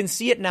 and you can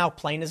see it now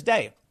plain as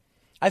day.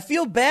 I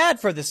feel bad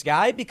for this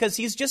guy because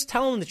he's just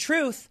telling the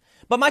truth.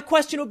 But my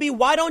question would be,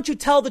 why don't you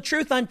tell the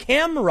truth on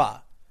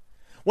camera?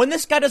 When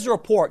this guy does a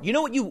report, you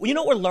know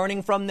what we're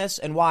learning from this,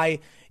 and why,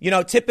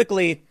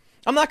 typically,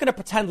 I'm not going to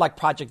pretend like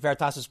Project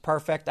Veritas is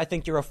perfect. I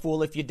think you're a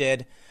fool if you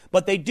did,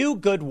 but they do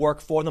good work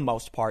for the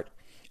most part.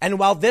 And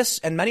while this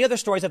and many other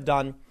stories have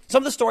done,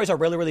 some of the stories are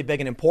really, really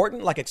big and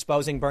important, like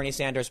exposing Bernie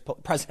Sanders'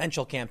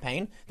 presidential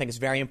campaign. I think it's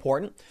very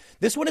important.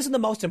 This one isn't the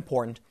most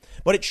important,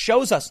 but it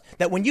shows us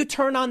that when you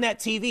turn on that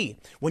TV,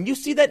 when you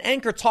see that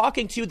anchor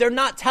talking to you, they're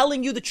not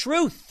telling you the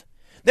truth.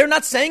 They're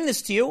not saying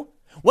this to you.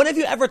 When have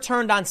you ever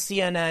turned on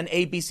CNN,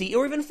 ABC,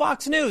 or even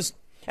Fox News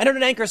and heard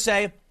an anchor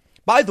say,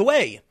 by the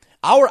way,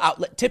 our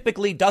outlet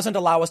typically doesn't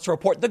allow us to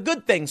report the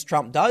good things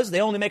Trump does.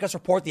 They only make us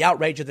report the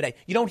outrage of the day.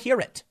 You don't hear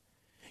it.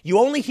 You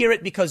only hear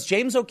it because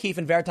James O'Keefe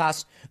and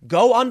Veritas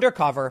go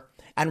undercover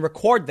and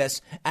record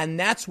this, and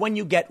that's when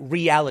you get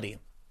reality.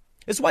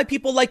 This is why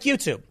people like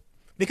YouTube,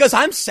 because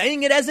I'm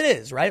saying it as it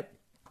is, right?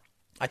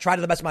 I try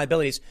to the best of my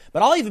abilities,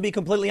 but I'll even be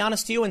completely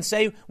honest to you and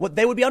say what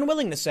they would be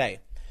unwilling to say.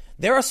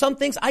 There are some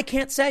things I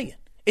can't say.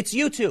 It's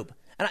YouTube.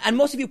 And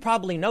most of you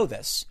probably know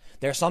this.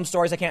 There are some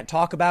stories I can't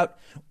talk about.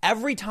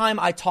 Every time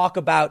I talk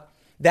about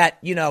that,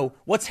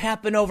 what's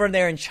happened over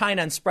there in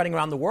China and spreading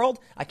around the world,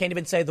 I can't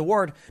even say the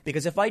word,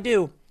 because if I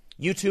do,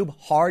 YouTube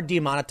hard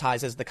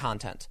demonetizes the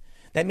content.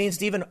 That means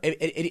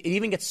it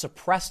even gets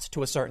suppressed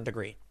to a certain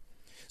degree.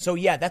 So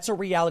yeah, that's a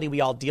reality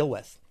we all deal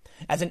with.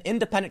 As an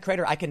independent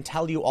creator, I can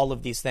tell you all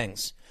of these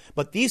things,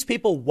 but these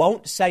people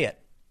won't say it.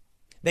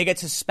 They get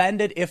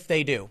suspended if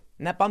they do,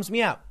 and that bums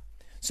me out.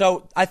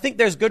 So I think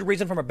there's good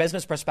reason from a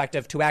business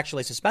perspective to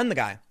actually suspend the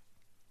guy.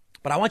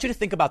 But I want you to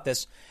think about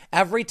this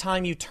every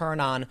time you turn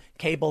on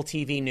cable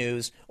TV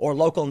news or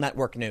local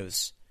network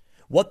news.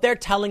 What they're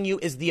telling you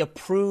is the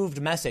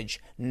approved message,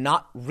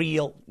 not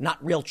real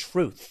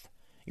truth.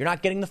 You're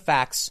not getting the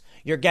facts.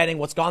 You're getting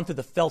what's gone through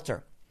the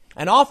filter.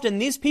 And often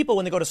these people,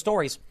 when they go to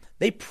stories,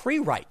 they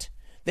pre-write.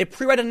 They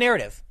pre-write a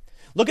narrative.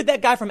 Look at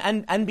that guy from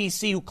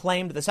NBC who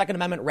claimed the Second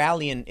Amendment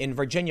rally in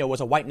Virginia was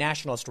a white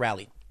nationalist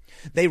rally.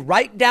 They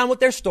write down what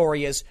their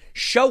story is,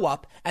 show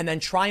up, and then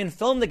try and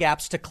fill in the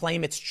gaps to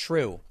claim it's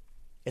true.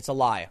 It's a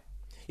lie.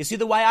 You see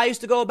the way I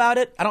used to go about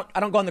it? I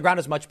don't go on the ground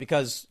as much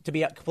because, to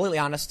be completely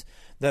honest,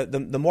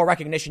 the more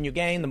recognition you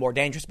gain, the more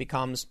dangerous it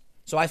becomes.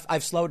 So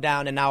I've slowed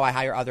down, and now I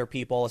hire other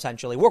people,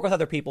 essentially, work with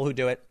other people who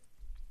do it.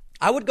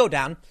 I would go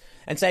down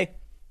and say,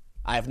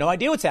 I have no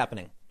idea what's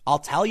happening. I'll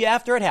tell you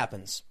after it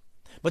happens.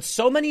 But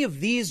so many of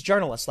these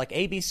journalists, like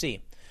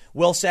ABC,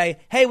 will say,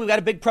 hey, we've got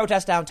a big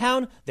protest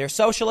downtown. They're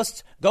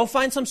socialists. Go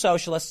find some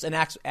socialists and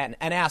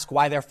ask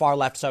why they're far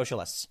left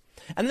socialists.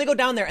 And then they go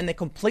down there and they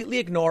completely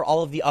ignore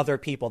all of the other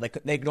people. They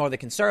ignore the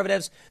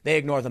conservatives. They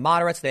ignore the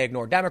moderates. They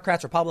ignore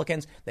Democrats,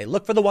 Republicans. They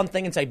look for the one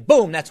thing and say,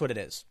 boom, that's what it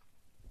is.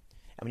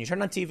 And when you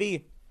turn on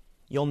TV,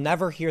 you'll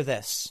never hear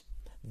this.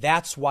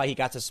 That's why he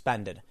got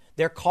suspended.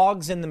 They're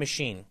cogs in the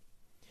machine.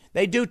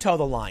 They do toe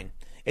the line.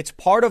 It's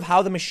part of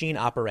how the machine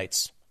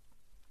operates.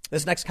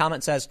 This next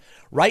comment says,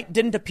 Wright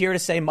didn't appear to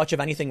say much of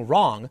anything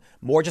wrong,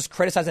 more just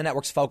criticize the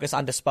network's focus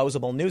on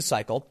disposable news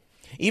cycle.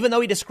 Even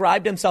though he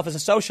described himself as a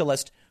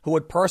socialist who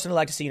would personally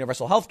like to see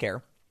universal health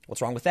care.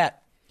 What's wrong with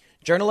that?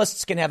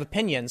 Journalists can have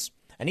opinions,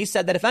 and he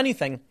said that if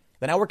anything,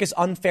 the network is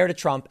unfair to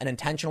Trump and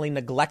intentionally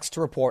neglects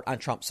to report on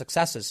Trump's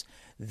successes.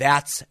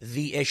 That's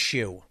the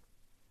issue.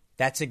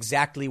 That's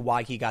exactly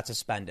why he got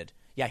suspended.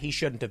 Yeah, he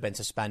shouldn't have been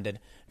suspended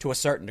to a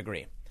certain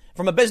degree.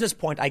 From a business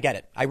point, I get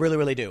it. I really,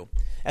 really do.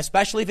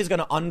 Especially if he's going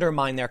to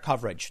undermine their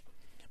coverage.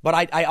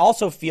 But I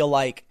also feel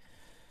like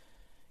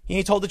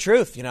he told the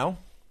truth, you know.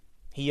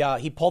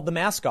 He pulled the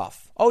mask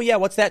off. Oh, yeah,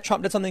 what's that?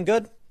 Trump did something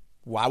good?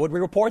 Why would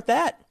we report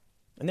that?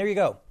 And there you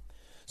go.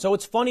 So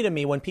it's funny to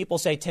me when people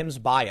say Tim's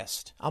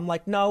biased. I'm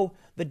like, no,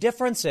 the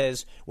difference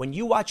is when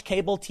you watch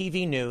cable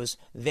TV news,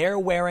 they're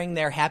wearing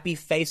their happy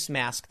face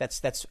mask.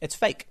 It's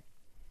fake.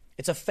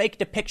 It's a fake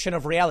depiction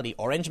of reality.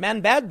 Orange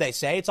man bad, they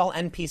say. It's all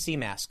NPC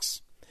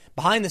masks.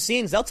 Behind the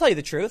scenes, they'll tell you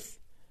the truth,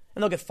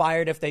 and they'll get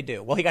fired if they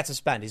do. Well, he got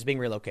suspended. He's being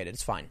relocated.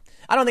 It's fine.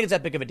 I don't think it's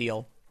that big of a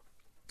deal.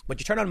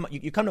 But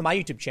you come to my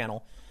YouTube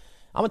channel,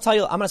 I'm going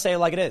to say it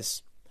like it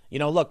is. You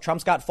know, look,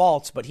 Trump's got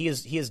faults, but he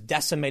is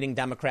decimating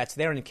Democrats.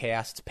 They're in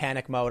chaos. It's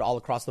panic mode all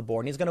across the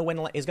board. And he's going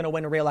to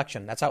win a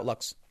re-election. That's how it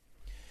looks.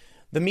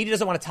 The media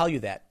doesn't want to tell you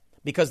that.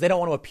 because they don't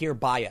want to appear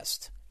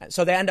biased.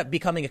 So they end up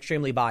becoming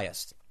extremely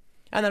biased.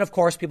 And then, of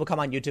course, people come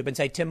on YouTube and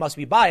say, Tim must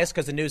be biased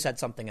because the news said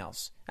something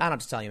else. I don't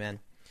have to tell you, man.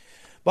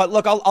 But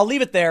look, I'll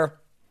leave it there.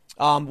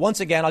 Once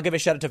again, I'll give a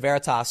shout out to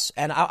Veritas.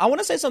 And I want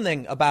to say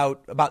something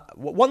about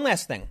one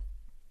last thing.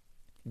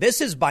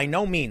 This is by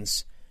no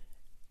means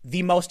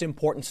the most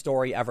important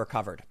story ever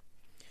covered.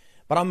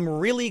 But I'm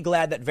really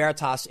glad that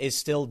Veritas is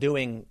still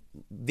doing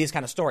these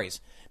kind of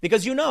stories.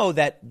 Because you know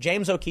that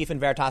James O'Keefe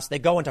and Veritas, they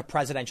go into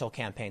presidential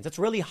campaigns. It's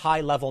really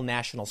high-level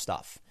national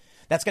stuff.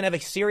 That's going to have a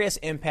serious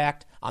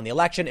impact on the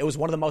election. It was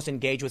one of the most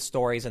engaged with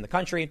stories in the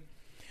country.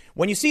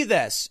 When you see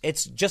this,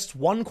 it's just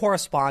one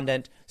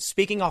correspondent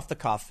speaking off the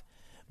cuff.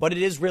 But it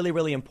is really,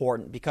 really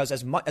important because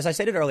as I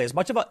stated earlier,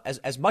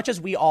 as much as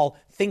we all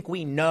think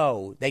we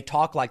know they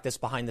talk like this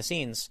behind the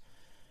scenes,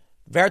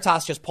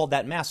 Veritas just pulled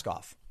that mask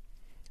off.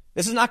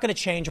 This is not going to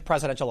change a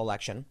presidential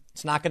election.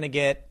 It's not going to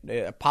get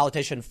a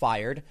politician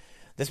fired.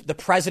 The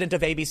president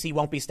of ABC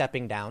won't be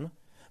stepping down.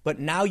 But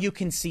now you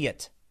can see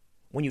it.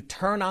 When you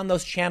turn on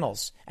those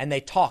channels and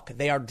they talk,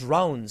 they are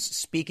drones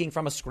speaking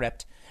from a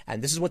script.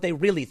 And this is what they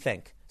really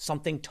think.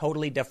 Something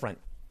totally different.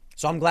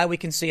 So I'm glad we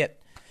can see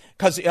it.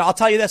 Because I'll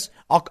tell you this,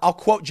 I'll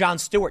quote Jon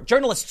Stewart.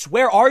 Journalists,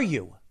 where are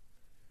you?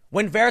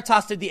 When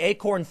Veritas did the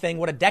Acorn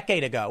thing, a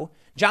decade ago,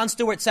 Jon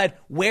Stewart said,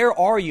 where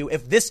are you?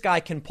 If this guy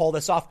can pull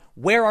this off,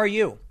 where are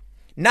you?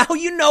 Now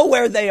you know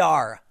where they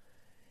are.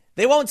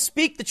 They won't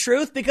speak the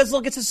truth because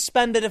they'll get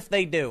suspended if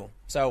they do.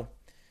 So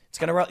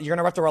you're going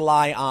to have to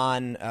rely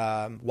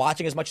on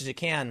watching as much as you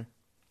can.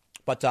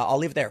 But I'll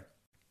leave it there.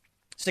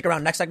 Stick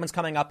around. Next segment's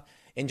coming up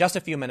in just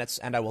a few minutes,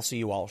 and I will see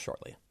you all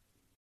shortly.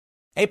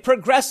 A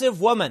progressive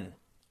woman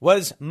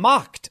was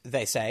mocked,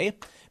 they say,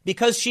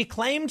 because she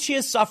claimed she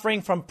is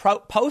suffering from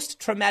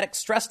post-traumatic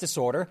stress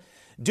disorder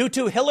due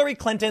to Hillary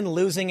Clinton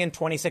losing in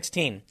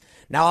 2016.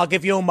 Now, I'll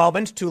give you a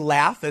moment to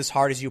laugh as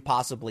hard as you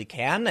possibly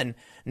can. And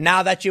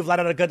now that you've let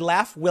out a good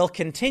laugh, we'll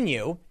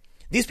continue.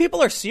 These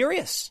people are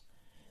serious.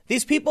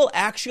 These people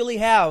actually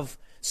have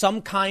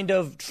some kind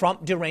of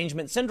Trump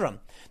derangement syndrome.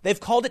 They've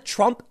called it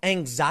Trump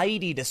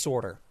anxiety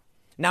disorder.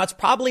 Now, it's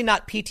probably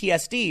not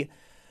PTSD,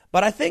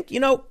 but I think,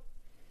 the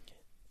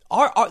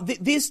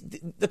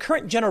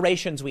current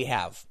generations we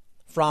have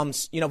from,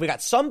 we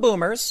got some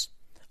boomers,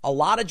 a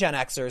lot of Gen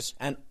Xers,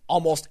 and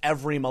almost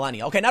every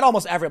millennial. Okay, not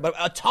almost every, but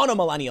a ton of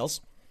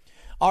millennials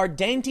are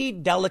dainty,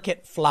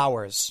 delicate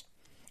flowers.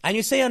 And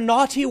you say a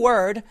naughty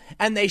word,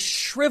 and they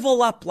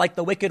shrivel up like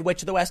the Wicked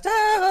Witch of the West.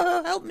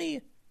 Ah, help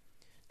me.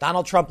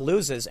 Donald Trump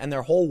loses, and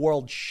their whole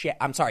world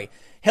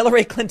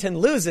Hillary Clinton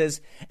loses,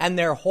 and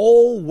their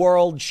whole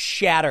world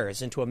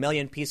shatters into a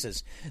million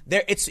pieces.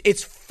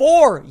 It's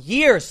 4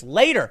 years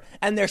later,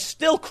 and they're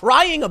still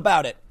crying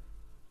about it.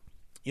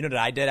 You know what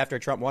I did after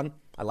Trump won?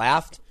 I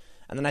laughed,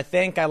 and then I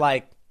think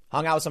I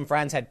hung out with some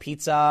friends, had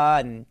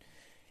pizza, and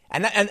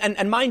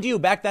mind you,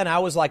 back then I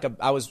was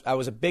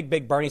a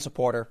big Bernie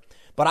supporter.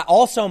 But I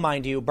also,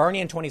 mind you,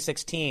 Bernie in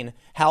 2016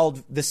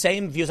 held the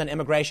same views on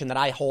immigration that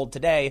I hold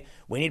today.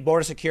 We need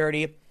border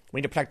security. We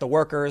need to protect the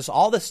workers,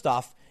 all this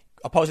stuff,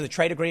 opposing the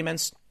trade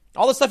agreements.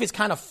 All this stuff he's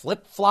kind of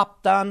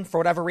flip-flopped on for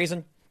whatever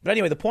reason. But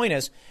anyway, the point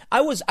is,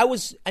 I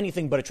was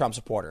anything but a Trump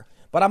supporter.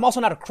 But I'm also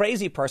not a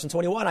crazy person. So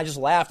when he won, I just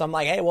laughed. I'm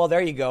like, hey, well, there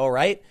you go,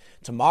 right?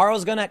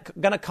 Tomorrow's gonna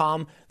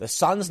come. The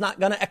sun's not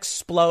gonna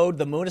explode.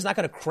 The moon is not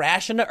gonna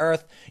crash into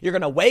Earth. You're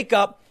gonna wake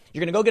up. You're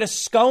going to go get a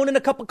scone and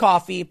a cup of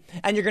coffee,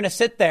 and you're going to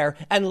sit there,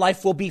 and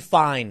life will be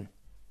fine.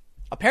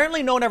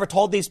 Apparently, no one ever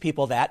told these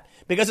people that,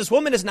 because this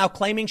woman is now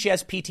claiming she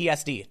has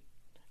PTSD.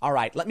 All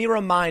right, let me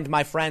remind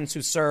my friends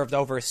who served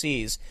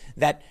overseas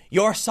that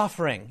your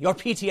suffering, your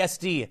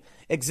PTSD,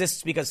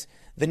 exists because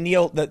the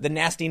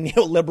nasty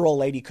neoliberal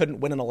lady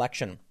couldn't win an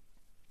election.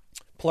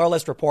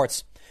 Pluralist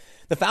reports,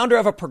 the founder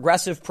of a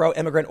progressive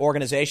pro-immigrant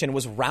organization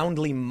was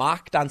roundly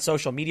mocked on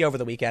social media over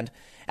the weekend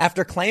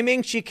after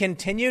claiming she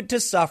continued to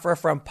suffer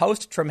from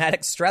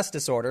post-traumatic stress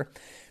disorder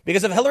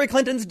because of Hillary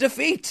Clinton's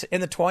defeat in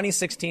the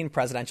 2016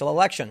 presidential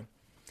election.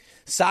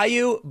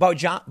 Sayu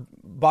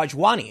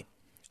Bhojwani,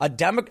 a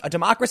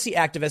democracy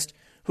activist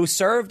who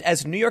served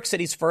as New York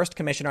City's first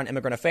commissioner on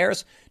immigrant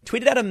affairs,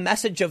 tweeted out a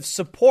message of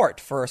support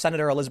for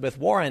Senator Elizabeth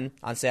Warren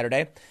on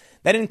Saturday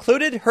that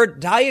included her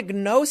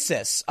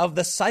diagnosis of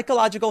the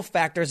psychological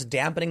factors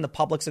dampening the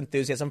public's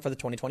enthusiasm for the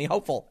 2020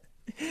 hopeful.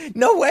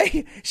 No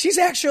way. She's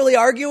actually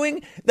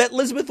arguing that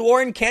Elizabeth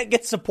Warren can't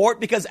get support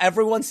because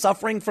everyone's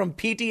suffering from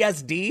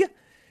PTSD.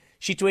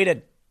 She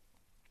tweeted,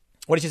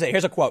 what did she say?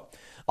 Here's a quote.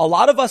 A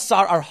lot of us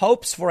saw our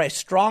hopes for a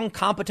strong,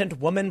 competent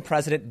woman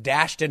president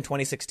dashed in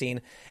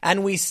 2016,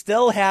 and we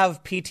still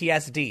have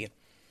PTSD.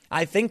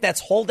 I think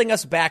that's holding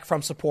us back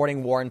from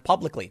supporting Warren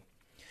publicly.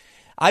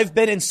 I've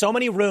been in so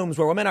many rooms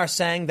where women are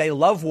saying they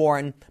love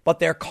Warren, but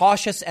they're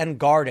cautious and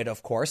guarded,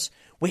 of course.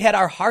 We had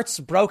our hearts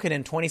broken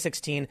in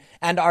 2016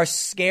 and are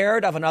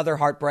scared of another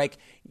heartbreak.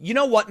 You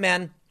know what,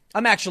 man?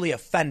 I'm actually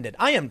offended.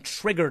 I am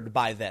triggered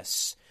by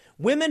this.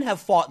 Women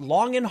have fought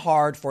long and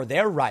hard for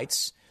their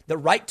rights, the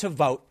right to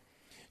vote.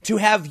 To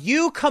have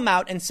you come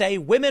out and say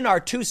women are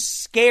too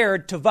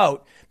scared to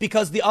vote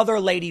because the other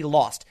lady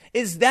lost.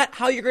 Is that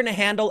how you're going to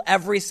handle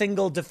every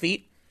single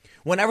defeat?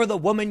 Whenever the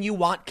woman you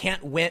want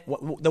can't win,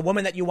 the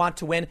woman that you want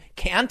to win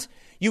can't,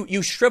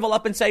 you shrivel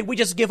up and say, we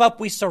just give up,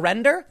 we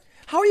surrender?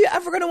 How are you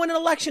ever going to win an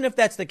election if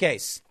that's the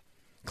case?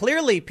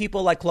 Clearly,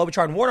 people like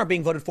Klobuchar and Warren are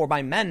being voted for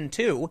by men,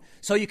 too.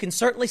 So you can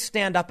certainly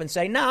stand up and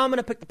say, no, I'm going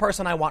to pick the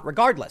person I want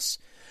regardless.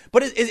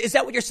 But is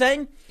that what you're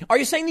saying? Are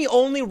you saying the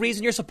only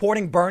reason you're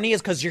supporting Bernie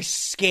is because you're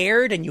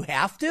scared and you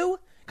have to?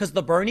 Because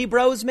the Bernie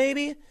bros,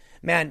 maybe?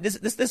 Man,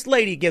 this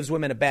lady gives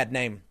women a bad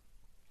name.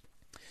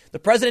 The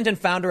president and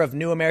founder of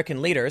New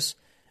American Leaders,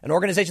 an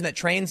organization that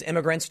trains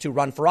immigrants to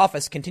run for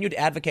office, continued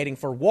advocating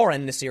for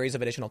Warren in a series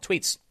of additional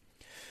tweets.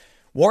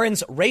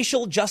 Warren's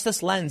racial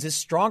justice lens is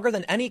stronger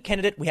than any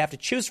candidate we have to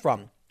choose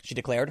from, she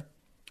declared.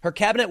 Her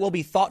cabinet will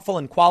be thoughtful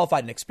and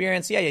qualified and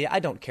experienced. Yeah, I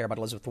don't care about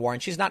Elizabeth Warren.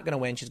 She's not going to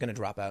win. She's going to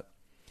drop out.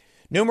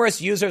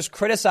 Numerous users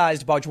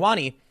criticized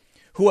Bhojwani,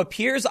 who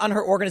appears on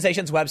her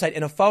organization's website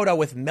in a photo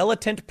with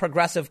militant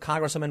progressive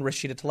Congresswoman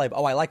Rashida Tlaib.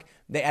 Oh, I like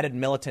they added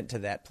militant to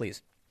that,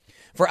 please.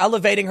 For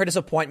elevating her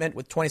disappointment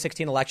with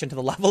 2016 election to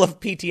the level of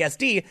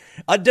PTSD,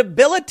 a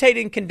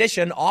debilitating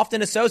condition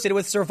often associated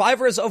with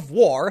survivors of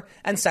war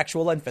and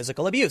sexual and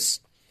physical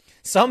abuse.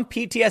 Some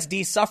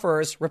PTSD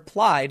sufferers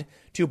replied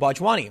to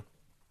Bhojwani.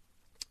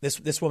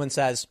 This woman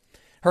says,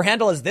 her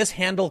handle is "This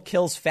handle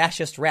kills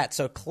fascist rats."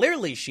 So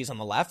clearly she's on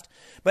the left.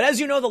 But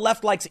as you know, the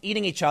left likes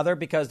eating each other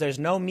because there's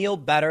no meal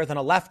better than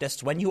a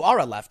leftist when you are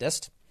a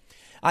leftist.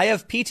 I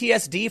have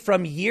PTSD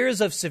from years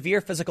of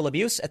severe physical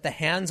abuse at the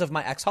hands of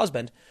my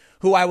ex-husband,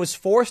 who I was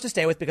forced to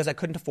stay with because I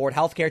couldn't afford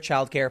healthcare,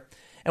 childcare,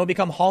 and would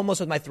become homeless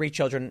with my 3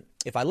 children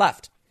if I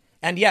left.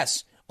 And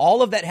yes,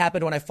 all of that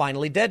happened when I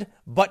finally did,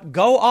 but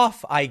go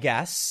off, I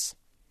guess.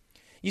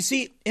 You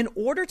see, in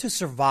order to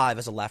survive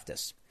as a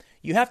leftist,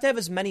 you have to have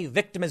as many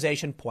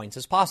victimization points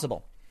as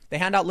possible. They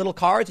hand out little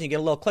cards and you get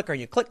a little clicker and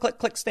you click, click,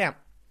 click, stamp.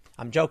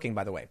 I'm joking,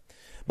 by the way.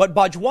 But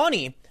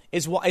Bhojwani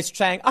is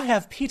saying, I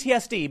have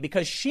PTSD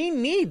because she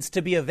needs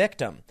to be a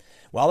victim.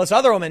 Well, this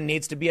other woman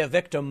needs to be a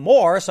victim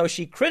more, so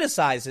she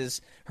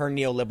criticizes her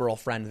neoliberal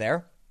friend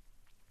there.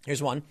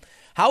 Here's one.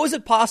 How is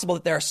it possible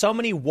that there are so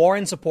many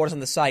Warren supporters on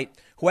the site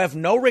who have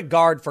no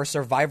regard for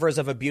survivors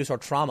of abuse or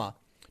trauma?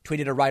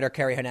 Tweeted a writer,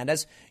 Carrie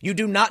Hernandez. You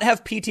do not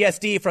have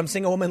PTSD from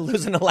seeing a woman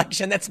lose an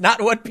election. That's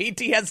not what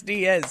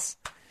PTSD is.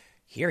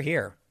 Hear,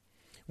 hear.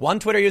 One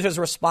Twitter user's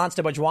response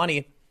to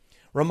Bhojwani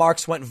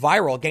remarks went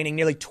viral, gaining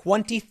nearly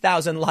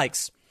 20,000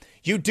 likes.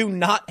 You do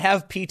not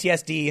have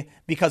PTSD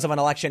because of an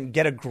election.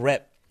 Get a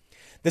grip.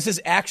 This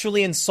is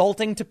actually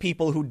insulting to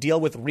people who deal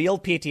with real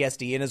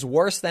PTSD and is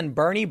worse than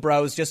Bernie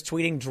bros just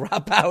tweeting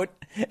drop out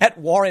at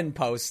Warren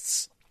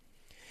posts.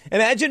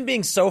 Imagine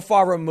being so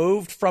far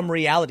removed from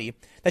reality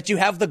that you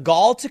have the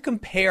gall to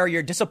compare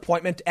your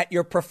disappointment at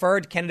your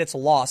preferred candidate's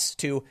loss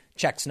to,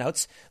 checks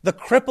notes, the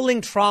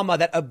crippling trauma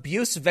that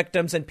abuse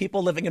victims and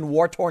people living in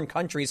war-torn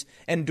countries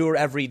endure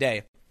every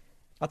day.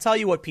 I'll tell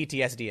you what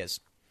PTSD is.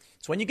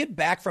 It's when you get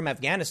back from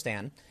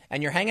Afghanistan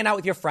and you're hanging out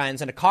with your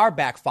friends and a car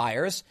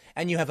backfires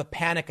and you have a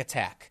panic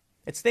attack.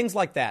 It's things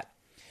like that.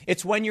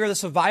 It's when you're the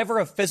survivor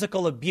of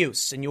physical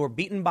abuse and you were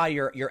beaten by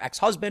your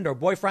ex-husband or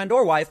boyfriend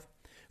or wife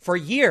for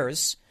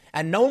years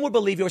and no one would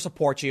believe you or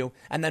support you.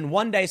 And then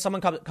one day someone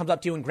comes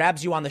up to you and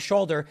grabs you on the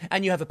shoulder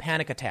and you have a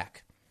panic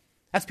attack.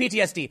 That's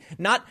PTSD.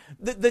 Not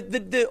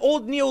the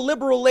old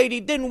neoliberal lady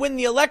didn't win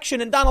the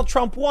election and Donald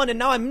Trump won. And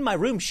now I'm in my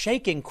room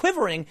shaking,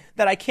 quivering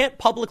that I can't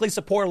publicly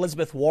support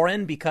Elizabeth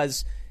Warren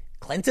because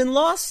Clinton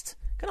lost.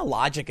 What kind of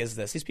logic is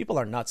this? These people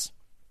are nuts.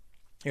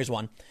 Here's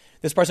one.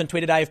 This person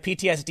tweeted, I have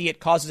PTSD. It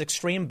causes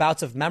extreme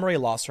bouts of memory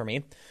loss for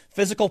me,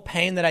 physical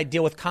pain that I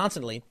deal with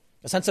constantly,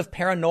 a sense of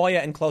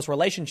paranoia in close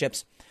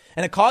relationships,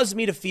 and it causes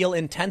me to feel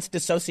intense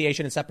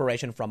dissociation and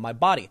separation from my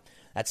body.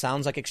 That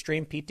sounds like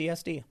extreme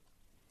PTSD.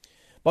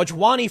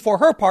 Bhojwani, for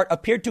her part,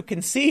 appeared to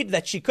concede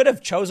that she could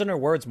have chosen her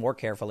words more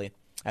carefully,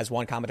 as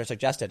one commenter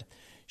suggested.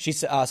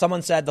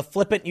 Someone said the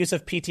flippant use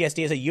of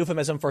PTSD is a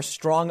euphemism for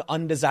strong,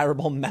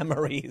 undesirable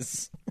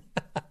memories.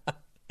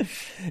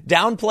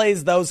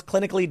 Downplays those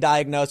clinically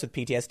diagnosed with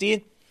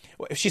PTSD.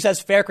 She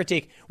says, fair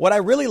critique. What I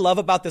really love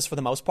about this for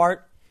the most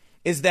part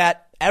is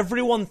that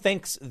everyone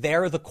thinks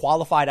they're the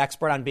qualified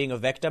expert on being a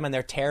victim and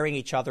they're tearing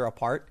each other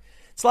apart.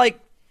 It's like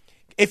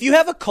if you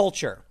have a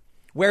culture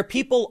where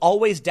people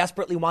always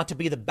desperately want to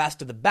be the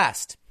best of the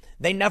best,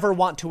 they never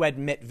want to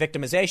admit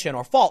victimization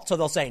or fault. So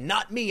they'll say,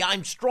 not me,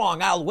 I'm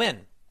strong, I'll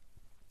win.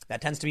 That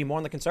tends to be more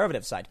on the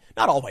conservative side.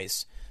 Not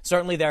always.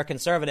 Certainly there are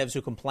conservatives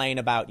who complain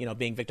about,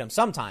 being victims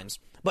sometimes,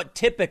 but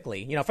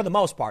typically, for the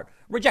most part,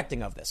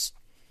 rejecting of this.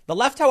 The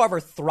left, however,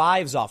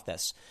 thrives off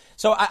this.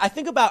 So I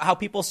think about how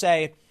people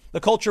say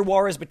the culture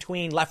war is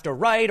between left or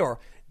right or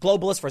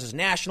globalist versus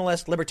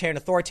nationalist, libertarian,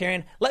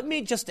 authoritarian. Let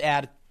me just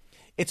add,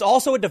 it's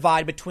also a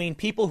divide between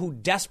people who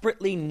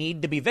desperately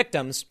need to be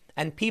victims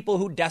and people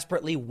who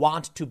desperately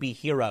want to be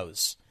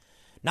heroes.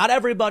 Not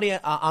everybody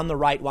on the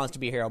right wants to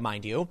be a hero,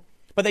 mind you,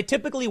 but they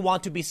typically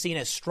want to be seen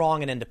as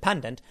strong and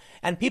independent,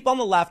 and people on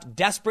the left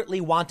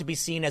desperately want to be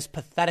seen as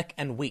pathetic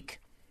and weak.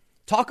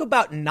 Talk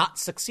about not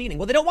succeeding.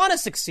 Well, they don't want to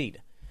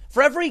succeed.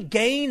 For every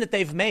gain that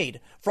they've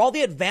made, for all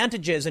the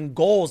advantages and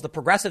goals the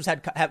progressives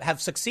have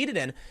succeeded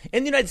in the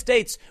United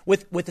States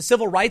with the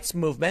civil rights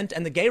movement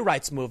and the gay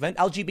rights movement,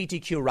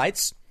 LGBTQ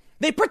rights,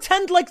 they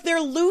pretend like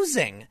they're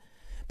losing.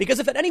 Because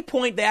if at any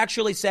point they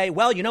actually say,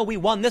 well, we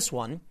won this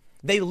one,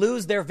 they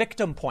lose their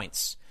victim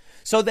points.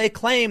 So they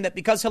claim that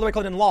because Hillary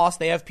Clinton lost,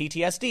 they have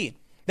PTSD.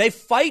 They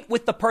fight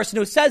with the person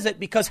who says it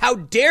because how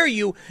dare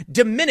you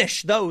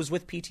diminish those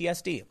with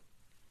PTSD?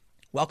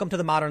 Welcome to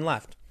the modern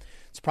left.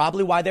 It's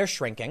probably why they're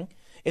shrinking.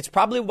 It's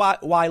probably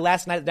why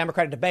last night at the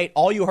Democratic debate,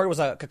 all you heard was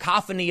a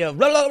cacophony of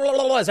blah, blah,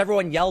 blah, blah, as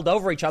everyone yelled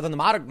over each other and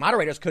the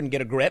moderators couldn't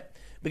get a grip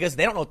because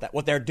they don't know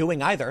what they're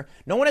doing either.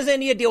 No one has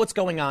any idea what's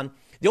going on.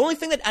 The only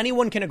thing that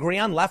anyone can agree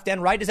on, left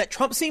and right, is that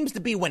Trump seems to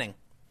be winning.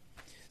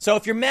 So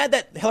if you're mad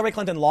that Hillary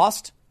Clinton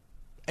lost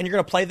and you're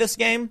going to play this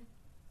game,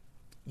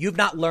 you've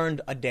not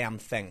learned a damn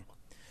thing.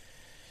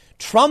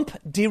 Trump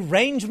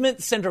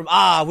derangement syndrome.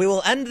 We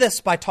will end this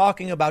by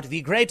talking about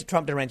the great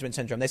Trump derangement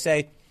syndrome. They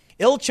say,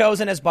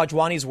 ill-chosen as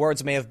Bhajwani's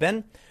words may have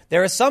been,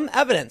 there is some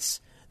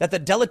evidence that the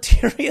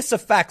deleterious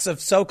effects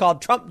of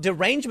so-called Trump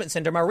derangement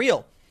syndrome are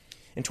real.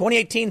 In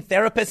 2018,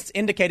 therapists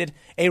indicated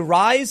a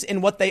rise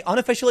in what they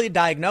unofficially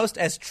diagnosed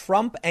as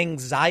Trump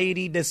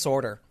anxiety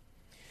disorder.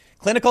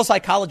 Clinical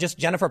psychologist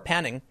Jennifer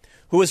Panning,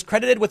 who is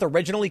credited with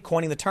originally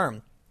coining the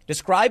term,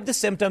 described the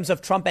symptoms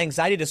of Trump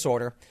anxiety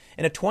disorder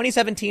in a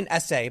 2017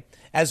 essay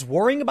as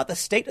worrying about the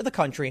state of the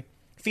country,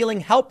 feeling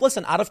helpless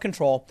and out of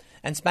control,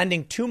 and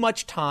spending too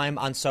much time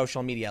on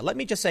social media. Let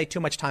me just say too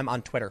much time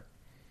on Twitter.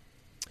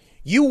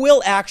 You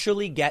will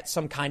actually get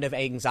some kind of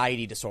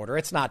anxiety disorder.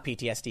 It's not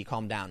PTSD.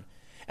 Calm down.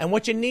 And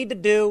what you need to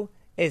do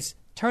is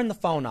turn the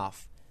phone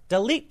off,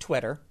 delete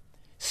Twitter,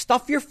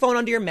 stuff your phone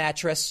under your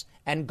mattress,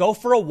 and go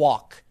for a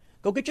walk.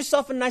 Go get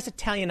yourself a nice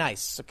Italian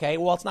ice, okay?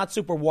 Well, it's not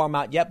super warm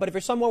out yet, but if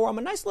you're somewhere warm,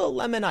 a nice little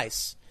lemon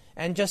ice.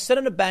 And just sit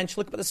on a bench,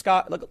 look up at the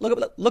sky,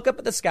 look up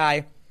at the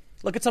sky,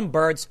 look at some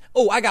birds.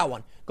 Oh, I got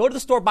one. Go to the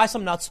store, buy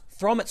some nuts,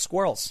 throw them at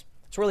squirrels.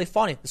 It's really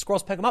funny. The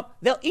squirrels pick them up.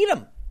 They'll eat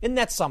them. Isn't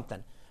that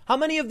something? How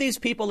many of these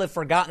people have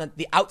forgotten that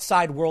the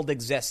outside world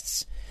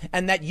exists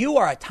and that you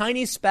are a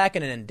tiny speck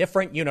in an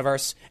indifferent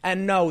universe?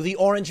 And no, the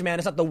orange man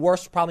is not the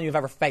worst problem you've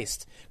ever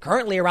faced.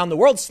 Currently around the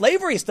world,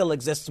 slavery still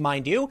exists,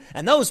 mind you,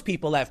 and those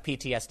people have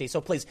PTSD.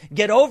 So please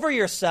get over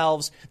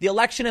yourselves. The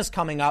election is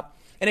coming up.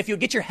 And if you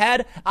get your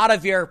head out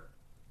of your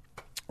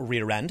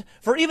rear end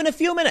for even a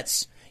few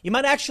minutes, you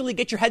might actually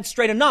get your head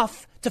straight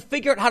enough to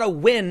figure out how to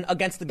win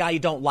against the guy you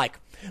don't like.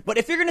 But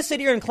if you're going to sit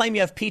here and claim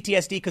you have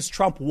PTSD because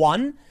Trump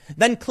won,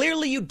 then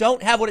clearly you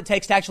don't have what it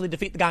takes to actually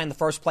defeat the guy in the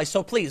first place.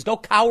 So please go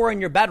cower in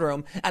your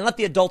bedroom and let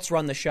the adults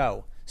run the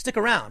show. Stick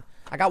around.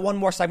 I got one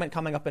more segment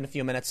coming up in a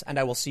few minutes, and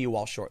I will see you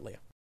all shortly.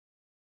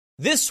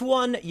 This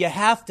one you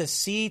have to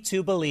see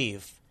to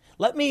believe.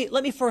 Let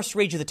me first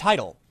read you the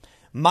title.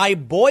 My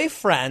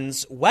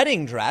boyfriend's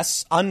wedding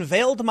dress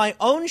unveiled my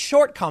own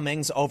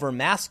shortcomings over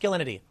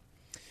masculinity.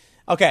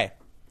 Okay,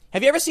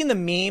 have you ever seen the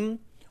meme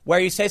where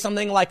you say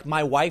something like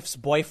my wife's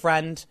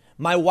boyfriend's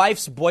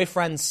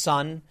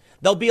son?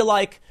 They'll be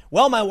like,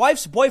 well, my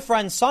wife's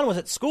boyfriend's son was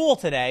at school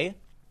today.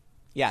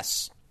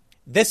 Yes,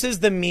 this is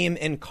the meme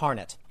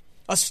incarnate.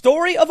 A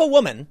story of a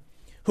woman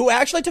who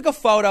actually took a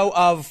photo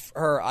of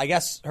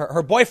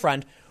her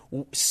boyfriend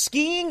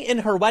skiing in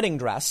her wedding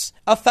dress,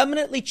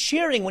 effeminately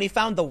cheering when he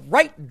found the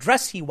right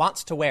dress he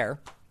wants to wear.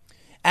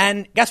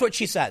 And guess what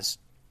she says?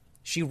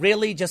 She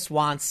really just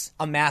wants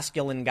a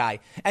masculine guy.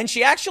 And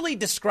she actually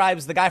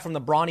describes the guy from the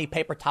brawny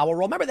paper towel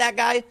roll. Remember that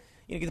guy?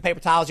 You get the paper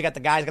towels, you got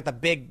the guy who's got the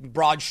big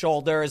broad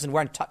shoulders and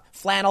wearing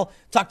flannel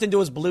tucked into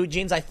his blue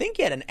jeans. I think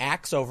he had an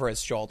axe over his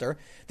shoulder.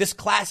 This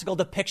classical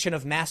depiction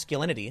of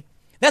masculinity.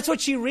 That's what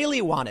she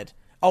really wanted.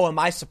 Oh, am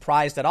I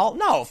surprised at all?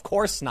 No, of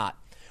course not.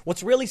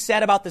 What's really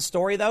sad about this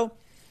story, though,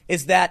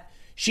 is that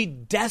she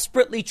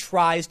desperately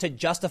tries to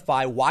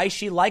justify why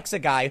she likes a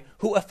guy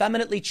who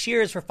effeminately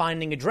cheers for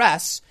finding a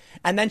dress.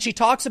 And then she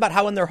talks about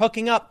how when they're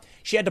hooking up,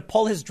 she had to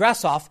pull his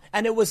dress off.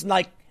 And it was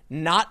like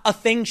not a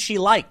thing she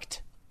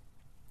liked.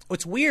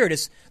 What's weird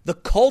is the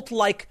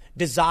cult-like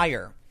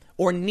desire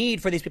or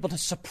need for these people to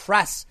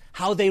suppress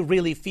how they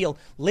really feel.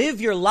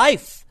 Live your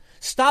life.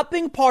 Stop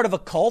being part of a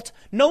cult.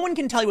 No one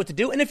can tell you what to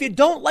do. And if you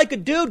don't like a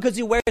dude because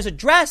he wears a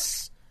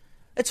dress,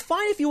 it's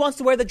fine if he wants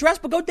to wear the dress,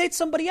 but go date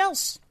somebody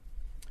else.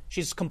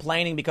 She's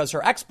complaining because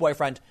her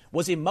ex-boyfriend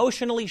was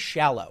emotionally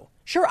shallow.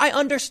 Sure, I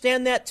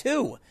understand that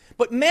too.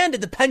 But man, did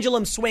the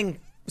pendulum swing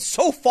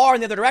so far in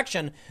the other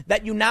direction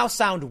that you now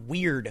sound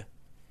weird.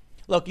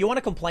 Look, you want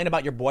to complain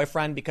about your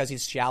boyfriend because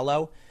he's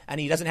shallow and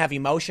he doesn't have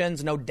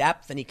emotions, no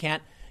depth, and he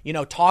can't,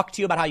 talk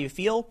to you about how you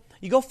feel?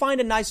 You go find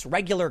a nice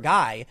regular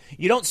guy.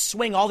 You don't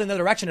swing all in the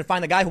other direction and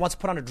find the guy who wants to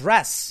put on a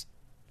dress.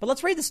 But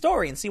let's read the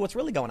story and see what's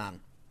really going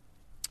on.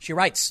 She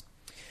writes,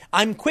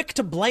 I'm quick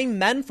to blame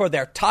men for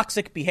their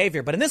toxic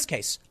behavior, but in this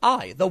case,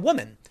 I, the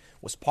woman,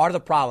 was part of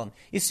the problem.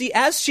 You see,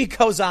 as she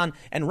goes on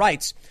and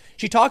writes,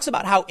 she talks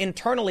about how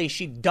internally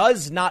she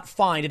does not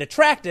find it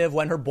attractive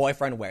when her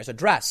boyfriend wears a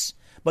dress.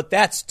 but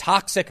that's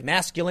toxic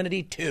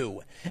masculinity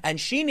too. And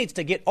she needs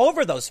to get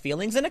over those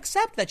feelings and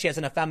accept that she has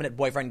an effeminate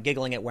boyfriend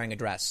giggling at wearing a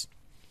dress.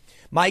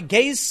 My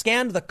gaze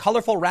scanned the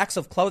colorful racks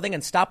of clothing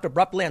and stopped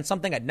abruptly on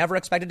something I'd never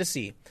expected to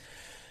see.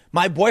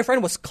 My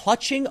boyfriend was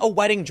clutching a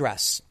wedding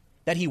dress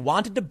that he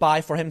wanted to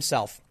buy for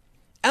himself.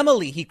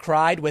 "Emily," he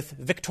cried with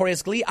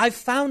victorious glee, "I've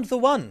found the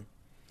one."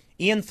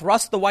 Ian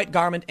thrust the white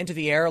garment into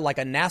the air like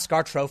a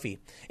NASCAR trophy.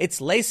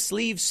 Its lace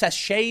sleeves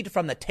sashayed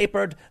from the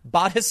tapered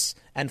bodice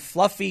and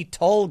fluffy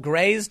tulle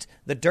grazed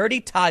the dirty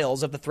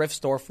tiles of the thrift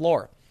store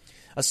floor.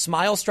 A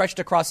smile stretched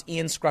across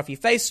Ian's scruffy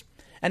face,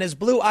 and his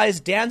blue eyes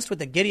danced with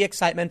the giddy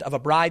excitement of a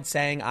bride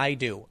saying, "I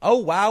do." Oh,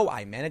 wow,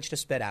 I managed to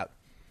spit out.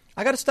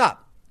 I gotta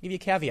stop. Give you a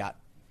caveat.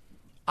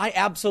 I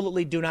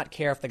absolutely do not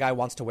care if the guy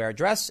wants to wear a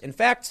dress. In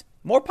fact,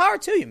 more power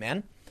to you,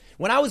 man.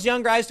 When I was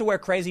younger, I used to wear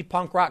crazy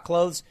punk rock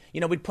clothes.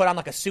 We'd put on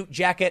like a suit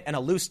jacket and a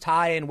loose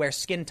tie and wear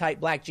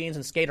skin-tight black jeans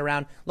and skate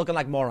around looking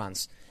like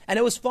morons. And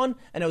it was fun,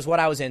 and it was what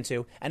I was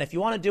into. And if you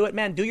want to do it,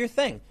 man, do your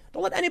thing.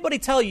 Don't let anybody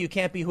tell you you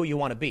can't be who you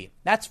want to be.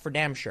 That's for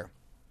damn sure.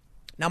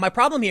 Now, my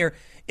problem here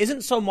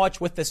isn't so much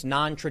with this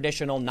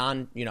non-traditional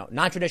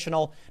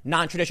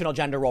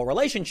gender role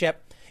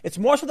relationship. It's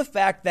more so the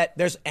fact that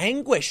there's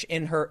anguish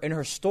in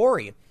her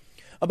story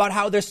about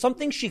how there's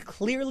something she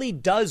clearly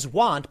does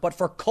want, but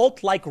for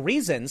cult-like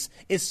reasons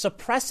is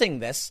suppressing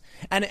this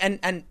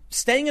and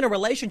staying in a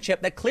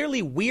relationship that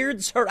clearly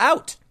weirds her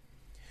out.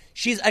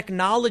 She's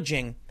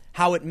acknowledging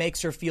how it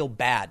makes her feel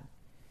bad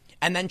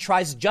and then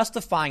tries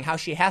justifying how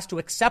she has to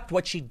accept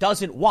what she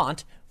doesn't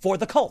want for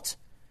the cult.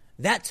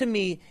 That, to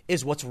me,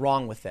 is what's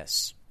wrong with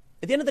this.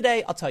 At the end of the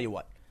day, I'll tell you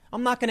what.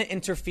 I'm not going to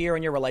interfere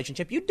in your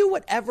relationship. You do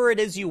whatever it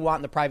is you want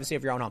in the privacy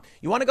of your own home.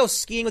 You want to go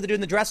skiing with a dude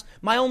in the dress?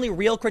 My only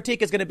real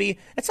critique is going to be,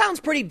 it sounds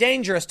pretty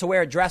dangerous to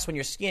wear a dress when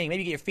you're skiing.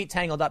 Maybe you get your feet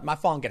tangled up, might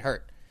fall and get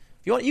hurt.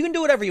 If you want, you can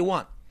do whatever you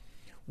want.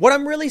 What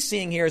I'm really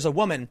seeing here is a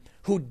woman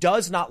who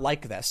does not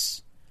like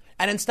this.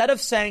 And instead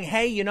of saying,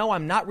 hey,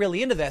 I'm not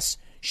really into this,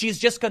 she's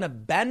just going to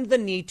bend the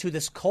knee to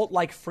this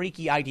cult-like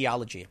freaky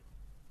ideology.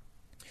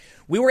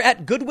 We were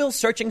at Goodwill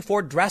searching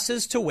for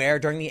dresses to wear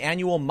during the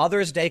annual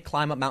Mother's Day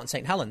climb up Mount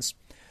St. Helens,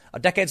 a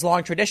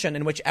decades-long tradition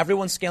in which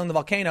everyone scaling the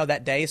volcano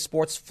that day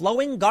sports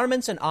flowing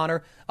garments in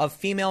honor of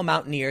female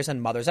mountaineers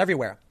and mothers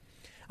everywhere.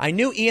 I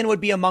knew Ian would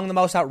be among the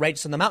most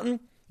outrageous on the mountain.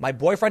 My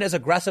boyfriend is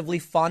aggressively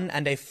fun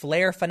and a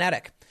flair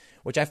fanatic,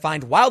 which I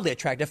find wildly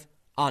attractive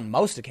on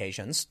most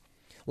occasions.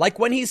 Like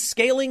when he's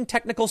scaling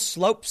technical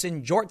slopes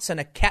in jorts and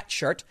a cat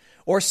shirt,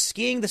 or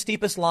skiing the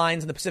steepest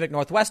lines in the Pacific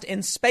Northwest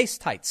in space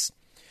tights.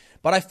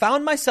 But I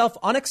found myself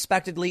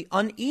unexpectedly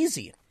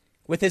uneasy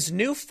with his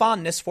new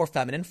fondness for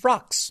feminine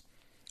frocks,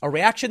 a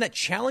reaction that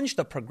challenged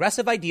the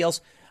progressive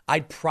ideals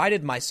I'd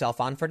prided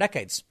myself on for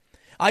decades.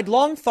 I'd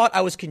long thought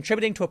I was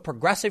contributing to a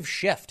progressive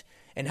shift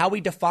in how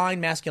we define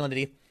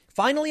masculinity,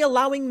 finally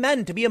allowing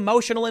men to be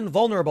emotional and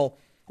vulnerable,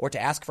 or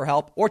to ask for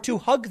help, or to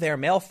hug their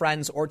male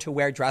friends, or to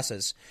wear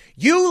dresses.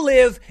 You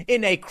live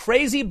in a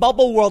crazy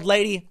bubble world,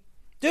 lady.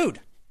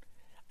 Dude,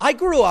 I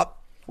grew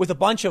up with a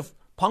bunch of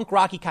punk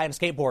rocky kind of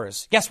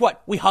skateboarders. Guess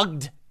what? We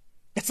hugged.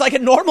 It's like a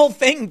normal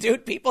thing,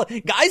 dude.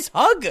 Guys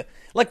hug.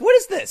 Like, what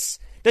is this?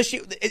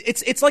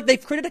 It's like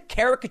they've created a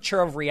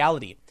caricature of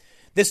reality.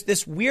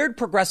 This weird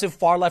progressive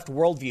far left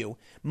worldview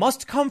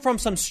must come from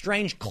some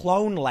strange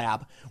clone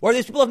lab where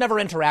these people have never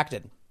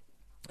interacted.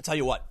 I'll tell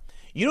you what.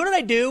 You know what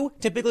I do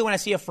typically when I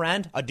see a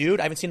friend, a dude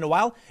I haven't seen in a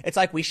while? It's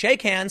like we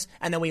shake hands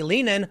and then we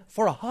lean in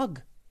for a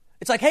hug.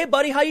 It's like, hey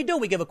buddy, how you doing?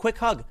 We give a quick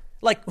hug.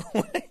 Like,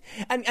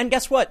 and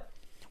guess what?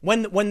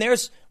 When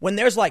there's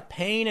like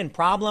pain and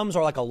problems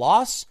or like a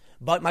loss,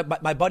 but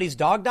my buddy's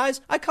dog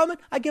dies, I come in,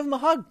 I give him a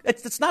hug.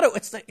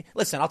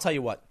 Listen, I'll tell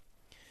you what.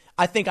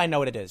 I think I know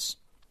what it is.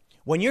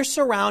 When you're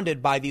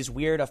surrounded by these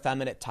weird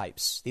effeminate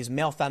types, these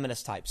male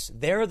feminist types,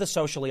 they're the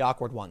socially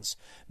awkward ones.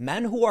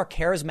 Men who are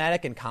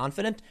charismatic and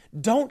confident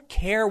don't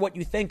care what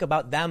you think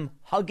about them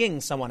hugging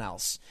someone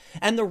else.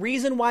 And the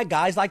reason why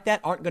guys like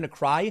that aren't going to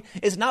cry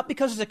is not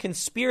because there's a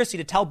conspiracy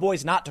to tell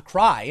boys not to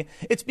cry.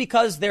 It's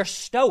because they're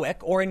stoic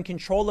or in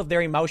control of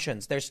their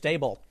emotions. They're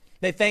stable.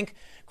 They think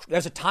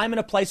there's a time and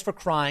a place for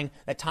crying.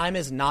 That time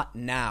is not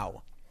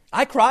now.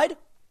 I cried.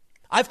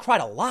 I've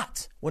cried a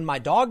lot. When my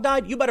dog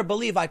died, you better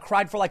believe I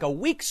cried for like a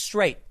week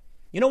straight.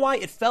 You know why?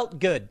 It felt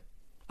good.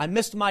 I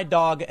missed my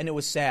dog and it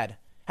was sad.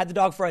 Had the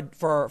dog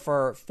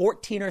for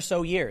 14 or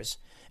so years.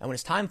 And when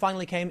his time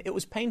finally came, it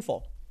was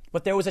painful.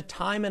 But there was a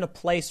time and a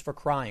place for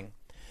crying.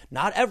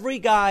 Not every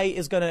guy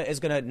is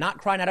gonna not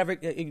cry. Not every,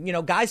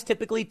 guys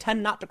typically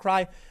tend not to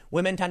cry.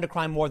 Women tend to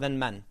cry more than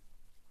men.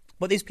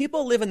 But these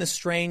people live in this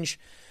strange,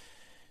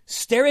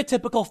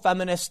 stereotypical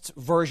feminist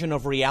version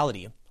of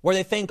reality where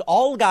they think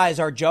all guys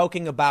are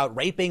joking about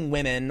raping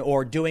women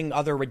or doing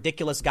other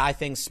ridiculous guy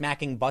things,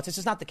 smacking butts. It's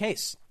just not the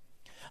case.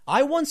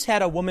 I once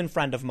had a woman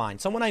friend of mine,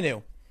 someone I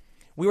knew.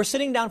 We were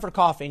sitting down for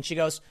coffee and she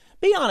goes,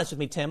 be honest with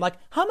me, Tim, like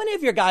how many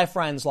of your guy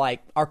friends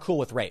like are cool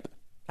with rape?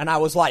 And I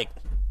was like,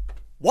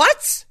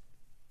 what?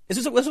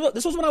 This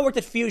was when I worked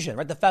at Fusion,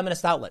 right? The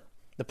feminist outlet,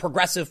 the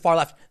progressive far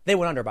left. They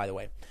went under, by the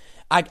way.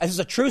 This is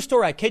a true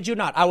story. I kid you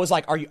not. I was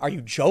like, are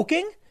you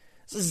joking?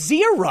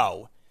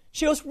 0.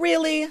 She goes,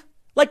 really?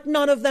 Like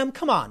none of them?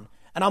 Come on.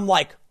 And I'm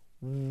like,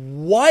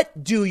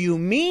 what do you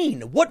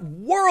mean? What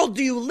world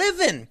do you live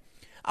in?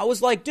 I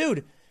was like,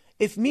 dude,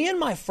 if me and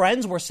my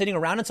friends were sitting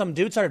around and some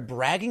dude started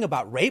bragging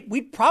about rape,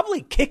 we'd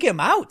probably kick him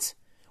out.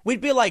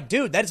 We'd be like,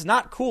 dude, that's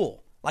not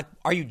cool. Like,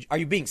 are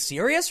you being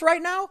serious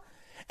right now?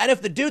 And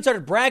if the dude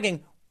started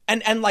bragging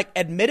and like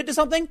admitted to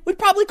something, we'd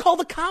probably call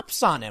the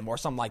cops on him or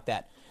something like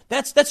that.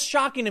 That's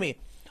shocking to me.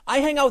 I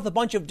hang out with a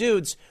bunch of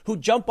dudes who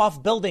jump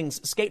off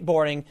buildings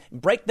skateboarding,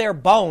 break their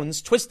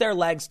bones, twist their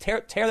legs,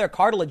 tear their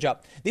cartilage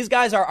up. These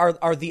guys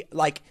are the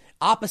like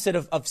opposite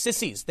of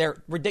sissies.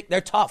 They're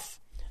tough.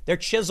 They're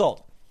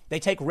chiseled. They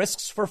take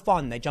risks for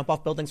fun. They jump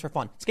off buildings for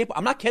fun.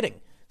 I'm not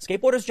kidding.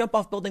 Skateboarders jump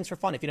off buildings for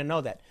fun, if you didn't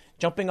know that.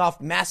 Jumping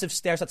off massive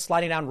stairs, that's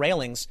sliding down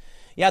railings.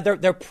 Yeah,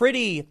 they're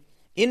pretty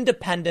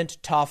independent,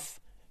 tough,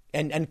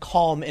 and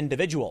calm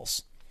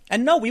individuals.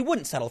 And no, we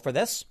wouldn't settle for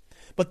this.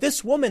 But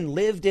this woman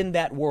lived in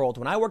that world.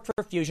 When I worked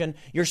for Fusion,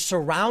 you're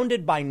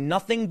surrounded by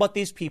nothing but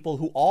these people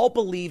who all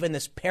believe in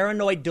this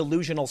paranoid,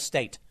 delusional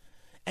state.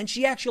 And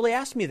she actually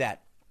asked me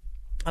that.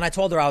 And I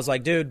told her, I was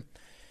like,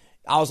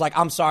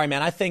 I'm sorry,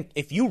 man. I think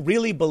if you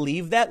really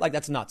believe that, like,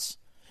 that's nuts.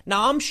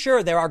 Now, I'm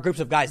sure there are groups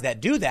of guys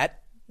that do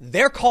that.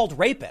 They're called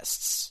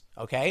rapists,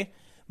 okay?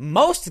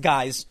 Most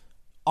guys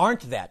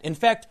aren't that. In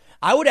fact,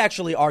 I would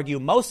actually argue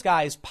most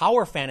guys'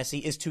 power fantasy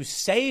is to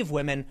save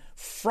women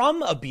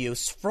from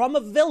abuse, from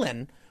a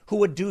villain who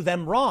would do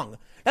them wrong.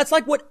 That's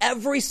like what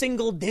every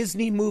single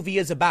Disney movie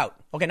is about.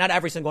 Okay, not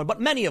every single one,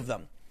 but many of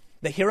them.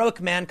 The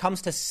heroic man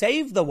comes to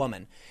save the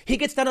woman. He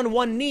gets down on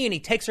one knee and he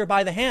takes her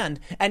by the hand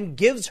and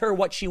gives her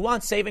what she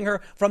wants, saving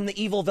her from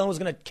the evil villain who's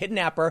going to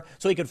kidnap her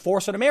so he could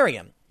force her to marry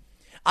him.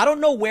 I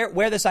don't know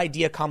where this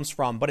idea comes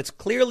from, but it's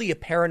clearly a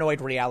paranoid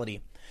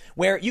reality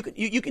where you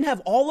can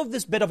have all of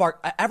this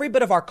every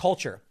bit of our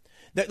culture.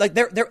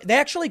 They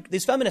actually,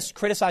 these feminists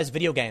criticize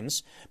video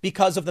games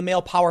because of the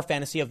male power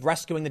fantasy of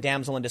rescuing the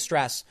damsel in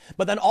distress,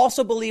 but then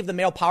also believe the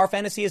male power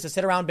fantasy is to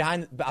sit around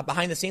behind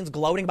the scenes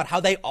gloating about how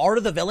they are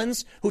the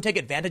villains who take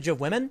advantage of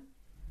women.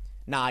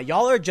 Nah,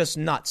 y'all are just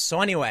nuts.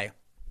 So anyway,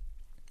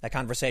 that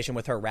conversation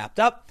with her wrapped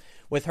up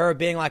with her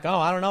being like, oh,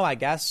 I don't know, I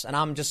guess. And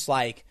I'm just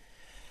like,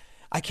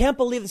 I can't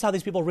believe this is how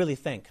these people really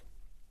think.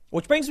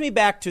 Which brings me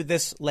back to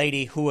this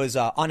lady who was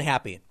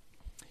unhappy.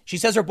 She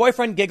says her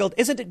boyfriend giggled,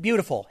 "Isn't it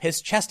beautiful?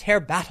 His chest hair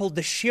battled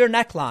the sheer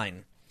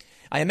neckline.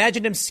 I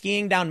imagined him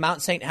skiing down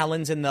Mount St.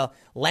 Helens in the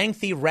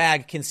lengthy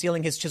rag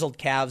concealing his chiseled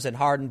calves and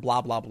hardened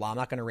blah, blah, blah." I'm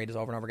not going to read this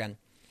over and over again.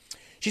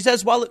 She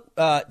says, well,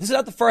 this is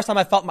not the first time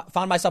I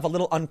found myself a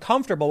little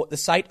uncomfortable with the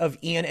sight of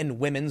Ian in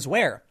women's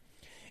wear.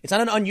 It's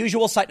not an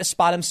unusual sight to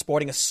spot him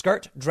sporting a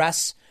skirt,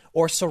 dress,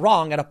 or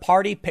sarong at a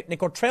party,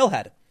 picnic, or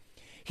trailhead.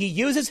 He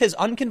uses his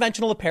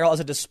unconventional apparel as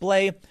a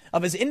display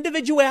of his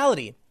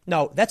individuality.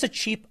 No, that's a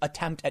cheap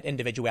attempt at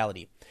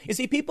individuality. You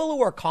see, people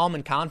who are calm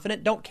and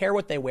confident don't care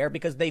what they wear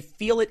because they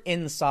feel it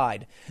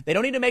inside. They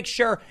don't need to make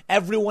sure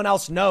everyone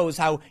else knows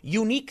how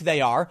unique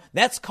they are.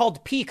 That's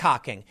called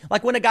peacocking.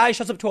 Like when a guy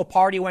shows up to a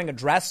party wearing a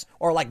dress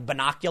or like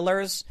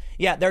binoculars.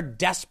 Yeah, they're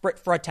desperate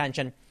for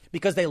attention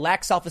because they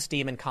lack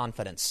self-esteem and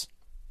confidence.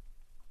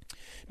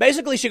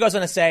 Basically, she goes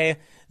on to say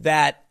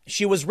that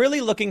she was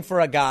really looking for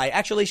a guy.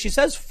 Actually, she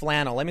says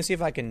flannel. Let me see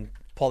if I can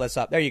pull this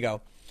up. There you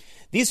go.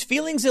 These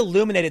feelings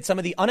illuminated some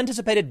of the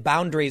unanticipated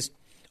boundaries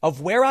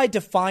of where I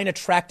define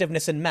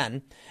attractiveness in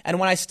men. And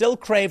when I still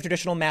crave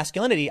traditional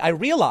masculinity, I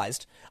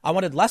realized I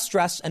wanted less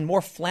dress and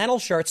more flannel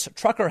shirts,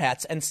 trucker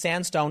hats, and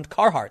sandstone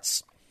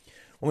Carhartts.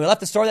 When we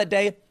left the store that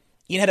day,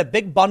 Ian had a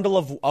big bundle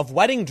of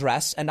wedding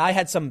dress, and I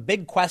had some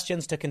big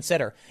questions to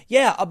consider.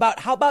 Yeah,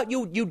 how about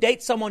you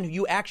date someone who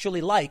you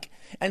actually like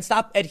and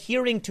stop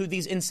adhering to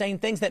these insane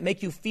things that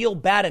make you feel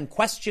bad and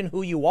question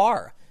who you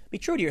are. Be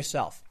true to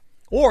yourself.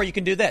 Or you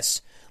can do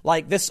this.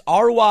 Like this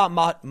Arwa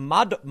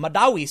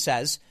Madawi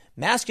says,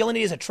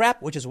 masculinity is a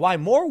trap, which is why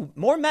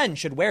more men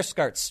should wear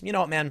skirts. You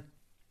know what, man?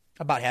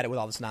 I about had it with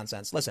all this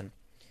nonsense. Listen,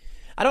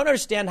 I don't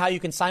understand how you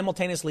can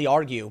simultaneously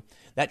argue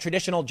that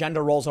traditional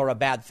gender roles are a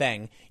bad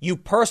thing. You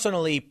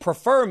personally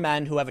prefer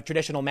men who have a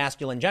traditional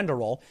masculine gender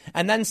role,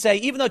 and then say,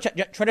 even though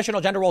traditional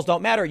gender roles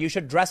don't matter, you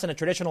should dress in a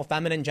traditional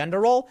feminine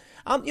gender role.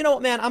 You know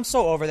what, man, I'm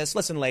so over this.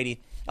 Listen,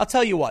 lady, I'll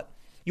tell you what.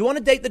 You want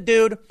to date the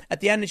dude at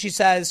the end and she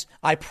says,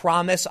 I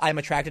promise I'm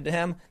attracted to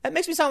him. That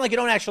makes me sound like you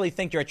don't actually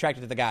think you're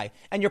attracted to the guy.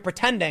 And you're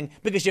pretending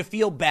because you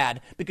feel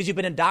bad because you've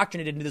been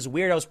indoctrinated into this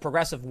weirdo's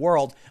progressive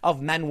world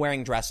of men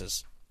wearing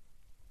dresses.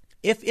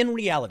 If in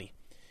reality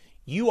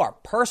you are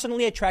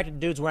personally attracted to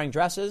dudes wearing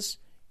dresses,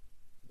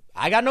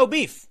 I got no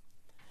beef.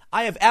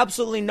 I have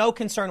absolutely no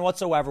concern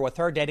whatsoever with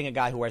her dating a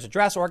guy who wears a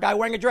dress or a guy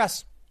wearing a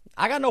dress.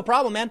 I got no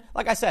problem, man.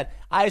 Like I said,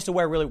 I used to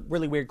wear really,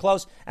 really weird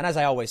clothes. And as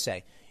I always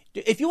say,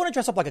 if you want to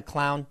dress up like a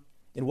clown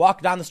and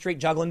walk down the street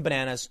juggling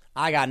bananas,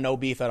 I got no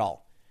beef at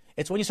all.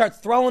 It's when you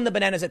start throwing the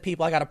bananas at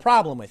people, I got a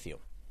problem with you.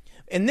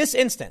 In this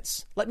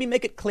instance, let me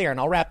make it clear, and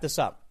I'll wrap this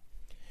up.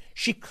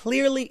 She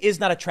clearly is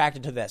not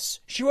attracted to this.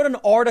 She wrote an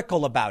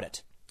article about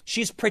it.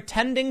 She's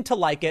pretending to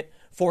like it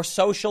for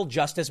social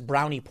justice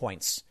brownie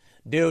points.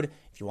 Dude,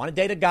 if you want to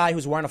date a guy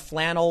who's wearing a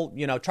flannel,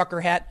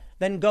 trucker hat,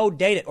 then go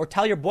date it. Or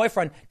tell your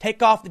boyfriend,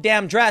 take off the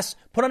damn dress,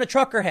 put on a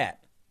trucker hat.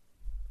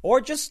 Or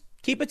just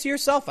keep it to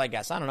yourself, I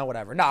guess. I don't know,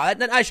 whatever. No,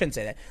 I shouldn't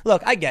say that.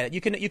 Look, I get it.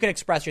 You can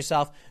express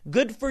yourself.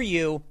 Good for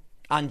you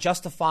on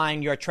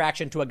justifying your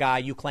attraction to a guy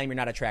you claim you're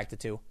not attracted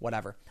to.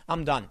 Whatever.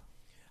 I'm done.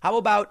 How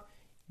about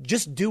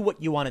just do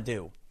what you want to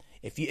do?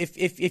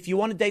 If you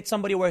want to date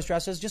somebody who wears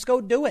dresses, just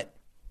go do it.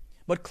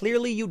 But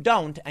clearly you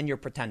don't, and you're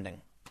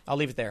pretending. I'll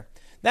leave it there.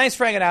 Thanks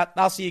for hanging out.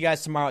 I'll see you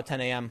guys tomorrow at 10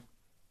 a.m.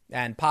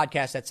 and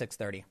podcast at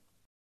 6:30.